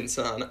Tuscan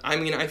Sun, I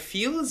mean, I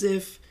feel as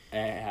if I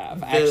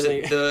have. the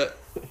Actually.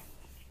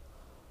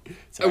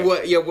 Sorry.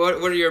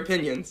 what are your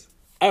opinions?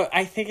 Oh,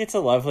 I think it's a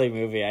lovely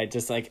movie. I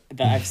just like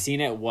that. I've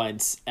seen it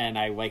once, and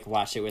I like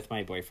watched it with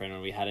my boyfriend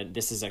when we had it.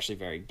 This is actually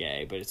very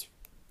gay, but it's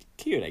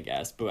cute, I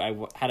guess.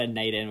 But had a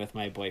night in with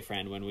my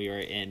boyfriend when we were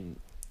in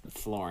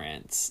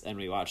Florence, and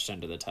we watched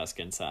Under the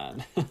Tuscan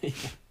Sun.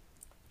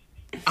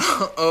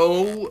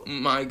 Oh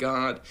my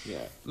god.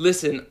 Yeah.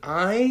 Listen,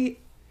 I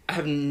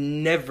have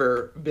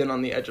never been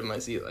on the edge of my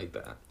seat like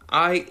that.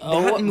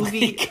 Oh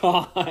Movie my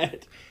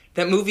god!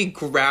 that movie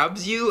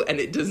grabs you and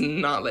it does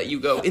not let you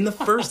go. In the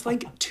first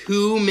like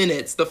 2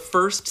 minutes, the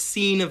first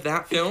scene of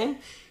that film,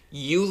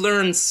 you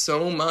learn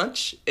so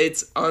much.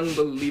 It's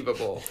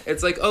unbelievable.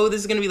 It's like, oh,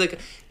 this is gonna be like,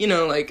 you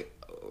know, like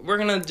we're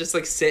gonna just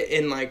like sit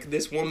in like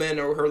this woman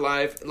or her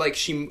life, like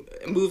she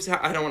moves.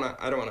 I don't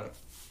wanna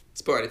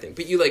spoil anything,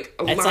 but you like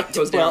a It's lot like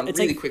goes down it's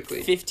really like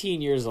quickly.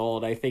 15 years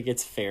old. I think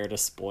it's fair to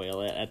spoil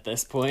it at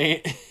this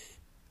point.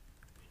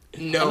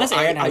 No, Unless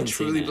Aaron I hasn't seen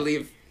truly it.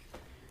 believe,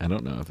 I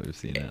don't know if I've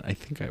seen it. I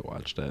think I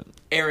watched it.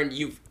 Aaron,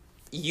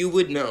 you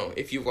would know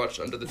if you watched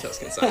Under the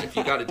Tuscan Sun. If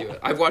you got to do it,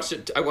 I watched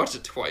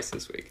it twice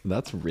this week.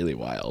 That's really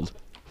wild.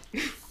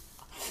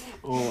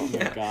 Oh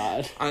my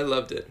god! I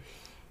loved it.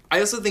 I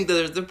also think that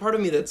there's a part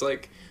of me that's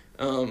like,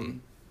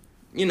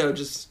 you know,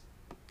 just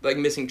like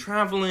missing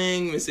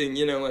traveling, missing,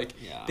 you know, like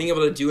Yeah. being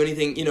able to do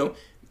anything, you know,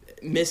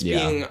 miss Yeah.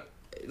 being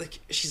like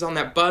she's on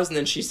that bus and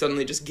then she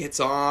suddenly just gets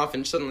off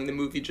and suddenly the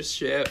movie just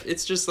shifts.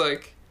 It's just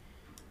like,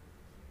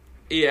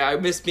 yeah, I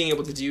miss being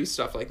able to do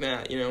stuff like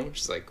that, you know,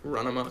 just like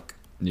run amok.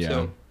 Yeah.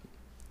 So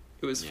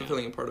it was Yeah.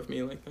 fulfilling a part of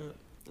me like that.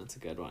 That's a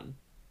good one.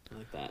 I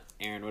like that.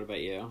 Aaron, what about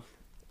you?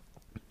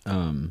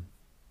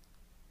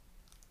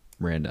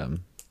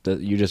 Random.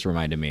 You just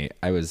reminded me.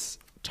 I was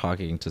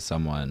talking to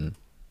someone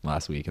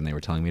last week and they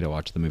were telling me to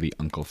watch the movie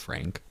Uncle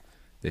Frank.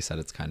 They said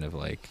it's kind of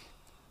like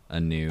a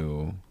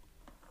new.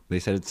 They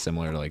said it's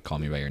similar to like Call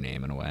Me by Your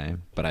Name in a way,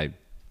 but I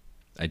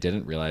I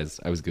didn't realize,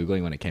 I was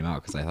Googling when it came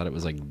out because I thought it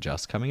was like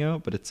just coming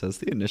out, but it says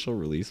the initial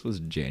release was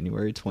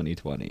January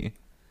 2020.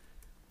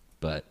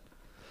 But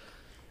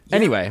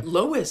anyway,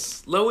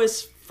 Lois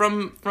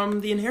from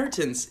The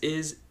Inheritance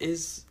is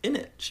in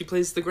it. She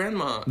plays the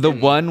grandma. the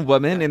one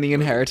woman in The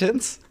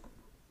Inheritance,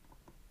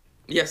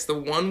 Yes, the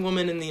one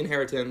woman in The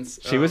Inheritance.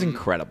 she was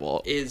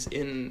incredible.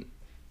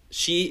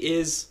 She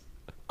is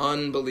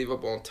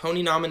unbelievable.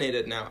 Tony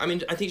nominated now. I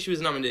mean, I think she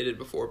was nominated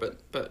before,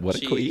 but What a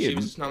she queen.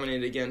 was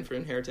nominated again for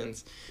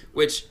Inheritance,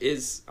 which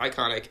is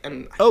iconic,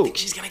 and I think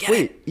she's gonna get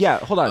it. Yeah,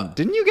 hold on.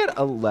 Didn't you get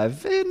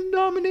 11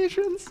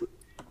 nominations?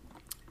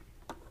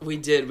 We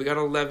did. We got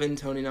 11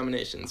 Tony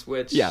nominations,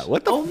 which Yeah,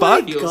 what the Oh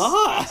fuck? my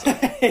god!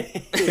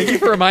 Thank you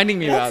for reminding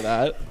me about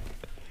that.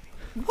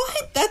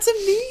 What? That's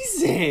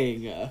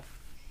amazing. Yeah,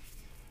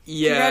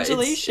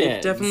 Congratulations.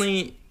 It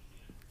definitely.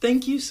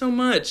 Thank you so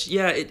much.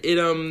 Yeah,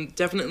 it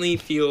definitely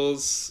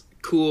feels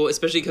cool,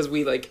 especially because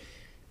we like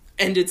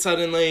ended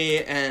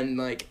suddenly and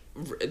like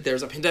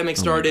there's a pandemic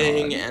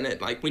starting God. and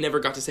it like we never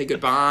got to say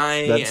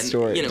goodbye. That and,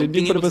 story. You know, Didn't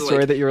you being put up able a to, story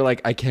like, that you were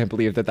like, I can't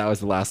believe that was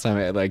the last time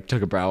I like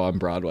took a brow on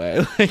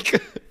Broadway?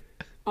 Like,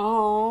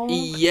 Oh.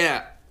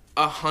 Yeah,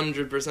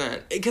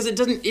 100%. Because it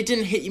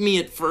didn't hit me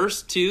at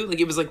first too. Like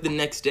it was like the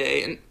next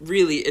day, and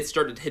really it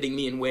started hitting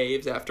me in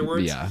waves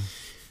afterwards. yeah.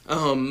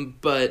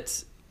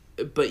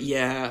 But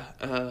yeah,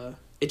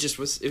 it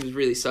was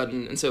really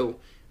sudden, and so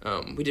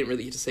we didn't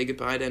really get to say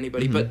goodbye to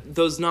anybody. Mm-hmm. But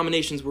those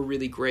nominations were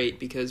really great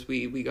because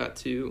we got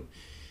to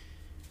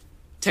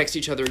text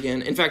each other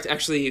again. In fact,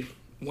 actually,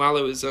 while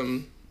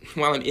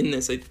I'm in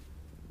this,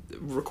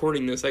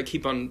 recording this, I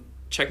keep on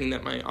checking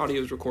that my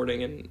audio is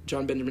recording, and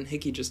John Benjamin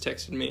Hickey just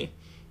texted me,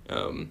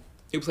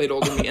 who played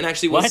Older Me, and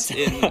actually was What?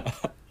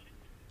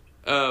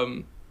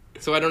 in.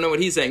 So I don't know what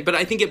he's saying, but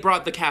I think it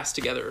brought the cast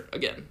together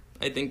again.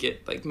 I think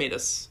it like made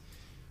us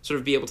sort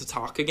of be able to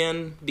talk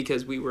again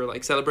because we were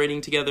like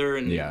celebrating together,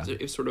 and Yeah.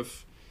 it was sort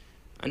of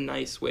a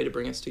nice way to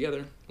bring us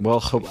together.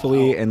 Well,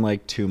 hopefully Wow. in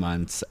like 2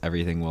 months,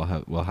 everything will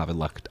have a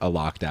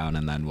lockdown,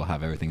 and then we'll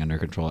have everything under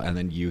control, and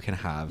then you can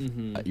have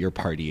your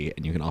party,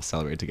 and you can all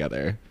celebrate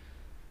together.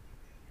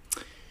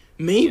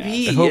 Maybe,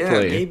 Yeah. yeah,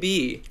 Hopefully.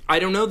 maybe. I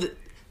don't know that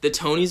the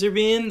Tonys are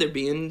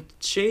being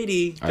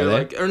shady. Are They're they?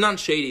 like, or not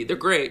shady. They're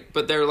great,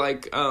 but they're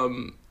like,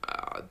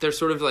 they're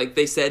sort of like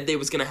they said they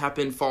was gonna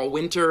happen fall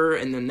winter,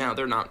 and then now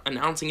they're not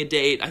announcing a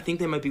date. I think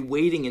they might be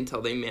waiting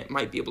until they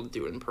might be able to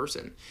do it in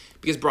person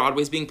because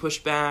Broadway's being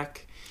pushed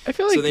back. I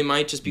feel like So they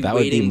might just be that would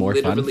be waiting more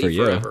fun literally for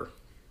you. forever.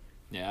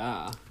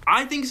 Yeah.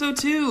 I think so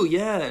too,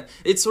 yeah.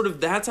 It's sort of,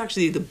 that's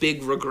actually the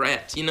big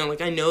regret. You know, like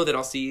I know that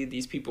I'll see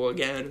these people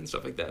again and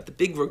stuff like that. The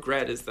big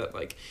regret is that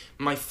like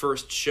my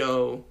first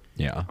show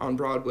Yeah. on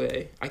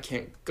Broadway, I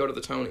can't go to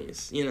the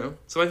Tonys, you know?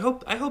 So I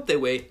hope they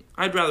wait.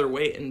 I'd rather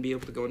wait and be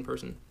able to go in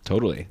person.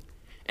 Totally.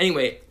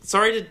 Anyway,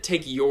 sorry to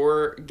take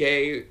your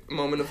gay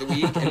moment of the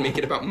week and make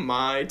it about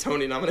my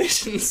Tony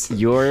nominations.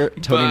 Your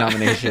Tony But-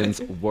 nominations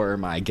were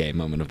my gay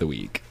moment of the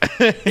week.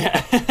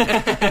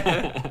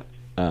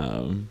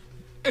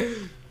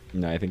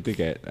 No, I think the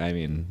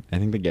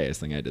gayest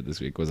thing I did this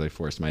week was I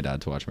forced my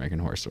dad to watch American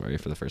Horror Story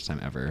for the first time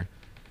ever.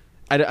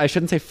 I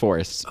shouldn't say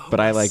forced, but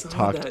I like saw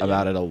talked that,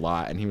 about yeah. it a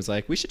lot, and he was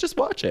like, we should just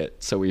watch it.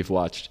 So we've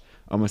watched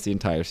almost the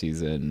entire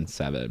season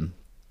 7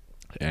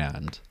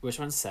 and Which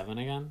one's 7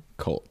 again?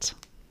 Cult.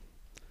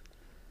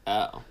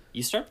 Oh.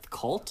 You start with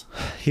Cult?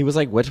 He was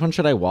like, which one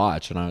should I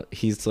watch? And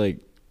he's like,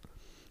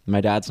 my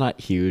dad's not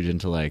huge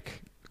into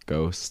like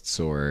ghosts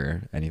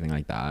or anything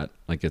like that.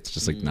 Like it's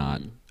just like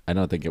not, I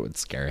don't think it would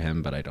scare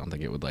him, but I don't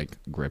think it would like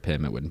grip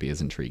him. It wouldn't be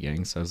as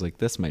intriguing. So I was like,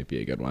 this might be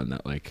a good one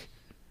that like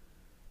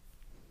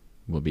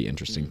will be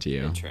interesting to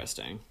you.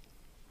 Interesting.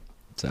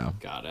 So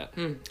Got it.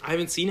 I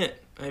haven't seen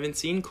it. I haven't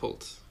seen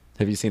Colt.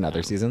 have you seen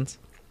other seasons?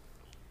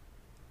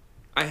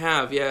 I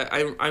have, yeah.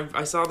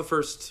 I saw the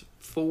first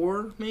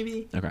 4,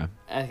 maybe? Okay.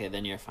 Okay,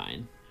 then you're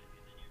fine.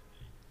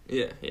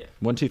 Yeah, yeah.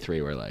 1, 2,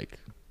 3 were like,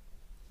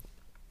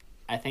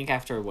 I think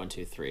after 1,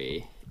 2,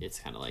 3, it's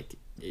kind of like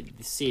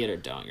see it or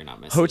don't. You're not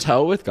missing.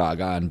 Hotel with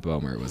Gaga and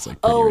Bomer was like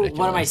pretty Oh, ridiculous.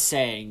 what am I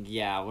saying?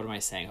 Yeah, what am I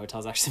saying?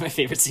 Hotel's actually my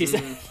favorite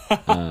season.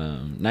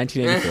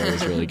 1984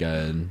 was really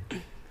good,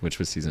 which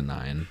was season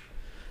 9.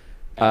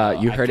 You I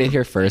heard it can-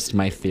 here first.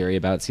 My theory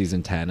about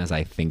season 10 is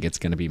I think it's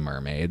going to be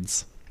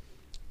mermaids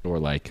or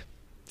like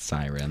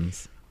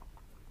sirens.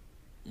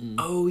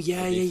 Oh, yeah,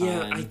 That'd be yeah, yeah.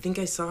 fun. I think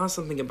I saw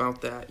something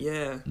about that.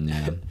 Yeah.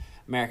 Yeah.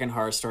 American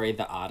Horror Story,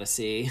 The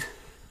Odyssey.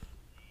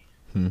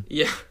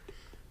 Yeah.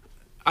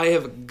 I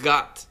have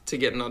got to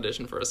get an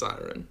audition for a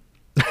siren.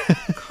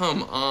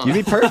 Come on. You'd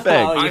be perfect.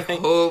 Oh, you I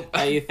think, hope.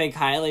 you think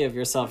highly of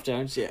yourself,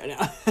 don't you?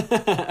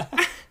 No.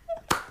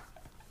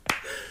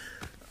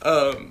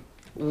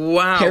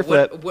 Wow. Hair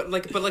flip. What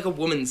like but like a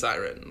woman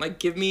siren. Like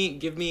give me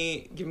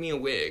a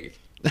wig.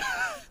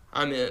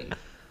 I'm in.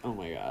 Oh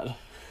my god.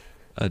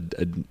 a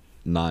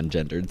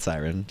non-gendered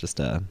siren, just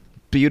a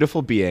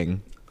beautiful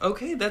being.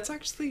 Okay, that's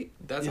actually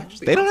They don't have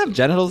awesome.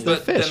 genitals, they're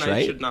But fish, then I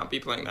right? should not be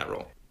playing that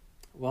role.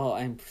 Well,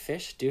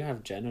 fish do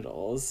have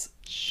genitals.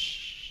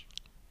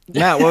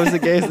 Matt, what was the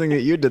gayest thing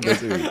that you did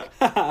this week?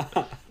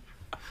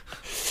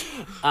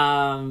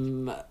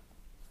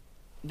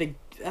 The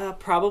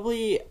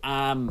probably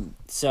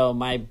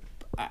so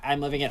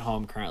I'm living at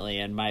home currently,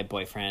 and my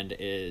boyfriend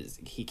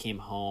he came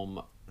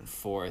home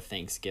for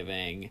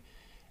Thanksgiving,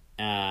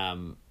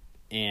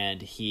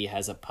 and he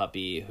has a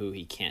puppy who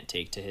he can't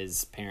take to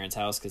his parents'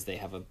 house because they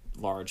have a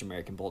large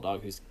American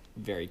Bulldog who's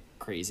very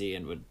crazy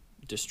and would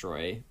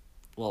destroy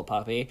little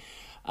puppy.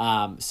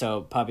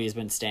 So puppy has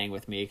been staying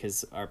with me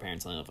because our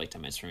parents only live like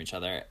 10 minutes from each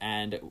other,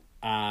 and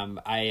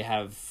I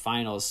have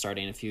finals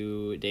starting in a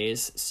few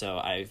days, so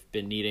I've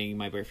been needing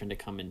my boyfriend to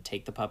come and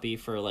take the puppy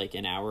for like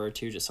an hour or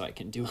two just so I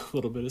can do a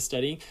little bit of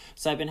studying.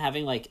 So I've been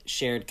having like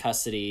shared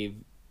custody,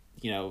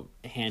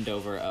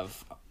 handover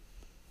of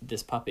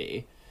this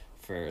puppy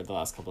for the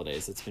last couple of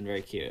days. It's been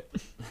very cute.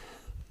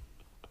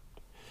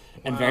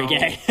 And very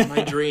gay.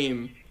 My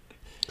dream.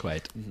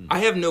 Quite. I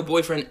have no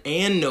boyfriend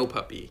and no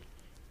puppy.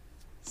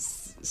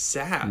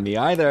 Sad. Me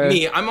either.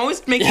 I'm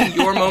always making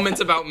your moments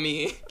about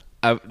me.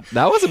 That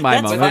wasn't my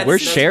moment. We're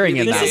sharing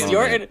in that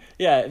moment.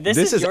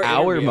 This is our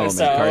interview, moment,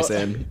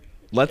 Carson.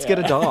 Let's get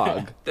a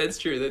dog. That's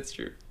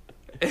true.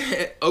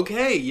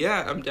 Okay,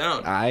 yeah, I'm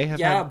down. I have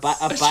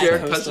had a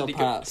shared bi-coastal custody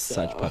pup,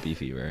 such puppy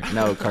fever.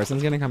 No,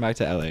 Carson's gonna come back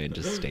to LA and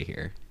just stay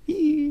here.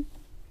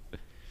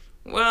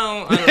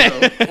 Well, I don't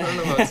know. I don't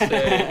know how to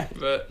say,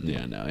 but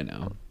Yeah, no, I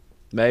know.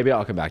 Maybe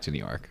I'll come back to New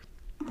York.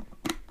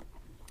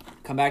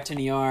 Come back to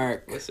New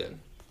York. listen.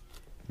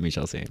 We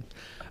shall see.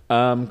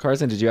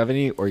 Carson, did you have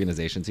any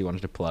organizations you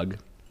wanted to plug?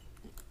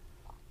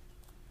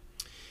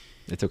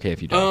 It's okay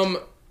if you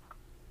don't.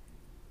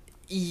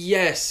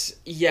 Yes.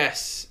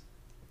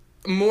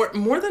 More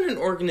than an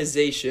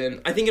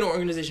organization, I think an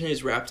organization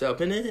is wrapped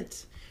up in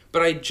it.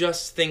 But I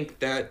just think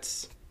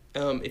that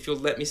if you'll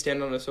let me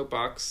stand on a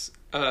soapbox,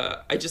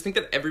 I just think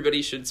that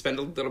everybody should spend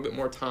a little bit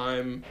more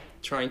time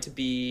trying to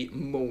be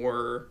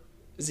more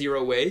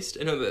zero waste.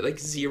 I know that like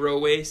zero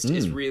waste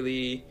is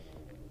really,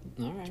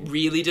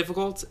 really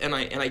difficult, and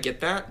I get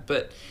that.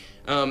 But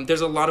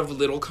there's a lot of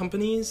little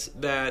companies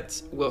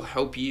that will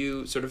help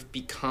you sort of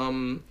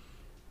become.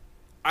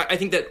 I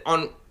think that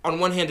on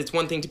one hand, it's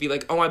one thing to be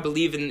like, oh, I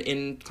believe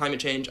in climate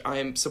change.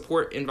 I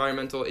support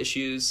environmental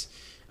issues.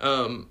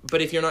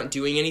 But if you're not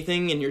doing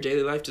anything in your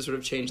daily life to sort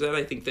of change that,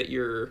 I think that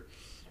you're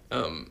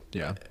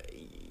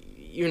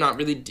not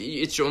really,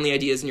 it's only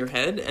ideas in your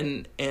head.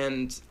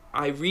 And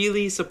I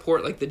really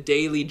support like the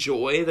daily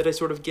joy that I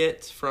sort of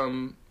get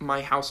from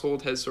my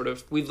household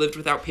we've lived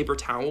without paper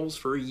towels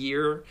for a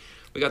year.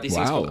 We got these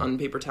things called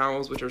unpaper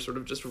towels, which are sort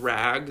of just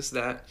rags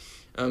that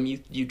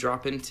you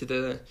drop into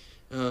the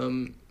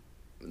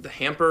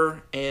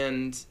hamper,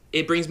 and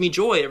it brings me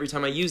joy every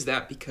time I use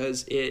that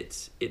because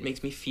it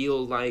makes me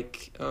feel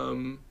like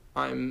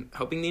I'm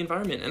helping the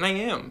environment, and I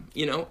am.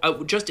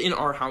 Just in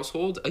our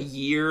household, a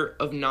year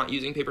of not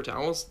using paper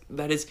towels,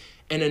 that is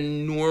an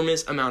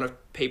enormous amount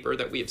of paper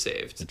that we have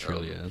saved. It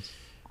truly is.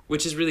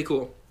 Which is really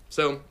cool.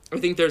 So I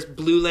think there's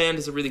Blue Land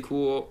is a really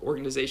cool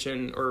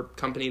organization or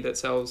company that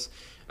sells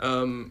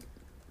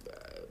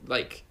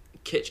like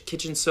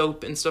kitchen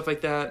soap and stuff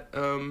like that.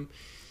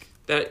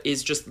 That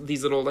is just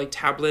these little like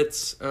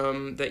tablets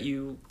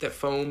that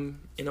foam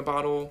in a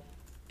bottle.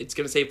 It's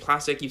gonna save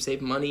plastic. You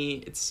save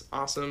money. It's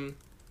awesome.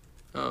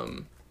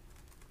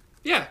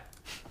 Yeah.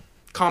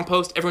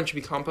 Compost. Everyone should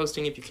be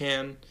composting if you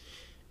can.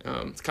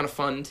 It's kind of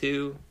fun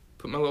too.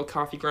 Put my little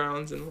coffee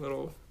grounds in a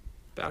little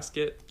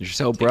basket. You're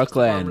so Take it to the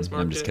Brooklyn. farmer's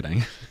I'm just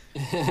market.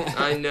 kidding.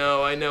 I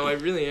know. I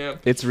really am.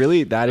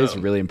 That is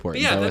really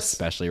important, yeah, though, that's-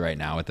 especially right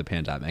now with the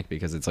pandemic,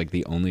 because it's like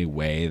the only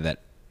way that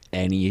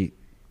any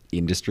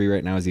industry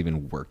right now is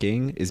even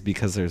working is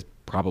because there's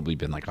probably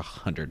been like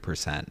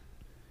 100%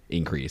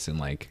 increase in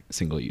like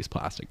single-use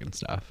plastic and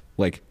stuff.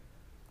 Like,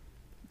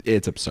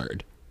 it's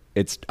absurd.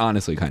 It's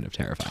honestly kind of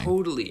terrifying.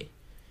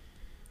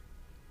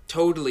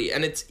 Totally.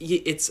 And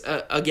it's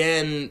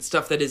again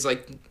stuff that is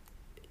like,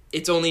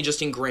 it's only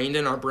just ingrained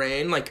in our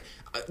brain. Like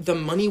the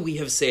money we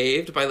have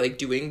saved by like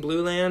doing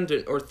Blue Land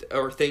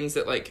or things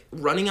that like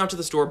running out to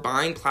the store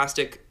buying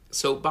plastic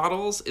soap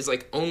bottles is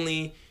like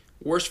only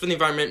worse for the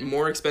environment,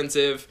 more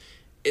expensive.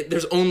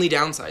 There's only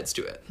downsides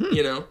to it,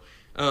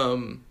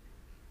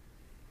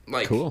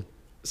 like Cool.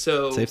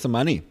 So Save some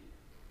money.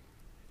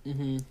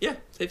 yeah,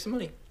 save some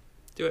money.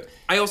 Do it.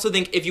 I also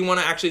think if you want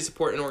to actually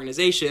support an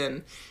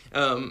organization,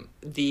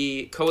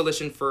 the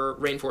Coalition for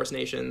Rainforest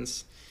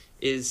Nations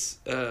is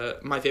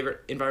my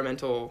favorite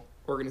environmental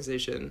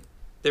organization.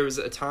 There was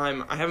a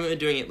time, I haven't been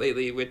doing it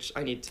lately, which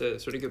I need to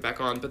sort of get back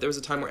on, but there was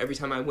a time where every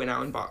time I went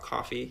out and bought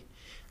coffee,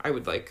 I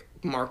would like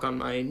mark on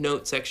my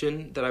note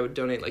section that I would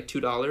donate like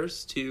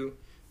 $2 to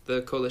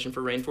the Coalition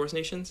for Rainforest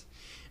Nations.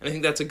 And I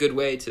think that's a good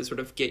way to sort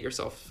of get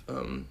yourself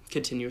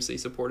continuously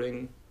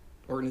supporting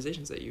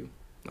organizations that you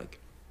like.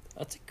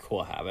 That's a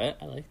cool habit.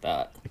 I like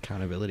that.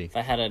 Accountability. If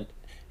I had an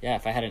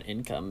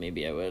income,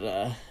 maybe I would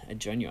I'd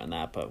join you on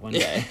that. But one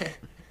day,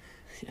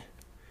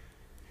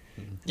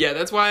 Yeah,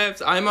 that's why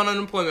I'm on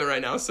unemployment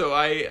right now. So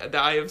I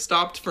have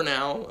stopped for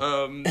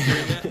now doing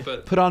that.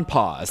 But Put on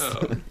pause.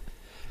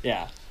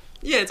 yeah,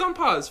 yeah, it's on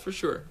pause for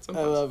sure. It's on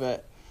I pause. love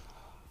it.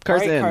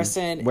 Carson,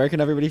 Carson. where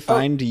can everybody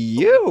find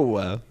you?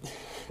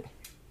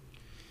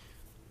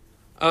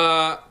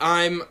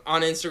 I'm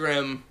on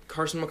Instagram,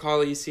 Carson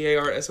McCauley,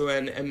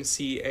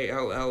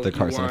 CarsonMcCall. The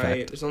Carson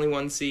effect. There's only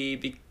one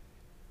C.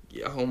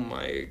 Oh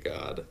my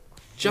god! What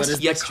Just is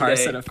the yesterday,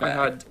 Carson I effect?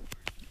 had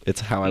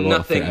It's how I will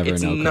nothing. forever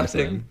It's know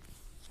nothing.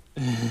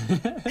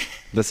 Carson.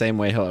 The same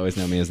way he'll always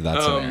know me as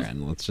That's So Um,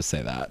 Aaron. Let's just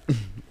say that.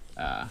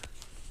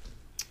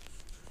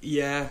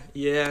 Yeah.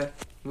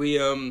 We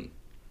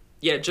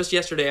just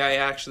yesterday I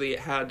actually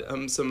had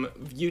some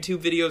YouTube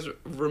videos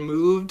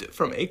removed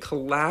from a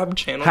collab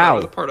channel that I How?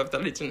 was a part of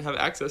that I didn't have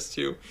access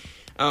to.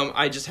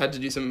 I just had to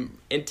do some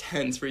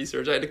intense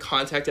research. I had to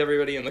contact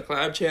everybody in the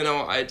collab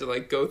channel. I had to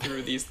like go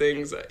through these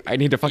things. I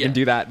need to fucking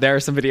do that. There are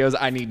some videos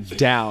I need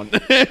down.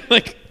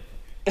 Like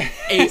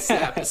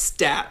ASAP.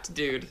 Stat,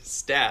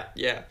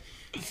 yeah.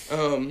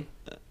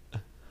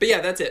 But yeah,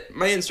 that's it.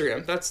 My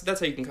Instagram. That's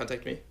how you can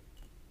contact me.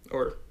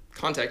 Or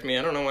contact me.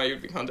 I don't know why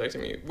you'd be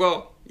contacting me.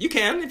 Well, you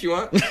can if you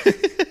want.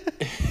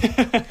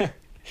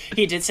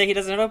 He did say he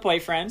doesn't have a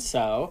boyfriend,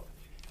 so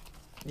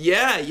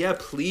Yeah,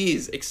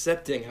 please.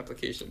 Accepting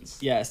applications.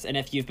 yes. And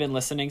if you've been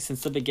listening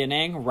since the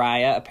beginning,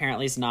 Raya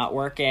apparently is not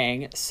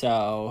working,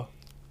 so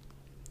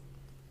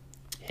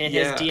hit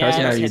Yeah. his DMs.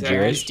 Carson, are you hit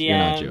Aaron's Jewish? You're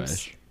not DMs.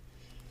 Jewish.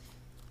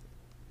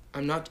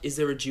 I'm not. Is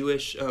there a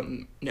Jewish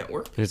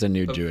network? There's a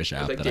new Of- Jewish of,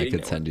 app like, that I dating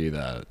could send you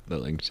the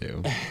link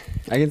to.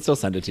 I can still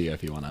send it to you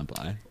if you want to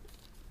apply.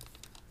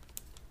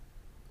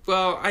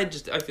 Well, I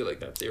feel like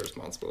that's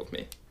irresponsible of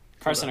me.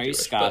 Carson, I'm are not you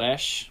Jewish,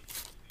 Scottish?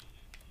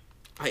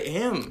 I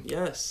am.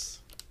 Yes.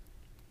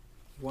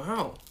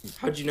 Wow.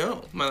 How'd you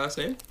know my last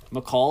name?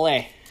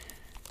 Macaulay.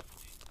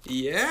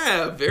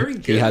 Yeah, very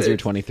good. He has your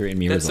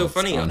 23andMe That's so results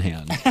funny. on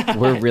hand.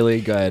 We're really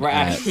good We're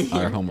at actually-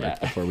 our homework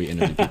before we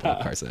interview people,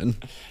 Carson.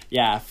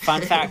 Yeah,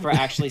 fun fact, we're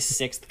actually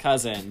sixth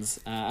cousins.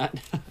 I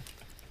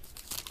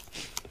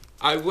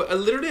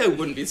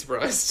wouldn't be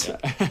surprised.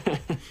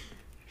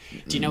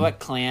 Do you know what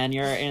clan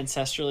you're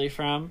ancestrally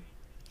from?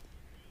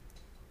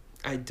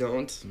 I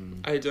don't.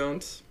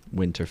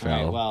 Winterfell.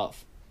 All right, well,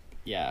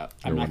 yeah,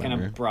 I'm Or not going to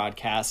whatever.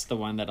 broadcast the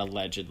one that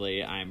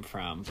allegedly I'm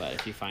from, but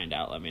if you find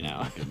out, let me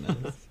know.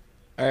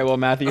 All right, well,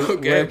 Matthew,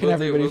 Okay, where can will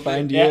do, everybody will do.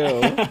 find you?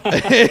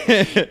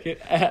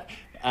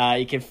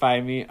 You can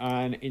find me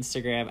on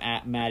Instagram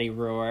at Maddie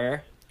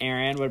Roar.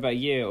 Aaron, what about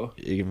you?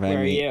 You can find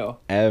Where are me you?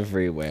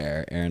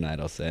 everywhere, Aaron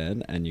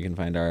Idelson, and you can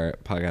find our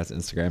podcast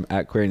Instagram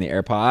at Queer in the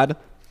Air Pod.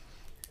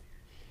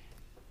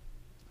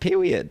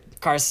 Period.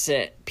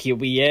 Carson,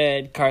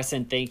 period.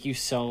 Carson, thank you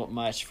so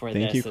much for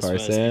Thank this. you, This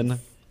was Carson.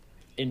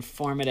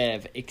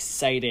 informative,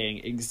 exciting,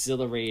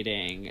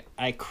 exhilarating.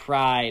 I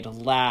cried,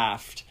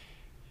 laughed,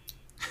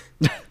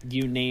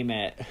 you name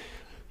it.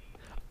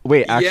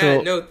 Wait, actual.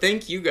 Yeah, no,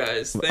 thank you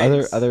guys.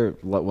 Thanks.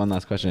 One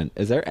last question.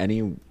 Is there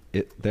any?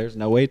 There's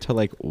no way to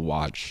like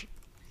watch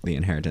The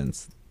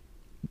Inheritance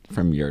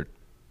from your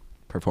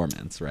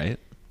performance, right?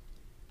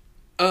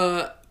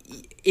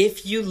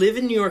 If you live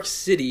in New York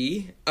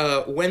City,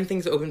 when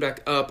things open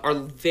back up, our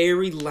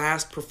very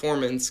last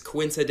performance,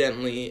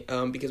 coincidentally,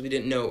 because we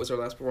didn't know it was our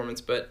last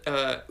performance, but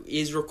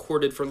is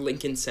recorded for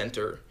Lincoln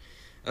Center.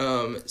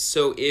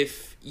 So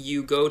if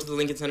you go to the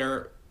Lincoln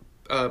Center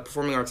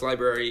Performing Arts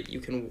Library, you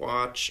can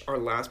watch our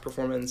last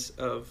performance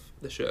of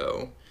the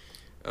show,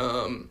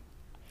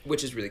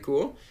 which is really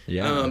cool.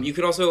 Yeah. You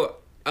could also...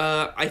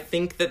 I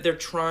think that they're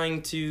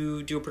trying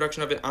to do a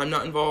production of it. I'm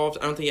not involved.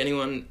 I don't think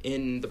anyone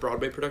in the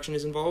Broadway production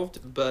is involved,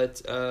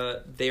 but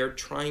they are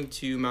trying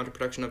to mount a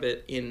production of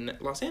it in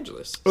Los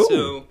Angeles.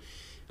 Ooh.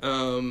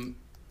 So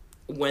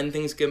when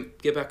things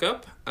get back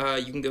up,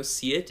 you can go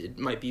see it. It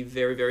might be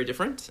very, very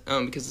different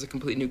because it's a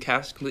completely new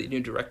cast, completely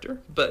new director,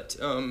 but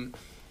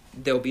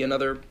there'll be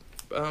another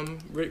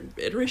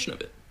iteration of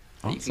it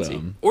that you can see.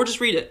 Awesome. Or just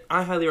read it.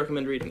 I highly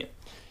recommend reading it.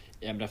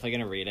 Yeah, I'm definitely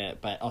gonna read it.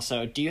 But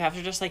also, do you have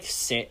to just like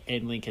sit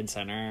in Lincoln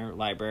Center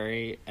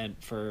Library and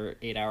for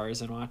 8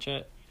 hours and watch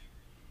it?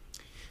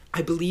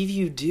 I believe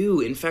you do.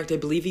 In fact, I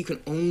believe you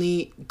can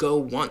only go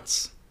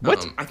once.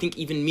 What? I think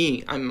even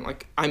me, I'm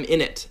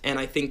in it, and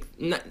I think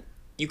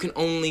you can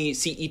only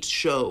see each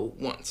show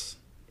once.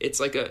 It's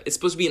it's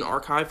supposed to be an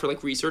archive for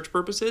like research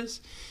purposes,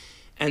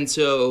 and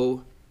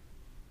so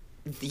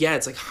yeah,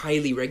 it's like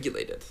highly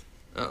regulated.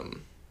 All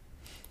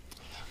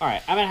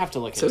right, I'm gonna have to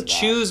look So into that.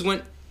 choose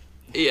when.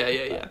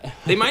 Yeah.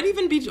 They might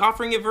even be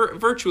offering it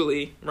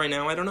virtually right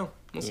now. I don't know.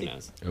 We'll Who see.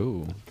 knows?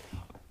 Ooh.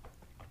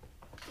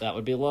 That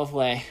would be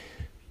lovely.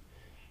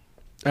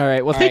 All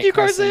right. Well, All thank right, you,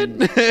 Carson.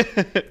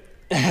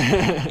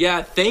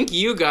 Yeah, thank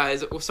you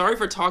guys. Sorry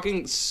for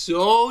talking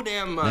so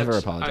damn much. Never I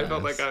apologize.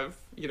 felt like I've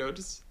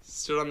just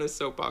stood on this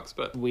soapbox,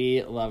 but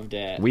We loved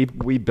it.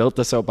 we built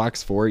the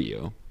soapbox for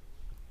you,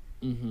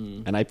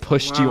 and I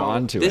pushed you wow,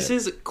 onto this it.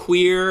 is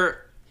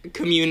queer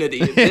community.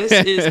 This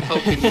is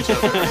helping each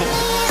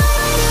other.